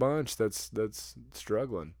out of the bunch that's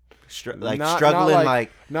struggling. Struggling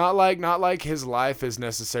Not like his life is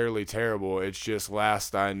necessarily terrible. It's just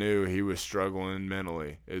last I knew he was struggling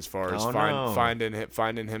mentally as far as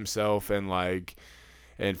finding himself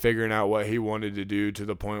and figuring out what he wanted to do, to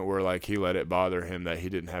the point where like he let it bother him that he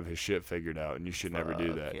didn't have his shit figured out. And you should never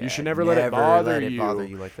do that. yeah. You should never let it bother bother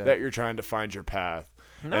you like that. that you're trying to find your path.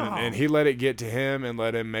 No. And he let it get to him and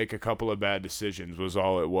let him make a couple of bad decisions was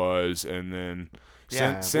all it was. And then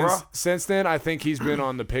Yeah, since then, I think he's been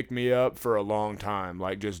on the pick me up for a long time,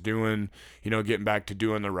 like just doing, getting back to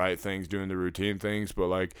doing the right things, doing the routine things. But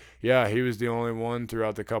like, yeah, he was the only one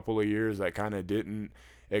throughout the couple of years that kind of didn't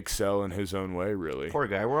excel in his own way, really. Poor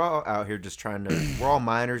guy. We're all out here just trying to. We're all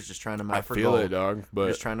miners, just trying to mine for feel gold. it, dog. But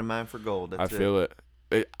Just trying to mine for gold. That's I feel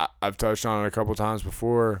it. I've touched on it a couple times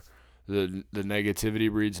before. The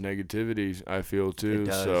negativity breeds negativity, I feel too. It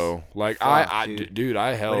does. So like Fuck, dude,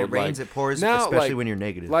 I held When it rains, like, it pours. now, Especially like- when you're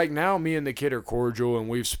negative. like now me and the kid are cordial and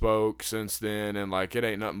we've spoke since then, and like it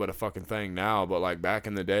ain't nothing but a fucking thing now. But like back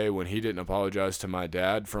in the day when he didn't apologize to my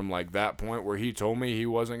dad, from like that point where he told me he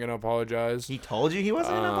wasn't gonna apologize, he told you he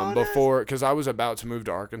wasn't gonna apologize? before, because I was about to move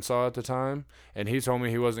to Arkansas at the time, and he told me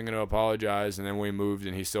he wasn't going to apologize, and then we moved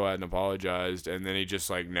and he still hadn't apologized, and then he just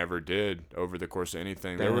like never did over the course of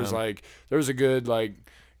anything. There was a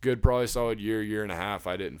good probably solid year and a half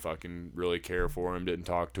I didn't fucking really care for him, didn't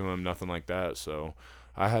talk to him, nothing like that. So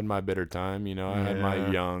I had my bitter time, I had my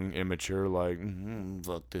young, immature, like,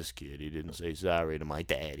 fuck this kid, he didn't say sorry to my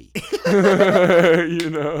daddy.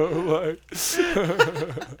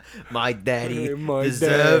 My daddy My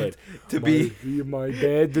deserved dad. to be. My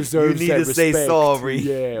dad deserves You need that to say respect. sorry.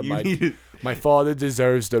 Yeah, You need to- my father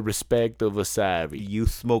deserves the respect of a sorry. You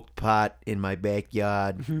smoked pot in my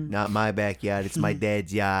backyard. Not my backyard. It's my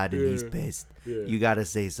dad's yard, and he's pissed. Yeah. You gotta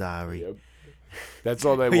say sorry. Yep. That's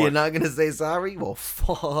all they You're want. not gonna say sorry? Well,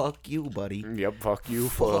 fuck you, buddy. Yep, fuck you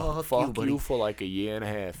Fuck for you, buddy. like a year and a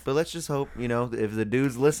half. But let's just hope, if the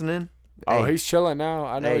dude's listening. Oh, hey, he's chilling now.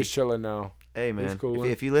 I know Hey. he's chilling now. hey man, coolin'.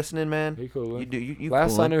 if you listening, man, He coolin'. you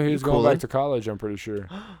Last I coolin'. knew he You was going coolin'. back to college, I'm pretty sure.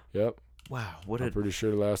 Yep. Wow, what I'm a pretty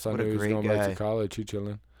sure last I what a knew he was great going back guy. to college. He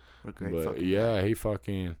chilling. what a great But fucking yeah, he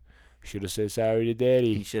fucking Should have said sorry to He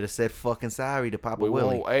daddy. should have said fucking sorry to Papa We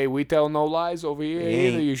Willie. won't. Hey, we tell no lies over here He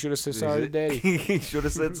either. ain't. You should have said sorry to daddy. He should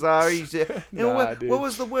have said sorry. You know Nah, dude. what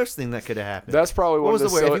was the worst thing that could have happened? That's probably what one was of the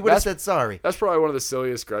the worst? If silly, he would have that's, said sorry. that's probably one of the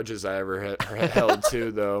silliest grudges I ever held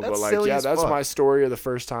to, though. That's But like, silly yeah, as that's fuck. my story of the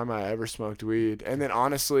first time I ever smoked weed. And then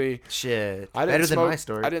honestly, Shit. I didn't Better than smoke, my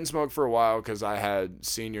story. I didn't smoke for a while because I had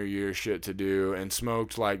senior year shit to do, and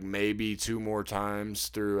smoked like maybe 2 more times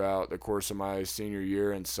throughout the course of my senior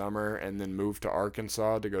year in summer, and then moved to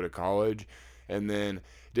Arkansas to go to college, and then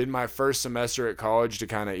did my first semester at college to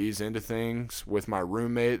kind of ease into things with my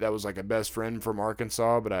roommate that was like a best friend from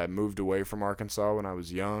Arkansas, but I had moved away from Arkansas when I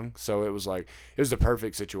was young. So it was the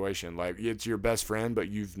perfect situation. Like, it's your best friend, but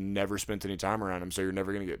you've never spent any time around him, so you're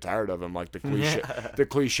never going to get tired of him. Like the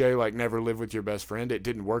cliche, like never live with your best friend. It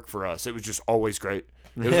didn't work for us. It was just always great.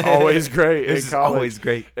 It was always great in This is college. always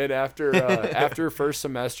great. And after first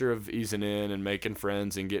semester of easing in and making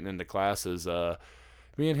friends and getting into classes,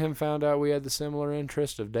 me and him found out we had the similar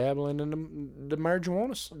interest of dabbling in the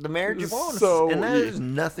marijuana. The marriage of honest. So, and yeah. there's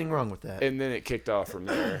nothing wrong with that. And then it kicked off from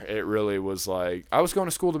there. It really was like, I was going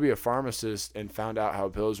to school to be a pharmacist and found out how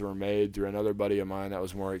pills were made through another buddy of mine that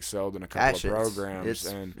was more excelled in a couple of programs.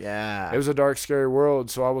 And yeah. it was a dark, scary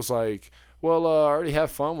world. So I was like, well, I already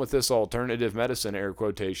have fun with this alternative medicine, air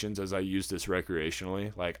quotations, as I use this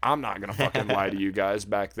recreationally. Like, I'm not going to fucking lie to you guys.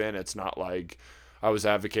 Back then, it's not like I was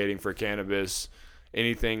advocating for cannabis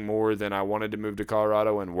anything more than I wanted to move to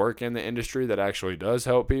Colorado and work in the industry that actually does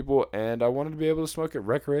help people, and I wanted to be able to smoke it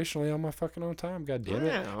recreationally on my fucking own time. God damn it.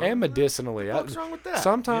 Yeah. And medicinally. What's wrong with that?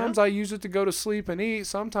 Sometimes I use it to go to sleep and eat.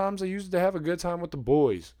 Sometimes I use it to have a good time with the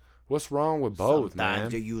boys. What's wrong with both,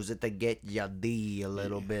 Sometimes man? you use it to get your D a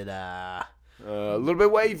little bit, A little bit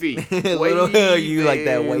wavy. Little- you like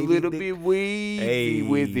that A wavy little dick? bit wavy Hey,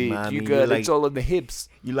 with it. mommy, You you got like- it's all in the hips.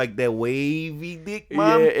 You like that wavy dick, Yeah,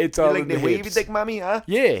 mom? it's all you like in that the wavy hips. dick, mommy, huh?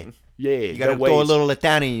 Yeah. Yeah. You gotta the go a waves. little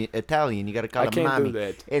Italian. You gotta call I her can't mommy. do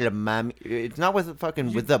that. Hey, the mommy. It's not with the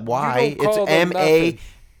fucking with the you Y. don't It's call them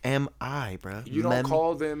M-A-M-I, bro. You don't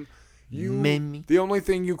call them. Mem- The only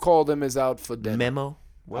thing you call them is Alpha Dena. Memo.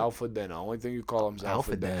 What? Alpha Dena. Only thing you call them is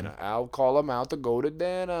Alpha Alpha Dena. Dena. I'll call them out to go to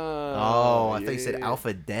Dena. Oh, I thought you said Yeah.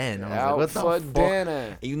 Alpha Den. I was Alpha like, what the fuck?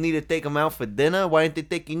 Dena. You need to take them out for dinner? Why ain't they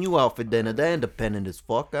taking you out for dinner? They're independent as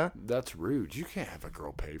fuck, huh? That's rude. You can't have a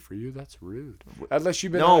girl pay for you. That's rude. Unless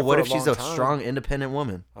you've been. No, at it what for if she's long a time. strong, independent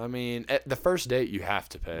woman? I mean, at the first date you have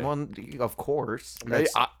to pay. Well, of course. Maybe-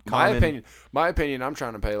 That's my common. opinion. I'm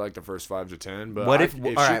trying to pay like the first 5 to 10. But What if- she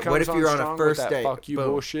alright, comes what if on you're on a strong first with that date? fuck you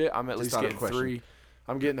Boom. bullshit, I'm at Just least thought of a getting question. 3.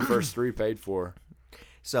 I'm getting the first 3 paid for.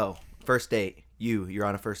 So, first date. You're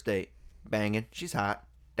on a first date. Banging. She's hot.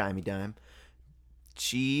 Dimey dime.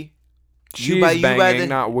 She's by banging, the-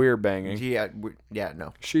 not we're banging. Yeah,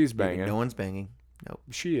 no. She's banging. No one's banging. Nope.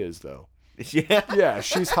 She is though. Yeah. Yeah,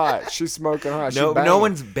 she's hot. She's smoking hot. No- She's banging. no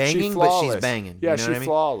one's banging, She's but she's flawless. banging. Yeah, You know she's what I mean?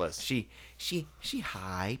 flawless. She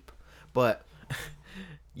hype, but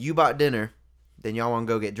you bought dinner, then y'all want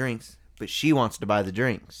to go get drinks, but she wants to buy the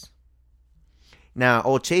drinks. Now,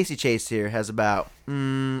 old Chasey Chase here has about, I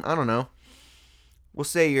don't know. We'll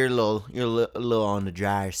say you're a little on the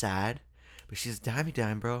drier side, but she's a dimey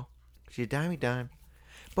dime, bro. She's a dimey dime.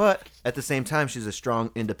 But at the same time, she's a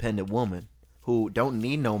strong, independent woman who don't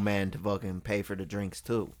need no man to fucking pay for the drinks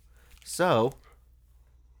too. So,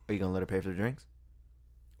 are you gonna let her pay for the drinks,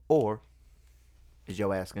 or is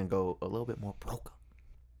your ass gonna go a little bit more broke?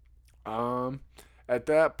 At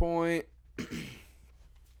that point,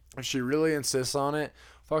 if she really insists on it,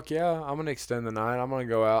 fuck yeah, I'm gonna extend the night. I'm gonna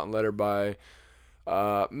go out and let her buy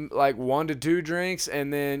like 1 to 2 drinks,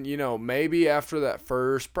 and then maybe after that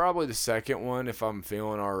first, probably the second one, if I'm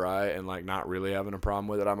feeling all right and like not really having a problem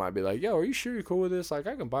with it, I might be like, yo, are you sure you're cool with this? Like,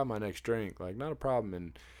 I can buy my next drink, like, not a problem.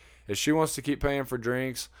 And if she wants to keep paying for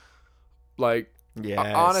drinks, like,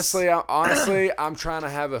 Yeah. honestly, I'm trying to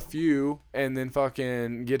have a few and then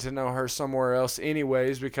fucking get to know her somewhere else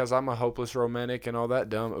anyways, because I'm a hopeless romantic and all that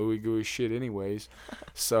dumb ooey gooey shit anyways.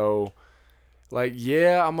 So, like,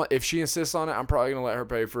 yeah, if she insists on it, I'm probably gonna let her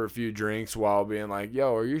pay for a few drinks while being like,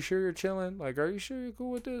 yo, are you sure you're chilling? Like, are you sure you're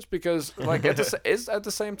cool with this? Because like it's at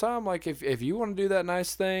the same time, like, if you want to do that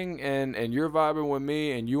nice thing and you're vibing with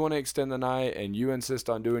me and you want to extend the night and you insist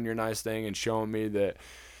on doing your nice thing and showing me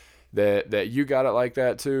that you got it like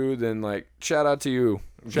that too, then like, shout out to you.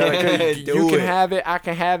 You can have it. I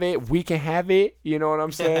can have it. We can have it. You know what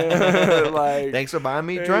I'm saying? Like, thanks for buying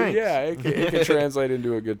me drinks. Yeah, it can translate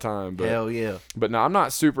into a good time. But, Hell yeah. But no, I'm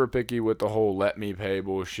not super picky with the whole let me pay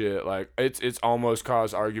bullshit. Like, it's almost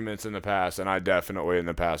caused arguments in the past, and I definitely in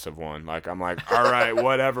the past have won. Like, I'm like, all right,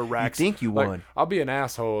 whatever, racks. You think you like, won. I'll be an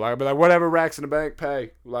asshole. I'll be like, whatever, racks in the bank,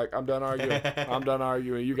 pay. Like, I'm done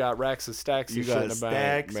arguing. You got racks of stacks You of shit got in the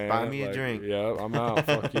stacks, bank, man. buy me a Like, drink. Yeah, I'm out.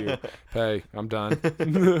 Fuck you. Pay. I'm done.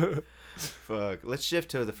 Fuck. Let's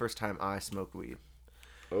shift to the first time I smoked weed.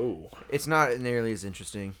 Oh. It's not nearly as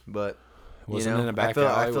interesting, but Wasn't in a back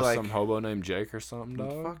alley with some hobo named Jake or something,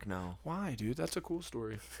 dog? Fuck no. Why, dude? That's a cool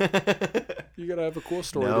story. You gotta have a cool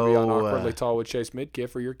story to be on Awkwardly Tall with Chase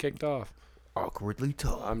Midkiff, or you're kicked off. Awkwardly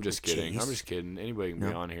Tall. I'm just kidding. Chase. I'm just kidding. Anybody can be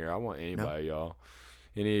on here. I want anybody, y'all.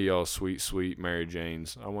 Any of y'all sweet Mary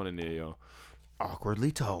Janes. I want any of y'all.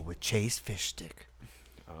 Awkwardly Tall with Chase Fishstick.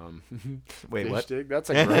 Wait, Fish what? Stick? That's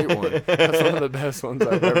a great one. That's one of the best ones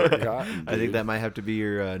I've ever gotten. I think that might have to be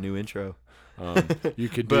your new intro. You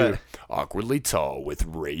could do Awkwardly Tall with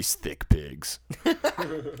Race Thick Pigs.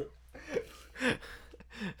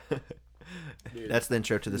 That's the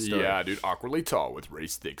intro to the story. Yeah, dude. Awkwardly Tall with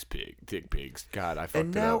Race Thick Pigs. God, I fucked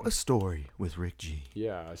And it now up. a story with Rick G.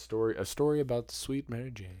 Yeah, a story about the sweet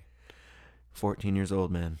Mary Jane. 14 years old,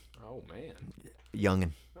 man. Oh, man.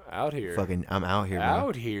 Youngin'. Out here. I'm out here, man.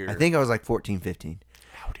 Out here. I think I was like 14, 15.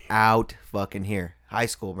 Out here. Out fucking here. High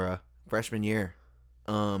school, bro. Freshman year.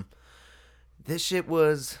 This shit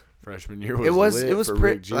was... Freshman year was It was for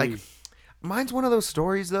pretty... Rick G. Like, mine's one of those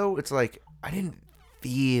stories, though. It's like, I didn't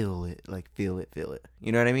feel it. Like, feel it.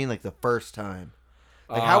 You know what I mean? Like, the first time.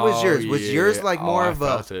 Like, how was yours? Was yours like more of I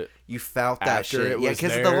felt a... it. You felt that After shit. it Yeah, was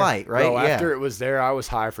because of there- the light, right? Bro, yeah. after it was there, I was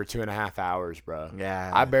high for 2.5 hours, bro.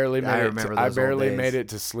 Yeah. I barely made remember I those old barely days. made it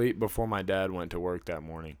to sleep before my dad went to work that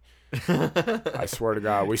morning. I swear to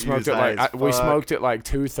God, we He smoked was it high like as we fuck. smoked it like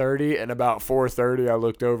 2:30, and about 4:30, I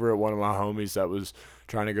looked over at one of my homies that was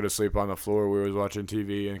trying to go to sleep on the floor. We was watching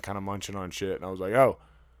TV and kind of munching on shit, and I was like, "Oh,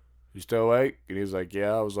 you still awake?" And he was like,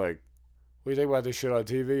 "Yeah." I was like, "What do you think about this shit on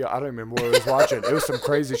TV?" I don't remember what I was watching. It was some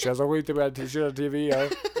crazy shit. I was like, "What do you think about this shit on TV?" Yo?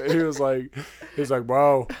 And he was like,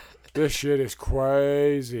 "Bro, this shit is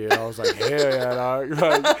crazy." And I was like, "Hell yeah, dog."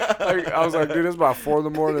 Like, I was like, "Dude, it's about 4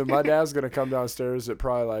 a.m. My dad's gonna come downstairs at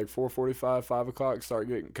probably like 4:45, 5 o'clock. Start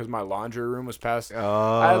getting because my laundry room was past.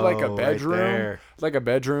 I had like a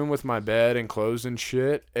bedroom, with my bed and clothes and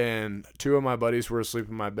shit. And 2 of my buddies were asleep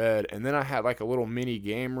in my bed. And then I had like a little mini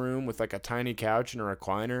game room with like a tiny couch and a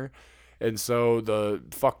recliner. And so the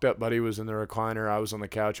fucked up buddy was in the recliner. I was on the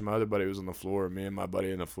couch, and my other buddy was on the floor. Me and my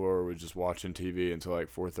buddy on the floor were just watching TV until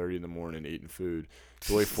like 4:30 in the morning, eating food.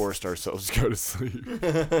 So we forced ourselves to go to sleep.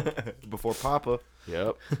 Before Papa.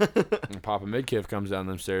 Yep. And Papa Midkiff comes down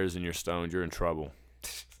them stairs, and you're stoned. You're in trouble.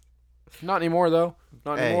 Not anymore, though.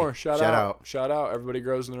 Not Hey, anymore. Shout shout out. out. Shout out. Everybody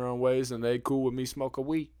grows in their own ways, and they cool with me smoking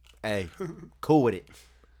weed. Hey, cool with it.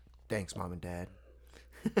 Thanks, Mom and Dad.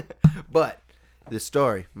 But this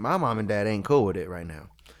story, my mom and dad ain't cool with it right now.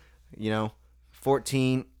 You know,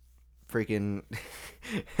 14 freaking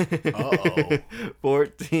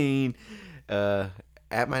 14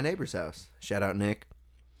 at my neighbor's house. Shout out Nick.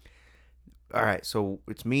 All right, so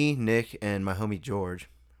it's me, Nick, and my homie George.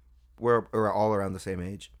 We're all around the same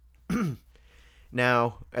age.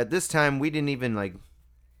 Now, at this time, we didn't even like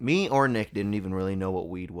me or Nick didn't even really know what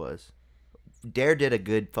weed was. Dare did a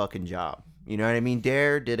good fucking job. You know what I mean?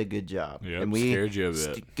 Dare did a good job. Yep, and we scared you a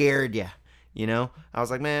bit. Scared ya. You know? I was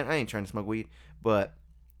like, man, I ain't trying to smoke weed. But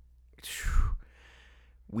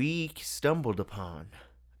we stumbled upon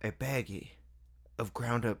a baggie of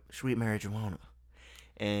ground up sweet marijuana.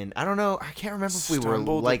 And I don't know, I can't remember if we were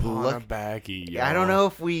like a lucky. baggie, I don't know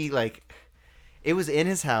if we like. It was in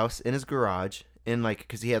his house, in his garage, in like,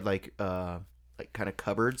 cause he had like kind of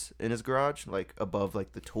cupboards in his garage, like above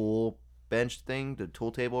like the tool bench thing, the tool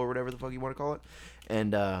table or whatever the fuck you want to call it.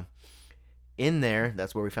 And in there,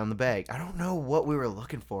 that's where we found the bag. I don't know what we were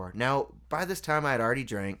looking for. Now, by this time, I had already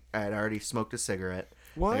drank. I had already smoked a cigarette.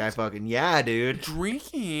 What? Like I fucking dude.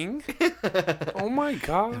 Drinking? Oh my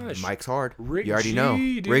gosh. Mike's Hard. Rick You already G, know.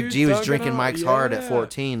 dude, Rick G was thugging drinking out, Mike's Hard at yeah.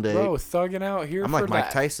 14, dude. Bro, thugging out here. I'm for like Mike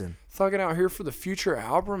that. Tyson. Thugging out here for the future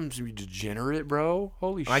albums, you degenerate, bro.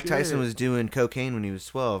 Holy shit. Mike Tyson was doing cocaine when he was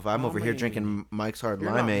 12. I'm Oh, over here man. drinking Mike's Hard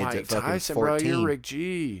You're not limeades Mike at fucking Tyson, 14. bro. You're Rick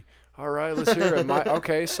G. All right, let's hear it.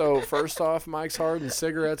 Okay, so first off, Mike's Hard and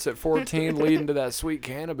cigarettes at 14 leading to that sweet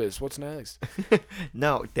cannabis. What's next?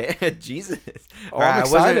 No, Jesus. Oh, All right, I'm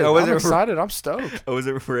excited. I wasn't, I'm excited. I'm stoked. I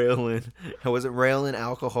wasn't railing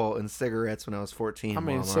alcohol and cigarettes when I was 14. I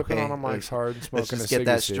mean, Mom, sipping okay? on a Mike's Hard and smoking Let's just a get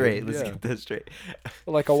that ciggy straight. cig. Let's Yeah. get that straight.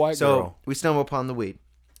 Like a white So girl. we stumbled upon the weed.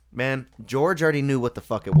 Man, George already knew what the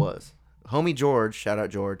fuck it was. Homie George, shout out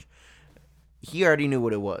George. He already knew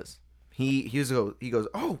what it was. He goes,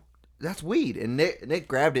 oh, that's weed. And Nick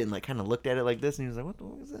grabbed it and like kind of looked at it like this, and he was like, what the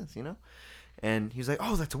fuck is this? You know? And he was like,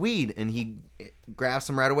 oh, that's weed. And he grabbed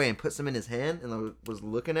some right away and put some in his hand and was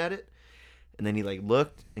looking at it. And then he like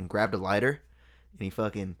looked and grabbed a lighter, and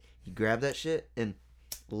he grabbed that shit and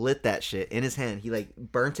lit that shit in his hand. He like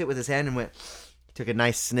burnt it with his hand and took a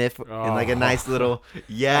nice sniff and like a nice little,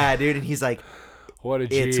 yeah, dude. And he's like, what a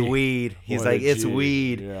G. It's weed. He's like, it's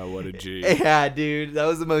weed. Yeah, what a G. Yeah, dude. That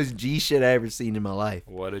was the most G shit I ever seen in my life.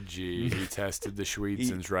 What a G. He tested the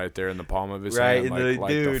Schweetzens right there in the palm of his Right, hand. Like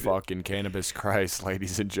the dude. fucking cannabis Christ,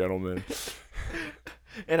 ladies and gentlemen.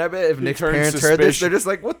 And I bet if Nick's turned parents heard this, suspicious. they're just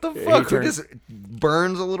like, what the fuck? Who just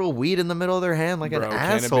burns a little weed in the middle of their hand like Bro, an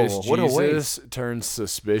cannabis asshole? What a waste. Jesus turns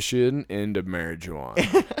suspicion into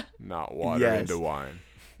marijuana, not water Yes. into wine.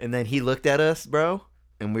 And then he looked at us, bro,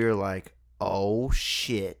 and we were like, oh,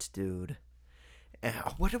 shit, dude. And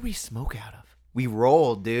what did we smoke out of? We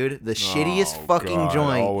rolled, dude. The shittiest fucking God,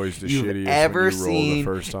 joint always the you've shittiest ever when you roll the seen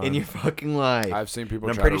first time. in your fucking life. I've seen people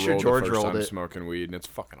And I'm try pretty to sure roll George the first rolled time it. smoking weed, and it's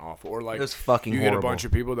fucking awful. Or like, It was fucking you horrible. get a bunch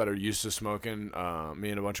of people that are used to smoking.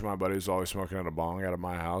 Me and a bunch of my buddies always smoking out a bong out of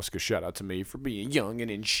my house. Cause shout out to me for being young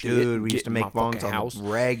and shit. Dude, we used to getting make my bongs fucking on house, the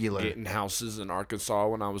regular. getting houses in Arkansas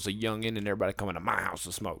when I was a youngin', and everybody coming to my house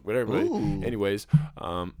to smoke. But everybody, Ooh. anyways,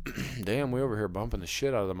 damn, we over here bumping the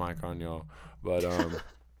shit out of the mic on y'all. But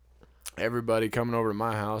everybody coming over to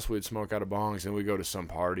my house, we'd smoke out of bongs, and we'd go to some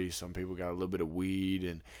party. Some people got a little bit of weed,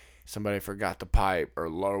 and somebody forgot the pipe, or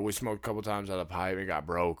we smoked a couple times out of the pipe and got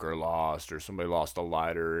broke or lost, or somebody lost a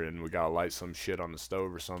lighter, and we got to light some shit on the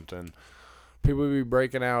stove or something. People would be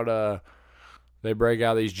breaking out, they break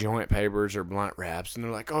out these joint papers or blunt wraps, and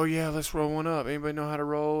they're like, oh, yeah, let's roll one up. Anybody know how to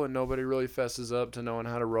roll? And nobody really fesses up to knowing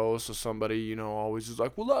how to roll, so somebody, always is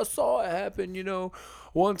like, well, I saw it happen,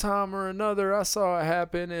 one time or another, I saw it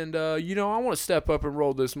happen, and, I want to step up and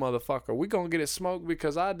roll this motherfucker. We gonna get it smoked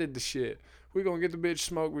because I did the shit. We gonna get the bitch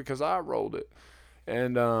smoked because I rolled it.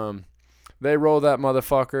 And, they roll that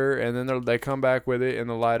motherfucker, and then they come back with it and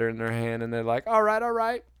the lighter in their hand, and they're like, all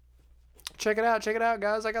right. Check it out,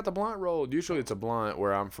 guys. I got the blunt rolled. Usually it's a blunt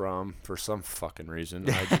where I'm from for some fucking reason.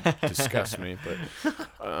 It disgusts me, but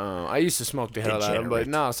I used to smoke the hell out of them. But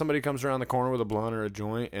no, somebody comes around the corner with a blunt or a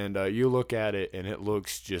joint, and you look at it, and it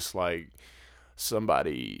looks just like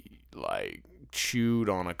somebody like chewed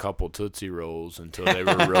on a couple Tootsie Rolls until they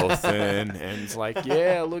were real thin, and it's like,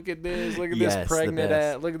 yeah, look at this Yes, pregnant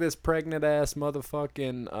ass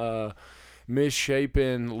motherfucking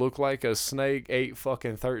misshapen, look like a snake ate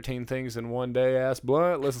fucking 13 things in one day ass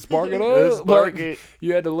blunt. Let's spark it up. Spark it.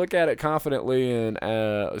 You had to look at it confidently and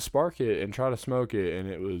spark it and try to smoke it, and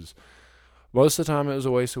it was most of the time it was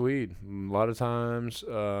a waste of weed. A lot of times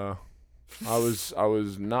I was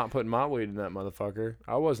not putting my weed in that motherfucker.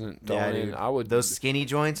 I wasn't throwing in. Dude. I would Those skinny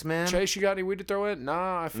joints, man. Chase, you got any weed to throw in?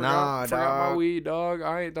 Nah, I forgot my dog. weed, dog.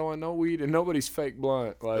 I ain't throwing no weed in nobody's fake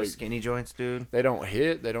blunt. Like, Those skinny joints, dude. they don't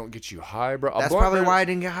hit. They don't get you high, bro. That's probably why I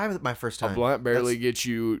didn't get high with it my first A time. blunt barely gets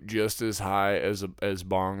you just as high as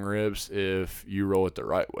bong rips if you roll it the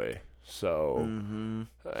right way. So, and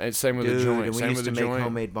same with the Dude, joint. and we Same used with to the make joint.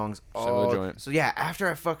 homemade bongs. Same with the joint. So yeah,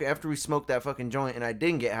 after we smoked that fucking joint, and I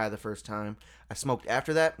didn't get high the first time, I smoked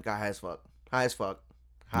after that, got high as fuck, high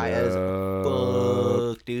as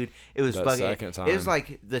fuck, dude. It was That fucking. second time. It was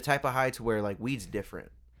like the type of high to where like weed's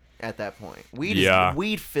different. At that point,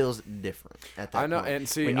 weed feels different. At that I know, point. and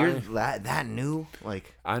see, when you're that new,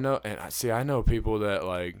 like I know, and I know people that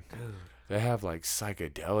like. They have like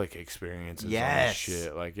psychedelic experiences on Yes. this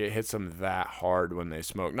shit. Like it hits them that hard when they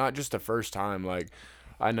smoke. Not just the first time. Like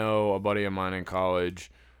I know a buddy of mine in college.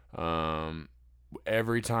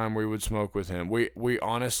 Every time we would smoke with him, we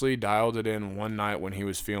honestly dialed it in one night when he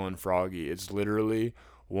was feeling froggy. It's literally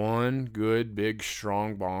one good big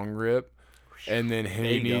strong bong rip, and then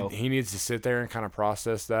he needs to sit there and kind of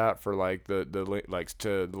process that for like the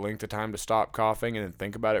length of time to stop coughing, and then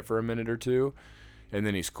think about it for a minute or two, and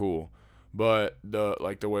then he's cool. But the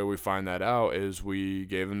way we find that out is we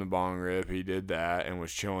gave him the bong rip. He did that and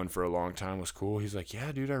was chilling for a long time. Was cool. He's like,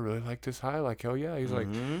 yeah, dude, I really like this high. Like, hell yeah. He's like,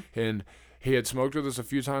 and he had smoked with us a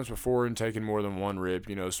few times before and taken more than one rip.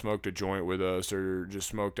 Smoked a joint with us or just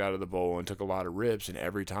smoked out of the bowl and took a lot of rips. And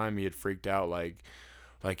every time he had freaked out like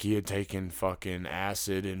he had taken fucking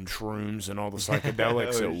acid and shrooms and all the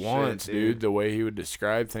psychedelics at once, dude. The way he would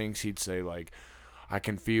describe things, he'd say like, I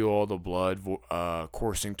can feel all the blood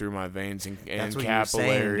coursing through my veins and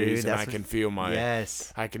capillaries, and I can feel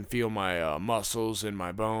my muscles and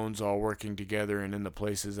my bones all working together and in the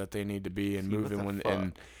places that they need to be and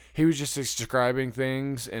moving he was just describing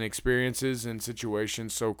things and experiences and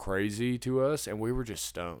situations so crazy to us, and we were just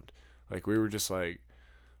stoned. Like, we were just like,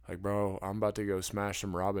 bro, I'm about to go smash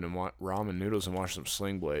some ramen noodles and watch some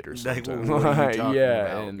Sling Blade or Like, something. what are you talking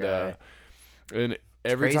about, and guy? and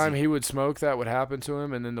every crazy. time he would smoke, that would happen to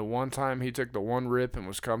him. And then the one time he took the one rip and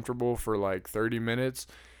was comfortable for like 30 minutes,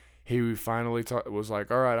 he finally was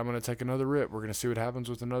like, all right, I'm going to take another rip. We're going to see what happens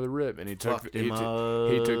with another rip. And he took Fucked him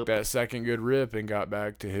he took up. that second good rip and got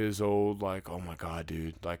back to his old, like, oh my God,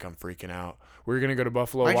 dude, like, I'm freaking out. We're going to go to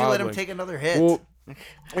Buffalo Why'd you Wild let him Wings. take another hit? Well,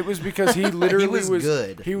 it was because he literally was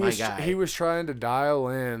good, He my was guy. he was trying to dial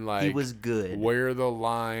in, like, he was good. where the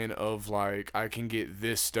line of, like, I can get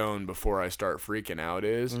this stone before I start freaking out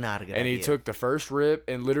is. Not a good And he idea. took the first rip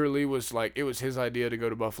and literally was like, it was his idea to go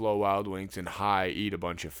to Buffalo Wild Wings and eat a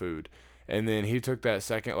bunch of food. And then he took that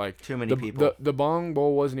second, like, Too many people. The bong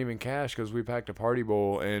bowl wasn't even cash because we packed a party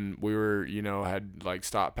bowl and we were, had like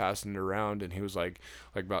stopped passing it around. And he was like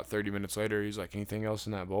about 30 minutes later, he's like, anything else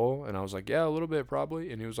in that bowl? And I was like, yeah, a little bit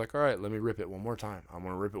probably. And he was like, all right, let me rip it one more time. I'm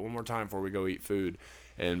gonna rip it one more time before we go eat food,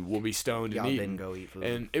 and we'll be stoned Y'all and didn't eating. go eat food.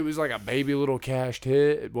 And it was like a baby little cashed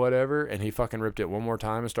hit, whatever. And he fucking ripped it one more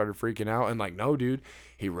time and started freaking out. And like, no, dude,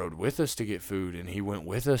 he rode with us to get food and he went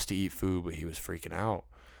with us to eat food, but he was freaking out.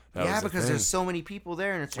 That yeah, was the because thing. there's so many people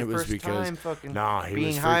there, and it's your It was first because- time fucking Nah, he being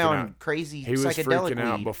was high freaking on out. crazy He was psychedelic freaking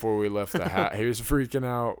out weed. before we left the house. He was freaking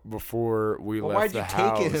out before we Well, left why'd the you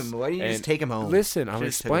house. take him? Why didn't you just And take him home? Listen, I'm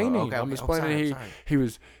Just took him home. explaining. Okay, I'm okay. Oh, explaining. sorry.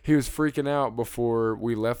 He was freaking out before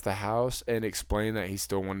we left the house and explained that he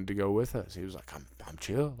still wanted to go with us. He was like, I'm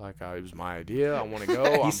chill. Like, it was my idea. I want to go.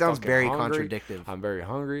 He I'm sounds fucking very hungry. contradictive. I'm very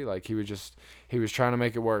hungry. Like, he was trying to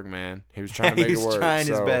make it work, man. He was trying to make He it was work. trying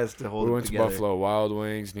his So best to hold we it went together. to Buffalo Wild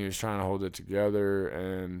Wings and he was trying to hold it together,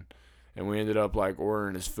 and we ended up like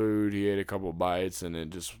ordering his food. He ate a couple bites and it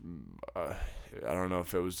just I don't know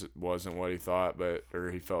if it wasn't what he thought, or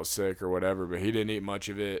he felt sick or whatever, but he didn't eat much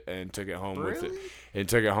of it and took it home with it. Really? And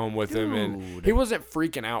took it home with him, and Dude. he wasn't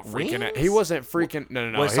freaking out. He Wings? wasn't freaking.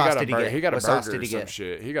 No. What He sauce got a did he burger. get? He got a What sauce burger did or he some get?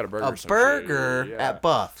 shit. He got a burger. A or some burger shit. Yeah. at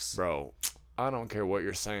Buff's. Bro, I don't care what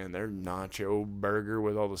you're saying. Their nacho burger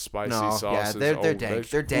with all the spicy No, sauces. yeah, they're oh, dank.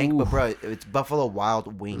 They're dank, but bro, it's Buffalo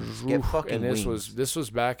Wild Wings. Get fucking and this wings. was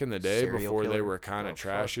back in the day Serial before they killer. were kind Oh, of fuck.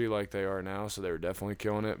 trashy like they are now, so they were definitely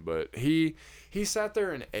killing it. But he sat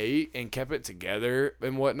there and ate and kept it together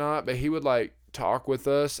and whatnot, but he would like talk with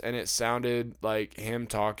us and it sounded like him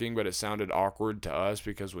talking, but it sounded awkward to us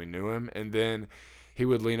because we knew him. And then he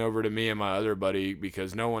would lean over to me and my other buddy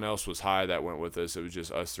because no one else was high that went with us. It was just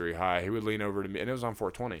us three high. He would lean over to me, and it was on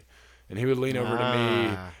 420. And he would lean over to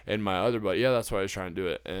me and my other buddy. Yeah, that's why I was trying to do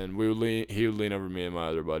it. And he would lean over to me and my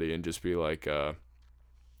other buddy and just be like,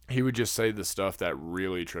 he would just say the stuff that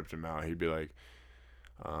really tripped him out. He'd be like,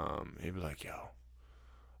 yo,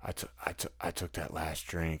 I took that last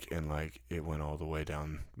drink and like it went all the way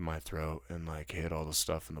down my throat and like hit all the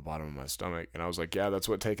stuff in the bottom of my stomach. And I was like, yeah, that's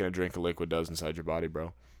what taking a drink of liquid does inside your body,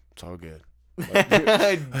 bro. It's all good. Like,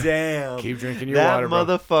 Damn. keep drinking your that water, bro.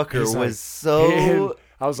 motherfucker He's was like- so.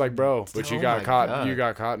 I was like, bro, but you Oh got my caught. God. You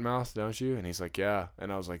got cotton mouth, don't you? And he's like, yeah.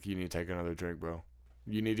 And I was like, you need to take another drink, bro.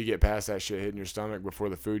 You need to get past that shit hitting your stomach before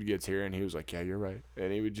the food gets here. And he was like, yeah, you're right.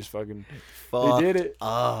 And he would just fucking. Fucked He did it.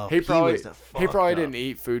 up. He probably was he probably fucked up. didn't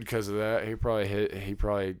eat food because of that. He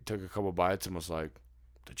probably took a couple bites and was like,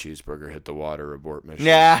 the cheeseburger hit the water. Abort mission.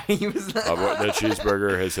 Yeah, he was. The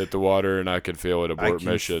cheeseburger has hit the water and I can feel it. Abort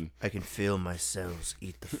mission. I can feel my cells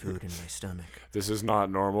eat the food in my stomach. This is not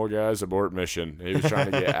normal, guys. Abort mission. He was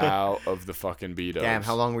trying to get out of the fucking B-dubs. Damn,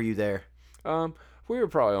 how long were you there? We were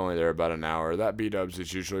probably only there about an hour. That B-dubs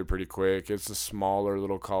is usually pretty quick. It's a smaller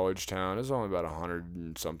little college town. It's only about 100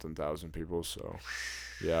 and something thousand people. So,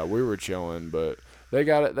 yeah, we were chilling, but they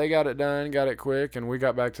got it done, got it quick, and we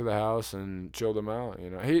got back to the house and chilled him out.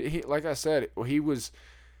 You know, he like I said, he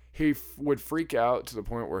would freak out to the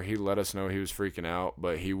point where he let us know he was freaking out,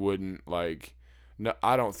 but he wouldn't like. No,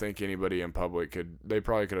 I don't think anybody in public could. They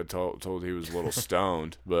probably could have told he was a little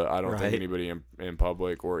stoned, but I don't Right. think anybody in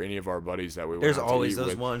public or any of our buddies that we went There's out to always eat those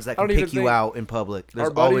with. ones that I don't can even pick you think- out in public. There's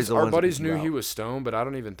Our always buddies, the our ones that buddies pick you knew he out. was stoned, but I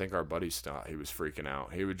don't even think our buddies thought he was freaking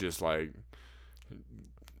out. He would just like,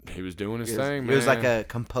 he was doing his thing, man. It was like a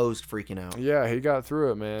composed freaking out. Yeah, he got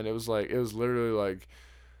through it, man. It was literally like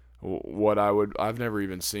what I've never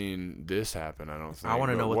even seen this happen. I don't think. I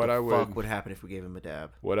want to But know what the I fuck would happen if we gave him a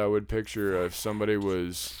dab. What I would picture if somebody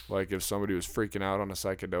was freaking out on a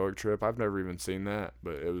psychedelic trip. I've never even seen that,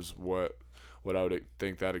 but it was what I would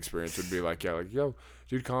think that experience would be like. Yeah, like, yo,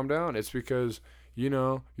 dude, calm down. It's because, you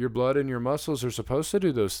know, your blood and your muscles are supposed to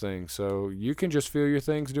do those things. So you can just feel your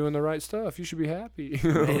things doing the right stuff. You should be happy.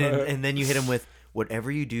 And then you hit him with,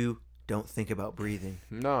 whatever you do, don't think about breathing.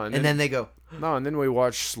 No, And then they go, and then we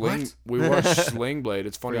watched Sling. What? We watched Sling Blade.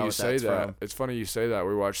 It's funny Forgot you what say that's that. from. It's funny you say that.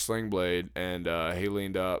 We watched Sling Blade, and he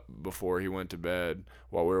leaned up before he went to bed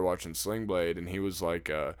while we were watching Sling Blade, and he was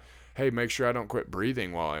like, "Hey, make sure I don't quit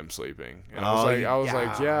breathing while I'm sleeping." And I was like,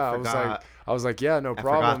 "Yeah, no I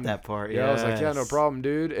problem." forgot that part. Yeah, I was like, "Yeah, no Yes. problem,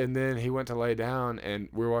 dude." And then he went to lay down, and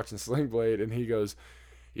we were watching Sling Blade, and he goes,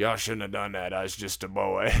 "Y'all shouldn't have done that. I was just a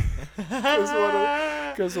boy."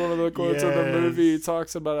 Because one of the quotes in the movie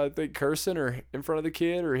talks about, I think, cursing or in front of the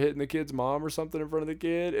kid or hitting the kid's mom or something in front of the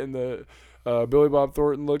kid, and the Billy Bob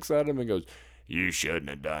Thornton looks at him and goes, "You shouldn't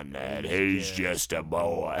have done that. He's just a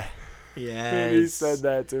boy." Yes. And he said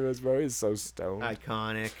that to us, bro. He's so stoned.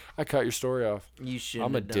 Iconic. I cut your story off. You shouldn't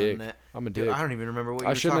I'm a have dick. done that. I'm a Dude, dick. I don't even remember what you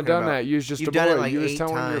I were shouldn't have talking done about. that. You was just You've a done it boy. like You was 8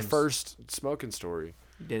 telling your times. first smoking story.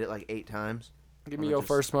 You did it like 8 times. Give me Or your just-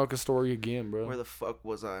 first smoking story again, bro. Where the fuck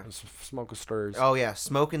was I? Smoking stories. Oh yeah,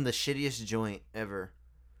 smoking the shittiest joint ever,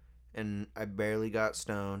 and I barely got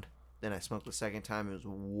stoned. Then I smoked the second time. It was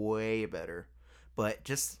way better, but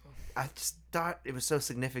I just thought it was so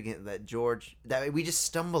significant that we just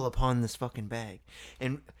stumble upon this fucking bag,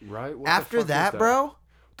 and Right? What the after fuck is that, bro, What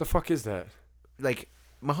the fuck is that? like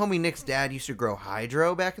my homie Nick's dad used to grow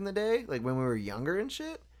hydro back in the day, like when we were younger and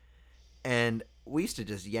shit, and we used to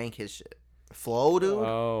just yank his shit. Flow, dude.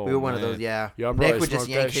 Oh, we were one of man. those, yeah. Y'all Nick probably would just smoked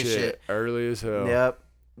yank that his shit. early as hell. Yep,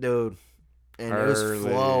 dude. And it was Early.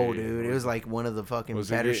 Flow, dude. It was like one of the fucking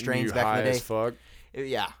Was it better getting strains you back high in the day. as fuck?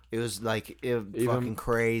 It was like fucking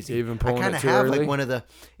crazy. even I pulling kind it of too have early? like one of the.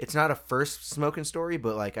 It's not a first smoking story,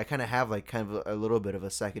 but like I kind of have like kind of a little bit of a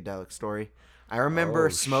psychedelic story. I remember Oh,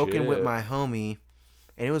 smoking with shit. my homie,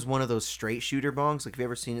 and it was one of those straight shooter bongs. Like, have you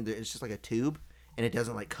ever seen it? It's just like a tube, and it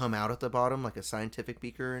doesn't like come out at the bottom like a scientific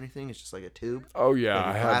beaker or anything. It's just like a tube. Oh yeah, Like a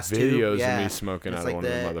I have glass tube. videos Yeah. of me smoking It's out like of one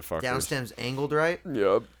the of the motherfuckers. down stem's angled right.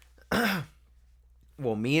 Yep.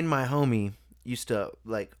 Well, me and my homie used to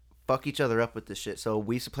like fuck each other up with this shit. So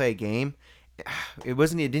we used to play a game. It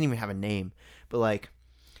didn't even have a name, but like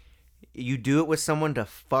you do it with someone to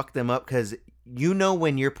fuck them up because you know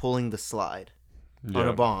when you're pulling the slide on a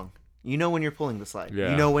Yep. bong. You know when you're pulling the slide.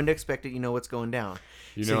 Yeah. You know when to expect it. You know what's going down.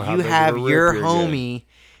 You So know how you big of have a rip your you're homie.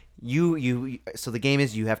 So the game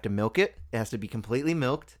is you have to milk it. It has to be completely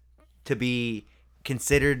milked to be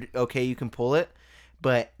considered okay. You can pull it,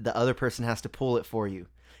 but the other person has to pull it for you.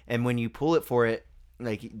 And when you pull it for it,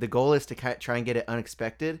 like the goal is to try and get it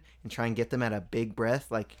unexpected and try and get them at a big breath.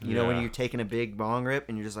 Like you know when Yeah. you're taking a big bong rip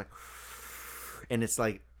and you're just like, and it's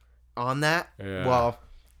like on that. Yeah. Well,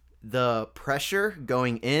 the pressure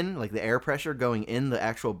going in, like the air pressure going in the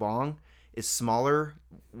actual bong, is smaller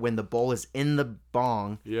when the bowl is in the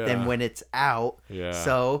bong Yeah. than when it's out. Yeah.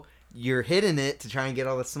 So you're hitting it to try and get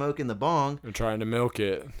all the smoke in the bong, I'm trying to milk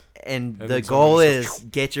it. and And the then goal someone is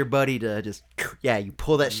just- get your buddy to just you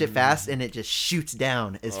pull that shit fast and it just shoots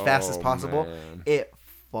down as fast as Oh, possible. man. It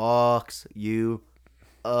fucks you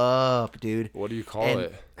up, dude. What do you call And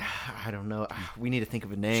it? I don't know. We need to think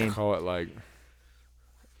of a Should name. call it like.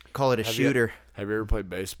 Call it a Have you- shooter. Have you ever played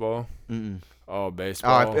baseball? Mm-mm. Oh, Oh,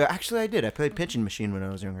 baseball. actually, I did. I played pitching machine when I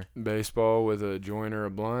was younger. Baseball with a joint or a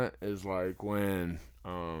blunt is like when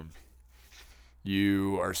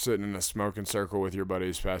you are sitting in a smoking circle with your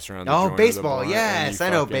buddies, passing around the joint or the Baseball. blunt, and Yes, you I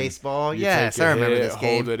know fucking- baseball. you Yes, take I a remember hit, this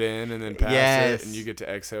game. Hold it in and then pass Yes. it, and you get to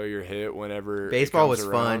exhale your hit whenever it Baseball comes was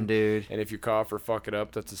around. fun, dude. And if you cough or fuck it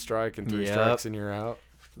up, that's a strike, and 3 Yep. strikes and you're out.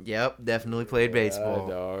 Yep, definitely played baseball.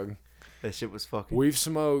 Yeah, dog. That shit was fucking. We've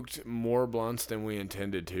smoked more blunts than we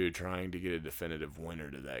intended to, trying to get a definitive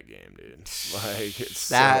winner to that game, dude. Like it's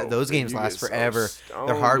Those games you last get so forever. stoned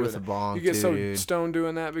They're hard doing with the that. bong, You get so dude. stoned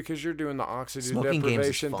doing that because you're doing the oxygen Smoking games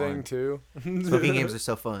is deprivation fun. thing too. Smoking games are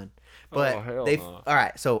so fun. But Oh, hell they no. all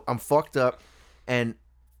right, so I'm fucked up and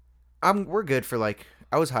we're good for like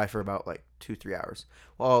I was high for about like 2-3 hours.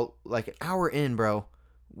 Well, like an hour in, bro,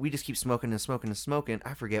 we just keep smoking and smoking and smoking.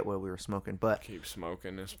 I forget what we were smoking, but Keep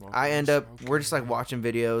smoking and smoking. I end and up smoking. we're just like watching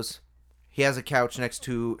videos. He has a couch next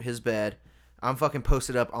to his bed. I'm fucking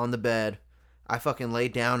posted up on the bed. I fucking lay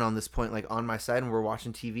down on this point like on my side and we're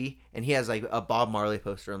watching TV and he has like a Bob Marley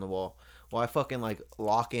poster on the wall. Well, I fucking like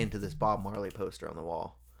lock into this Bob Marley poster on the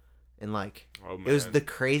wall. And like Oh, it was man. the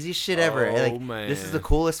craziest shit ever. Oh, Like this is the man.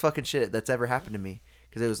 coolest fucking shit that's ever happened to me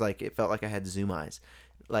cuz it was like it felt like I had zoom eyes.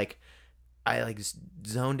 Like I like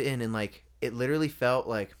zoned in and like it literally felt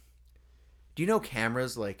like do you know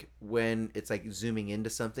cameras like when it's like zooming into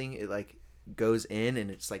something it like goes in and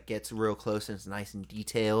it's like gets real close and it's nice and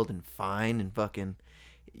detailed and fine and fucking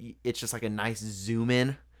it's just like a nice zoom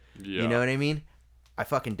in. Yeah. You know what I mean? I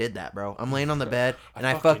fucking did that, bro. I'm laying on the bed and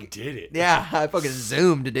I fucking fucking did it. Yeah, I fucking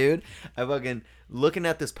zoomed, dude. I fucking looking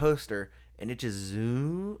at this poster and it just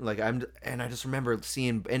zoomed and I just remember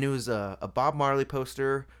seeing, and it was a Bob Marley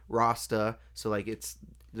poster, Rasta. So like it's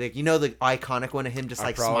like, you know, the iconic one of him just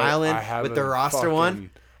like smiling with the Rasta one.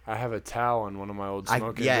 I have a towel in one of my old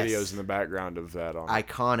smoking videos in the background of that on.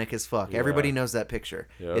 Iconic as fuck. Yeah. Everybody knows that picture.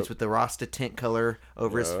 Yep. It's with the Rasta tint color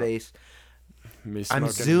over his face. Me I'm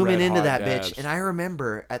smoking zooming red into hot that dabs. bitch, and I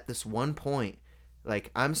remember at this one point, like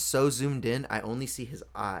I'm so zoomed in, I only see his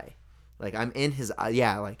eye. Like I'm in his eye.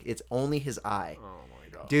 Yeah, like it's only his eye. Oh my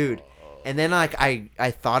god, dude. And then like I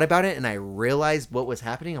thought about it and I realized what was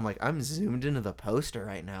happening. I'm like, I'm zoomed into the poster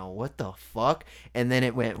right now. What the fuck? And then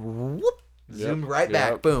it went whoop, zoomed right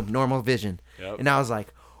back. Boom, normal vision. Yep. And I was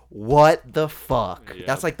like, what the fuck? Yep.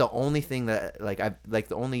 That's like the only thing that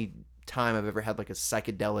the only time I've ever had like a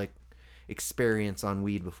psychedelic experience on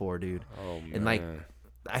weed before, dude. Oh man. And like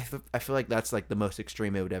I feel like that's like the most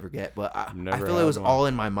extreme it would ever get, but I Never feel it had was one. all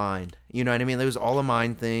in my mind. You know what I mean? It was all a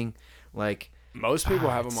mind thing. Like most people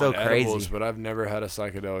have them it's so on edibles, crazy. but I've never had a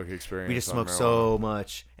psychedelic experience. we just on smoked marijuana. so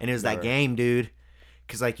much, and it was that Never. game, dude.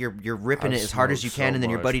 Because like you're ripping I've it as hard as you smoked can, so and then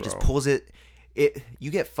your much, buddy just bro. pulls it.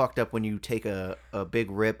 You get fucked up when you take a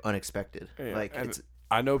big rip unexpected. Yeah, Like and it's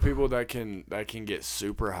I know people that can get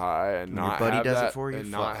super high and When your not buddy have does it that for you,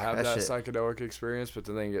 and not fuck, have that that shit. psychedelic experience, but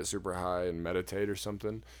then they can get super high and meditate or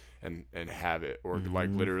something and have it. Or like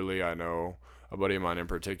Mm-hmm. literally, I know a buddy of mine in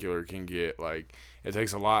particular can get like, it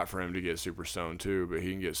takes a lot for him to get super stoned too, but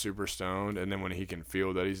he can get super stoned, and then when he can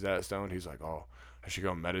feel that he's that stoned, he's like, oh, I should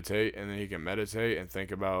go meditate, and then he can meditate and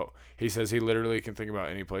think about. He says he literally can think about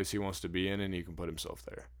any place he wants to be in, and he can put himself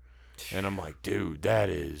there. And I'm like, dude, that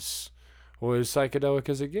is as psychedelic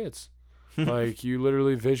as it gets. Like you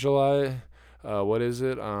literally visualize. What is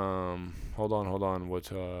it? Hold on. What's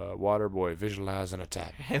Waterboy? Visualize an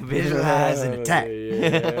attack. Visualize an attack.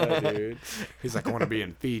 Yeah, dude. He's like, I want to be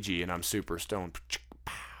in Fiji, and I'm super stoned.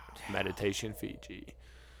 Meditation Fiji.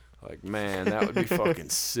 Like, man, that would be fucking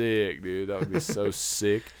sick, dude. That would be so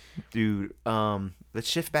sick. Dude, let's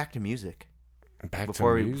shift back to music. Back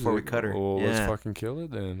Before to we- before we music. cut her. Well, let's Yeah. fucking kill it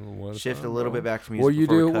then. What Shift time, a little bro? bit back to music. What you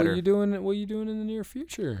before do? we cut What her. you doing? What you doing in the near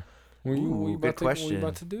future? What you Ooh, about good to, What question. you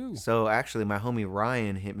about to do? So actually, my homie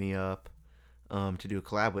Ryan hit me up to do a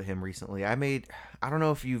collab with him recently. I don't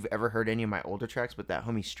know if you've ever heard any of my older tracks, but that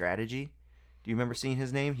homie Strategy. Do you remember seeing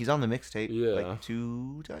his name? He's on the mixtape. Yeah. Like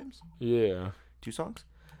 2 times? Yeah. 2 songs?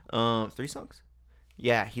 3 songs?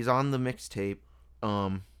 Yeah, he's on the mixtape.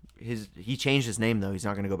 He changed his name though. He's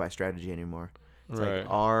not gonna go by Strategy anymore. It's Right. like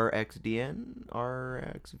RXVN.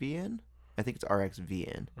 I think it's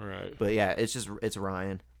RXVN. Right. But yeah, it's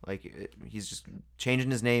Ryan. Like he's just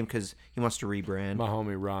changing his name because he wants to rebrand. My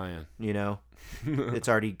homie Ryan. You know, it's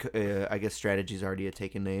already. I guess Strategy's already a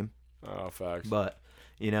taken name. Oh, facts. But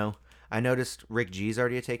you know, I noticed Rick G's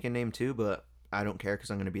already a taken name too. But I don't care because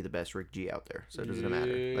I'm gonna be the best Rick G out there, so it doesn't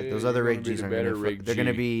matter. Like those Yeah, other you're Rick gonna be G's the are better gonna Rick they're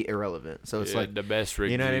gonna G. be irrelevant. So it's Yeah, like the best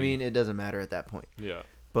Rick you know what I G. mean. It doesn't matter at that point. Yeah.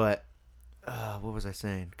 But what was I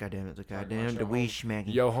saying? God damn it! The goddamn the wee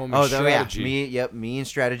schmaggy. Yo, homie, Oh, Strategy. yeah, me and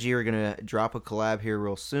Strategy are gonna drop a collab here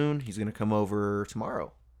real soon. He's gonna come over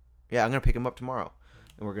tomorrow. Yeah, I'm gonna pick him up tomorrow,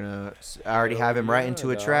 and we're gonna. I already have him right yeah, into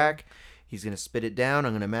a dog. track. He's gonna spit it down.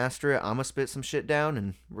 I'm gonna master it. I'm gonna spit some shit down,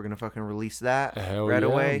 and we're gonna fucking release that Hell right yeah,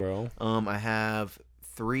 away. bro. I have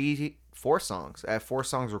 4 songs. I have 4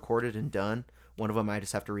 songs recorded and done. One of them I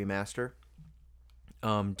just have to remaster.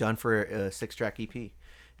 Done for a 6-track EP.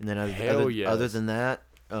 And then Hell yes. other than that,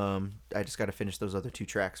 I just got to finish those other 2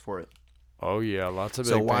 tracks for it. Oh yeah, lots of big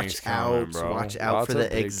So things watch coming, out, bro. watch out Lots for of the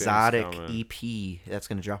big things Exotic coming. EP. That's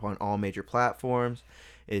going to drop on all major platforms.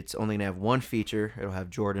 It's only going to have 1 feature. It'll have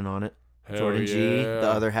Jordan on it. Hell Jordan G, yeah. the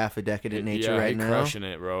other half of Decadent Nature yeah, right he now. crushing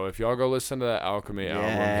it, bro. If y'all go listen to that Alchemy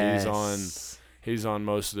album, he's on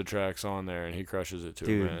most of the tracks on there, and he crushes it too,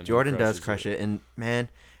 Dude, man. He Jordan does crushes crush it. And man,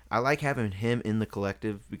 I like having him in the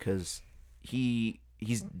collective because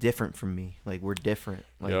he's different from me. Like we're different.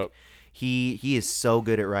 Like Yep. he is so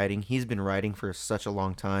good at writing. He's been writing for such a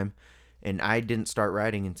long time, and I didn't start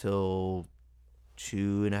writing until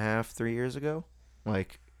 2.5, 3 years ago.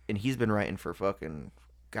 Like, and he's been writing for fucking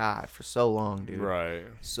God for so long, dude. Right.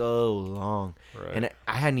 So long. Right. And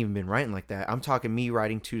I hadn't even been writing like that. I'm talking me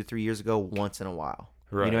writing 2 to 3 years ago once in a while.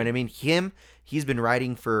 Right. You know what I mean? He's been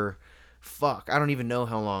writing for, I don't even know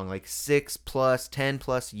how long, like 6 plus, 10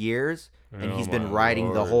 plus years. And Oh he's been my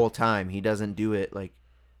writing the Lord. whole time. He doesn't do it like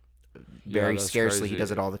very that's scarcely. crazy. He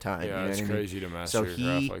does it all the time. Yeah, you know it's what I mean? crazy to master So your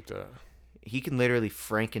he- craft like that. He can literally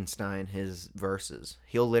Frankenstein his verses.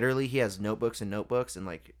 He has notebooks and notebooks, and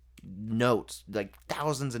like notes, like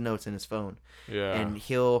thousands of notes in his phone. Yeah.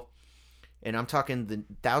 And I'm talking the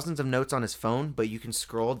thousands of notes on his phone, but you can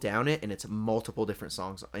scroll down it and it's multiple different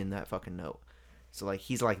songs in that fucking note. So like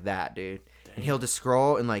he's like that, dude. Dang. And he'll just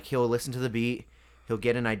scroll and like he'll listen to the beat, he'll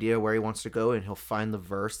get an idea where he wants to go, and he'll find the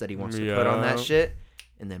verse that he wants to put on that shit.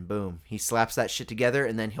 And then boom, he slaps that shit together,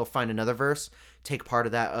 and then he'll find another verse, take part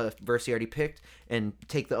of that verse he already picked, and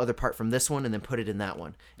take the other part from this one, and then put it in that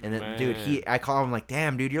one. And then, dude, I call him like,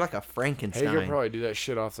 damn, dude, you're like a Frankenstein. Hey, you could probably do that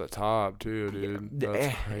shit off the top too, dude.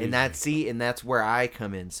 That's crazy. And that's where I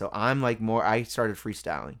come in. So I'm like I started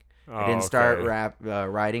freestyling. I didn't start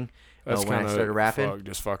writing. That's when I started rapping,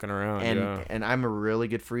 just fucking around. And I'm a really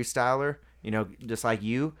good freestyler. You know, just like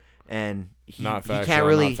you. And he not facts, can't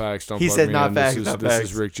really. Not facts. Don't he plug said me not in. facts. This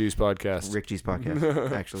is Rick G's podcast. Rick G's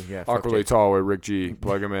podcast. Actually, yeah. Awkwardly Tall with Rick G.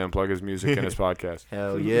 Plug him in. Plug his music in his podcast.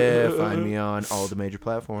 Hell yeah! Find me on all the major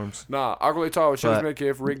platforms. Nah, Awkwardly Tall with Shit's Mickey.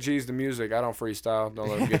 If Rick G's the music, I don't freestyle. Don't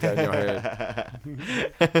let him get that in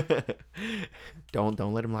your head.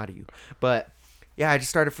 Don't let him lie to you. But yeah, I just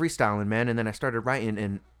started freestyling, man, and then I started writing,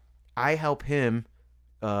 and I help him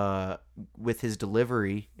with his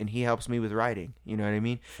delivery, and he helps me with writing. You know what I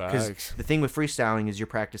mean? Because the thing with freestyling is you're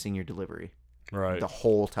practicing your delivery the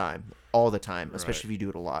whole time, all the time, especially if you do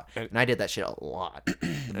it a lot. And I did that shit a lot.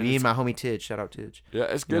 Me and my homie Tidge, shout out Tidge. Yeah,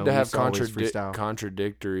 it's good to have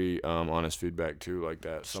contradictory honest feedback too, like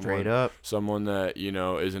that. Straight up. Someone that, you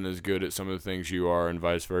know, isn't as good at some of the things you are, and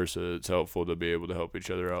vice versa. It's helpful to be able to help each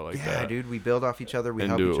other out like that. Yeah, dude, we build off each other. We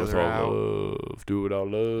help each other out. Do it with all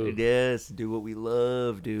love. Yes, do what we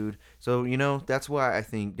love, dude. So, you know, that's why I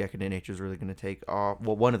think Decadent Nature is really going to take off.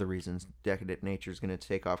 Well, one of the reasons Decadent Nature is going to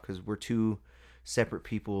take off, because we're two separate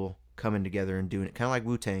people coming together and doing it, kind of like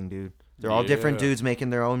Wu-Tang, dude. They're all different dudes making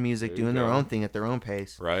their own music, doing their own thing at their own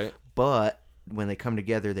pace. Right. But when they come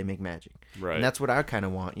together, they make magic. Right. And that's what I kind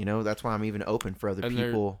of want, you know? That's why I'm even open for other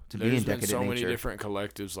people to be in Decadent Nature. There's so many different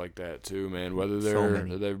collectives like that, too, man. Whether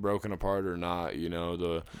they've broken apart or not, you know.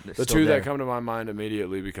 The two that come to my mind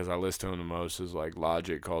immediately, because I listen to him the most, is like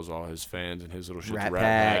Logic calls all his fans and his little shit Rat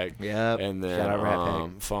Pack. Yep. And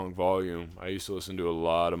then Funk Volume. I used to listen to a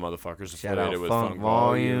lot of motherfuckers affiliated with Funk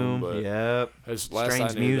Volume. But yep. Last I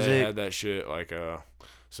knew, they had that shit like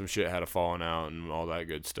some shit had a falling out and all that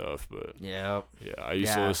good stuff, but yeah, I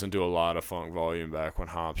used to listen to a lot of Funk Volume back when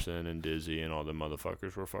Hobson and Dizzy and all the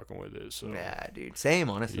motherfuckers were fucking with it. So yeah, dude, same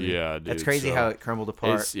honestly. Yeah, dude, that's crazy how it crumbled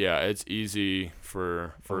apart. It's easy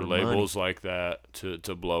for labels like that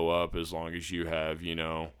to blow up as long as you have, you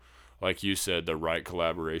know, like you said, the right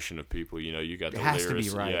collaboration of people. You know, you got the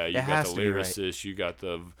lyricist, right. Yeah, you got the lyricist,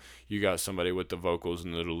 you got somebody with the vocals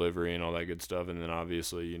and the delivery and all that good stuff, and then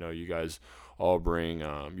obviously, you know, you guys all bring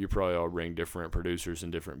you probably all bring different producers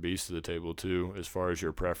and different beats to the table too, as far as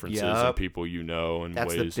your preferences and people you know, and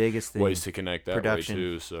that's the biggest thing. Ways to connect that way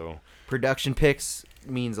too. So production picks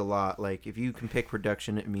means a lot. Like if you can pick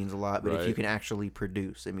production, it means a lot, but if you can actually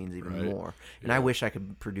produce, it means even more. And I wish I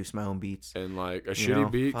could produce my own beats. And like a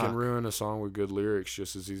shitty beat can ruin a song with good lyrics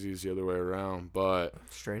just as easy as the other way around. But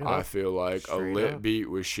straight up, I feel like a lit beat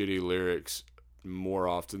with shitty lyrics more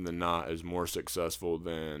often than not is more successful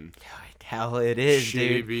than hell it is,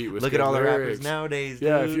 dude. Beat with look at all lyrics. The rappers nowadays, dude.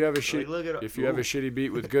 Yeah, if you have a shitty beat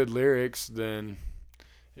with good lyrics, then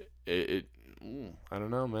it I don't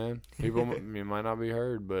know, man. People might not be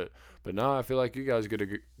heard, but no, I feel like you guys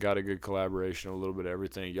got a good collaboration, a little bit of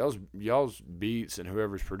everything. Y'all's beats and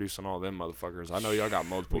whoever's producing all them motherfuckers. I know y'all got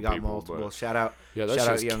multiple people. We got multiple. But shout out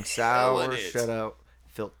Young Sour. Shout out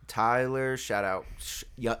Phil Tyler. Shout out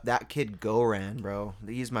that kid Goran, bro.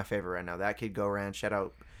 He's my favorite right now. That kid Goran. Shout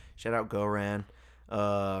out Goran.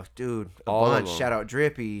 Dude, bunch. Shout out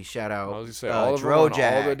Drippy. Shout out I was gonna say, all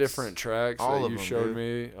the different tracks that you showed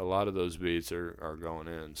me. A lot of those beats are going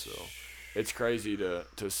in. So it's crazy to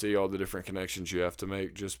see all the different connections you have to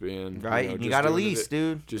make just being right. You got a lease,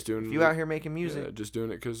 dude. Just doing if you out here making music, just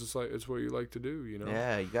doing it because it's what you like to do. You know.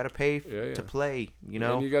 Yeah, you got to pay to play. You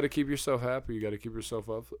know, and you got to keep yourself happy. You got to keep yourself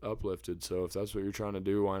uplifted. So if that's what you're trying to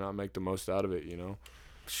do, why not make the most out of it? You know.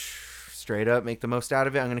 Straight up, make the most out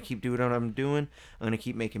of it. I'm gonna keep doing what I'm doing. I'm gonna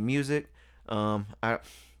keep making music. I'm gonna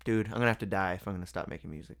have to die if I'm gonna stop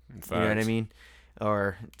making music. Facts. You know what I mean?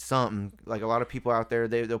 Or something. Like a lot of people out there,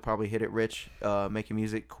 they'll probably hit it rich, making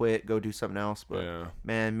music, quit, go do something else. But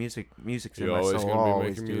man, music's in my soul. I'll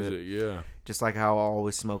always do music, it. Yeah. Just like how I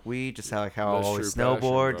always smoke weed, just how I always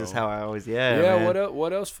snowboard, just how I always man.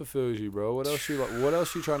 What else fulfills you, bro? What else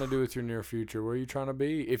you trying to do with your near future? Where are you trying to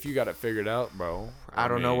be? If you got it figured out, bro. I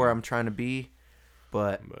don't know where I'm trying to be,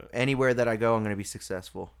 but anywhere that I go, I'm gonna be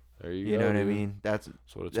successful. There you go. You know what I mean? That's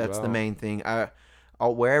the main thing.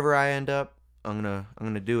 Wherever I end up, I'm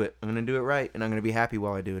gonna do it. I'm gonna do it right, and I'm gonna be happy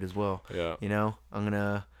while I do it as well. Yeah. You know,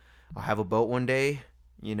 I'll have a boat one day.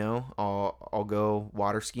 You know, I'll go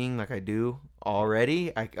water skiing like I do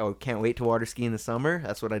already. I can't wait to water ski in the summer.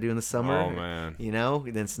 That's what I do in the summer. Oh man. You know,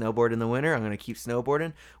 then snowboard in the winter. I'm gonna keep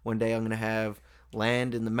snowboarding. One day I'm gonna have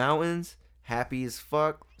land in the mountains. Happy as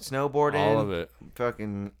fuck. Snowboarding. All of it.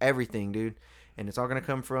 Fucking everything, dude. And it's all gonna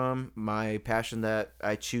come from my passion that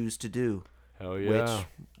I choose to do. Hell yeah. Which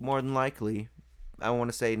more than likely, I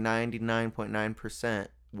want to say 99.9%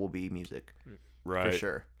 will be music. Right. For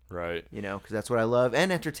sure. Right. You know, because that's what I love.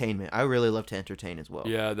 And entertainment. I really love to entertain as well.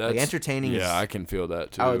 Yeah, that's entertaining. Yeah, I can feel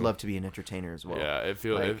that too. I would love to be an entertainer as well. Yeah, it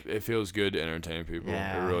feels good to entertain people.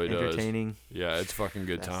 Yeah, it really does. entertaining. Yeah, it's fucking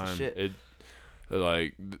good That's the time. shit. It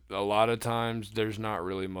like a lot of times there's not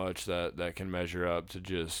really much that can measure up to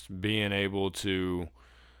just being able to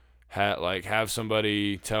have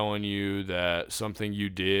somebody telling you that something you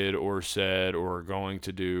did or said or are going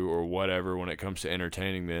to do or whatever when it comes to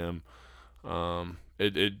entertaining them.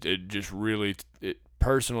 It just really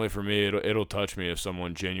personally for me it'll touch me if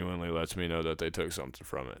someone genuinely lets me know that they took something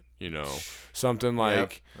from it. You know, something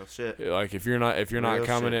like Real shit. like if you're not Real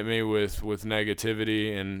coming shit. at me with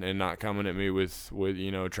negativity and not coming at me with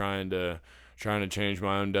you know trying to change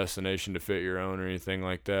my own destination to fit your own or anything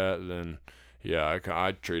like that, then yeah,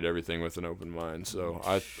 I treat everything with an open mind. So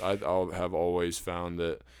I'll have always found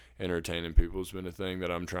that entertaining people has been a thing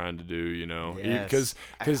that I'm trying to do, you know, Yes.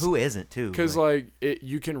 because who isn't too? because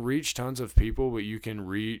you can reach tons of people, but you can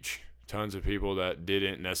reach tons of people that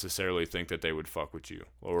didn't necessarily think that they would fuck with you,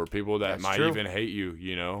 or people that That's might true. even hate you.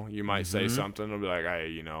 You know, you might say something and be like, "Hey,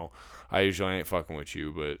 you know, I usually ain't fucking with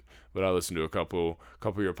you, but I listen to a couple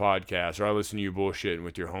of your podcasts, or I listen to you bullshitting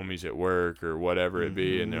with your homies at work or whatever it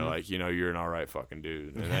be," and they're like, "You know, you're an all right fucking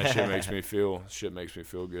dude," and that shit makes me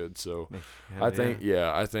feel good. So Hell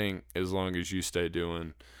I think as long as you stay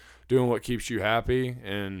doing what keeps you happy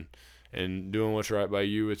and doing what's right by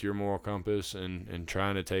you with your moral compass and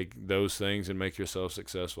trying to take those things and make yourself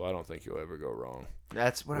successful, I don't think you'll ever go wrong.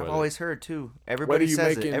 That's what I've Whether- always heard too. Everybody you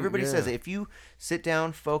says making- it. Everybody says yeah. it. If you sit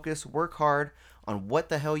down, focus, work hard on what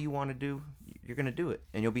the hell you want to do, you're gonna do it,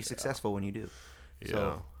 and you'll be successful when you do. Yeah.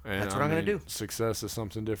 So And that's what I'm gonna do. Success is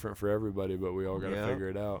something different for everybody, but we all got to Yeah. figure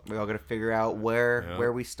it out. we all gotta figure out where Yeah.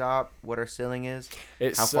 we stop, what our ceiling is,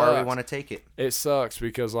 It how far we sucks. want to take it. It sucks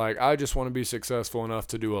because like I just want to be successful enough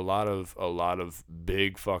to do a lot of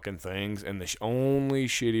big fucking things, and the only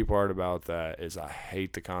shitty part about that is I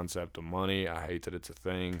hate the concept of money. I hate that it's a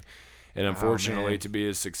thing, and unfortunately, man. to be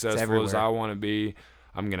as successful as everywhere. I want to be,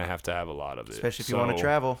 I'm gonna have to have a lot of it. Especially if you want to So,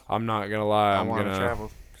 travel. I'm not gonna lie. I I'm want to gonna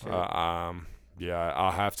travel. Shit. yeah,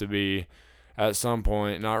 I'll have to be at some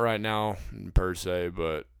point, not right now per se,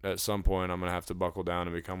 but at some point I'm going to have to buckle down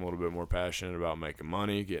and become a little bit more passionate about making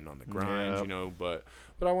money, getting on the grind, Yep. you know, but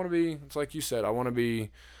I want to be, it's like you said,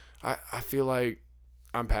 I feel like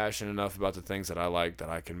I'm passionate enough about the things that I like that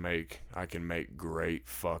I can make great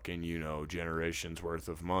fucking, you know, generations worth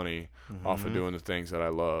of money off of doing the things that I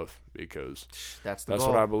love, because That's the that's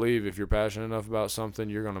goal. what I believe. If you're passionate enough about something,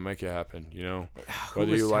 you're going to make it happen, you know. Who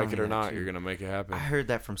Whether was you like telling it me or that, not, too? you're going to make it happen. I heard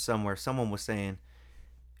that from somewhere. Someone was saying,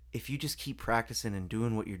 if you just keep practicing and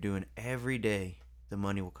doing what you're doing every day, the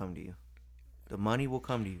money will come to you. The money will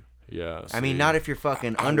come to you. Yeah. I mean, see. not if you're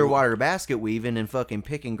fucking underwater basket weaving and fucking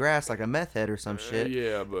picking grass like a meth head or some shit.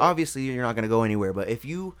 Yeah, but Obviously, you're not going to go anywhere. But if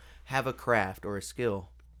you have a craft or a skill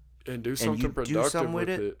and do and something you productive do something with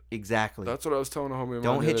with it. exactly. That's what I was telling a homie of mine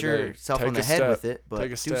Don't the hit other day. yourself Take on the a head step. with it, but take a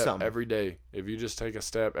do step something. every day. If you just take a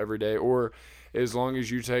step every day, or as long as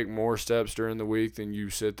you take more steps during the week than you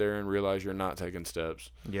sit there and realize you're not taking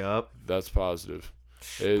steps, Yup. that's positive.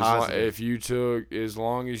 Positive. As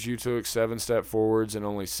long as you took 7 steps forwards and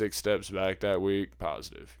only 6 steps back that week,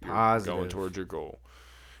 positive. You're Positive. going towards your goal.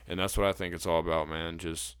 And that's what I think it's all about, man.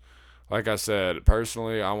 Just like I said,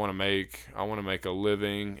 personally, I want to make a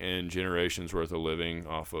living and generations worth of living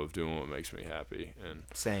off of doing what makes me happy. And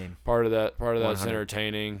Same. part of that's 100.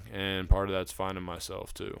 entertaining, and part of that's finding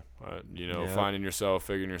myself too. You know, Yep. finding yourself,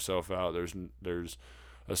 figuring yourself out. There's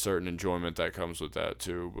a certain enjoyment that comes with that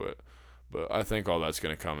too, but I think all that's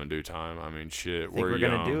gonna come in due time. I mean, shit, we're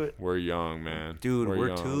young. gonna do it. We're young, man. Dude, we're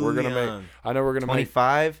young. too We're gonna young. make. I know we're gonna make.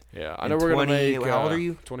 25, Yeah, I and know we're gonna 20 make. how old are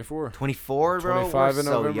you? 24. 24, bro. 25 we're in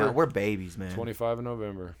so November. young. We're babies, man. 25 in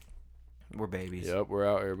November. We're babies. Yep, we're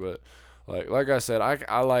out here, but like I said,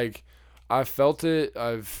 I felt it.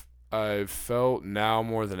 I've felt now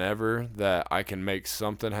more than ever that I can make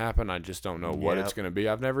something happen. I just don't know what it's Yep. gonna be.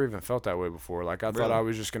 I've never even felt that way before. Like I thought Really? I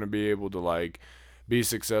was just gonna be able to like be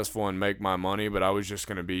successful and make my money, but I was just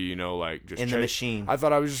gonna be, you know, like just in the machine. I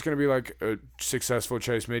thought I was just gonna be like a successful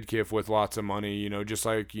Chase Midkiff with lots of money, you know, just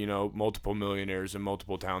like, you know, multiple millionaires in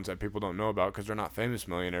multiple towns that people don't know about because they're not famous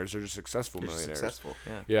millionaires, they're just successful millionaires. Successful,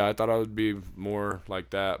 yeah. Yeah, I thought I would be more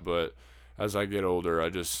like that, but as I get older,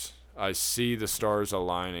 I see the stars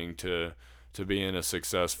aligning to being a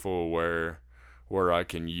successful where I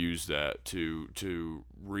can use that to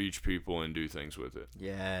reach people and do things with it.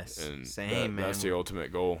 Yes. And Same, man. That's the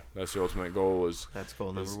ultimate goal. That's the ultimate goal is That's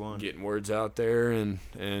goal number one. Getting words out there and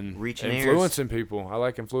Reaching influencing people. I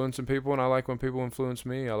like influencing people, and I like when people influence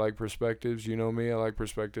me. I like perspectives. You know me. I like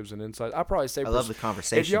perspectives and insights. I probably say I love the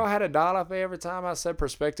conversation. If y'all had $1 for every time I said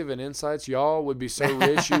perspective and insights, y'all would be so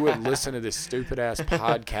rich you wouldn't listen to this stupid ass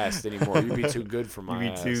podcast anymore. You'd be too good for my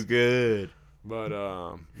ass. Too good. But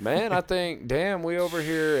man, I think damn, we over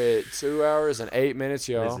here at 2 hours and 8 minutes,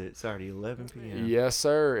 y'all. Is it? It's already 11 p.m. Yes,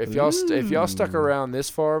 sir. If y'all stuck around this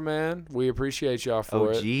far, man, we appreciate y'all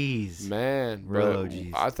for it. Oh, jeez. Man, Real but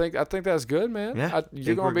OGs. I think that's good, man. Yeah,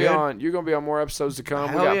 you're gonna be on more episodes to come.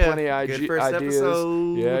 Hell we got yeah. plenty of Good first ideas.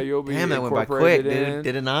 episode. Yeah, you'll be Damn, that went by incorporated quick, in. dude.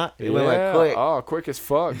 Did it not? It Yeah. went by quick. Oh, quick as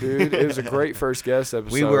fuck, dude. It was a great first guest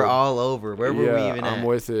episode. We were all over. Where were we even at? I'm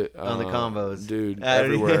with it. On the combos. Dude, I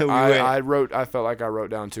don't know. everywhere. I felt like I wrote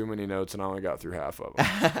down too many notes and I only got through half of them.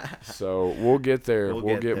 So we'll get there.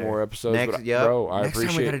 We'll get there. more episodes. Next, but, bro, I Next time we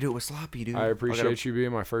appreciate gotta do it with Sloppy, dude. I appreciate you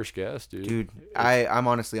being my first guest, dude. Dude, I'm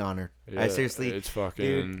honestly honored. Yeah, I seriously, it's fucking.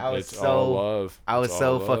 dude, It's all love. I was It's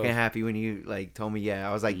so all fucking love. happy when you like told me. Yeah,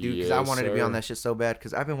 I was like, dude, because I Yes, wanted to be on sir. that shit so bad.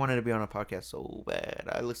 Because I've been wanting to be on a podcast so bad.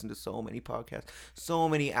 I listened to so many podcasts. So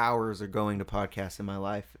many hours are going to podcasts in my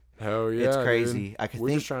life. Hell yeah, It's crazy. dude. I could We're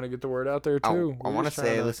think. just trying to get the word out there I too. want to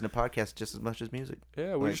say I listen to podcasts just as much as music.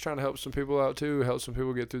 Yeah, we're Like- just trying to help some people out too, help some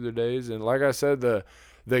people get through their days. And like I said,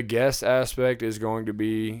 the guest aspect is going to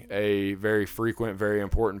be a very frequent, very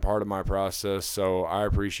important part of my process. So I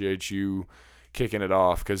appreciate you kicking it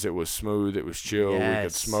off because it was smooth, it was chill. We could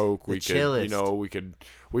Yes, smoke, the we chillest. could,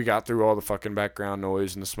 we got through all the fucking background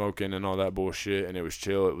noise and the smoking and all that bullshit, and it was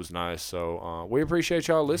chill. It was nice. So we appreciate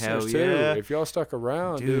y'all listeners Hell yeah. too. If y'all stuck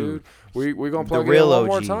around, Dude. dude, we gonna The plug it in real one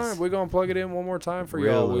more OGs. time. We gonna plug it in one more time for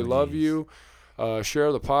Real y'all. We love OGs. you.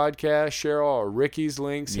 Share the podcast. Share all of Ricky's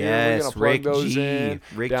links here. We're Yes, gonna plug Rick those G. in.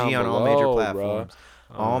 Rick down G on all major below, platforms.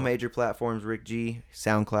 bruh. All major platforms, Rick G.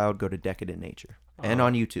 SoundCloud, go to Decadent Nature. And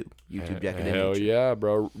on YouTube. Decadent Hell Nature. yeah,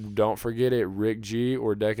 bro. Don't forget it. Rick G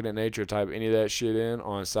or Decadent Nature. Type any of that shit in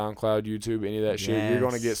on SoundCloud, YouTube, any of that shit. You're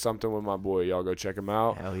going to Yes. get something with my boy. Y'all go check him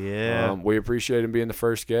out. Hell yeah. We appreciate him being the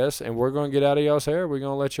first guest, and we're going to get out of y'all's hair. We're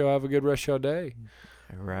going to let y'all have a good rest of your day.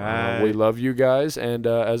 All right. We love you guys, and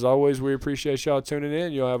as always, we appreciate y'all tuning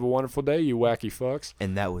in. Y'all have a wonderful day, you wacky fucks.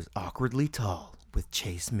 And that was Awkwardly Tall with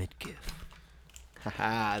Chase Midkiff.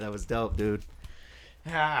 Haha, that was dope, dude.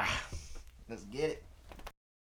 Ah, let's get it.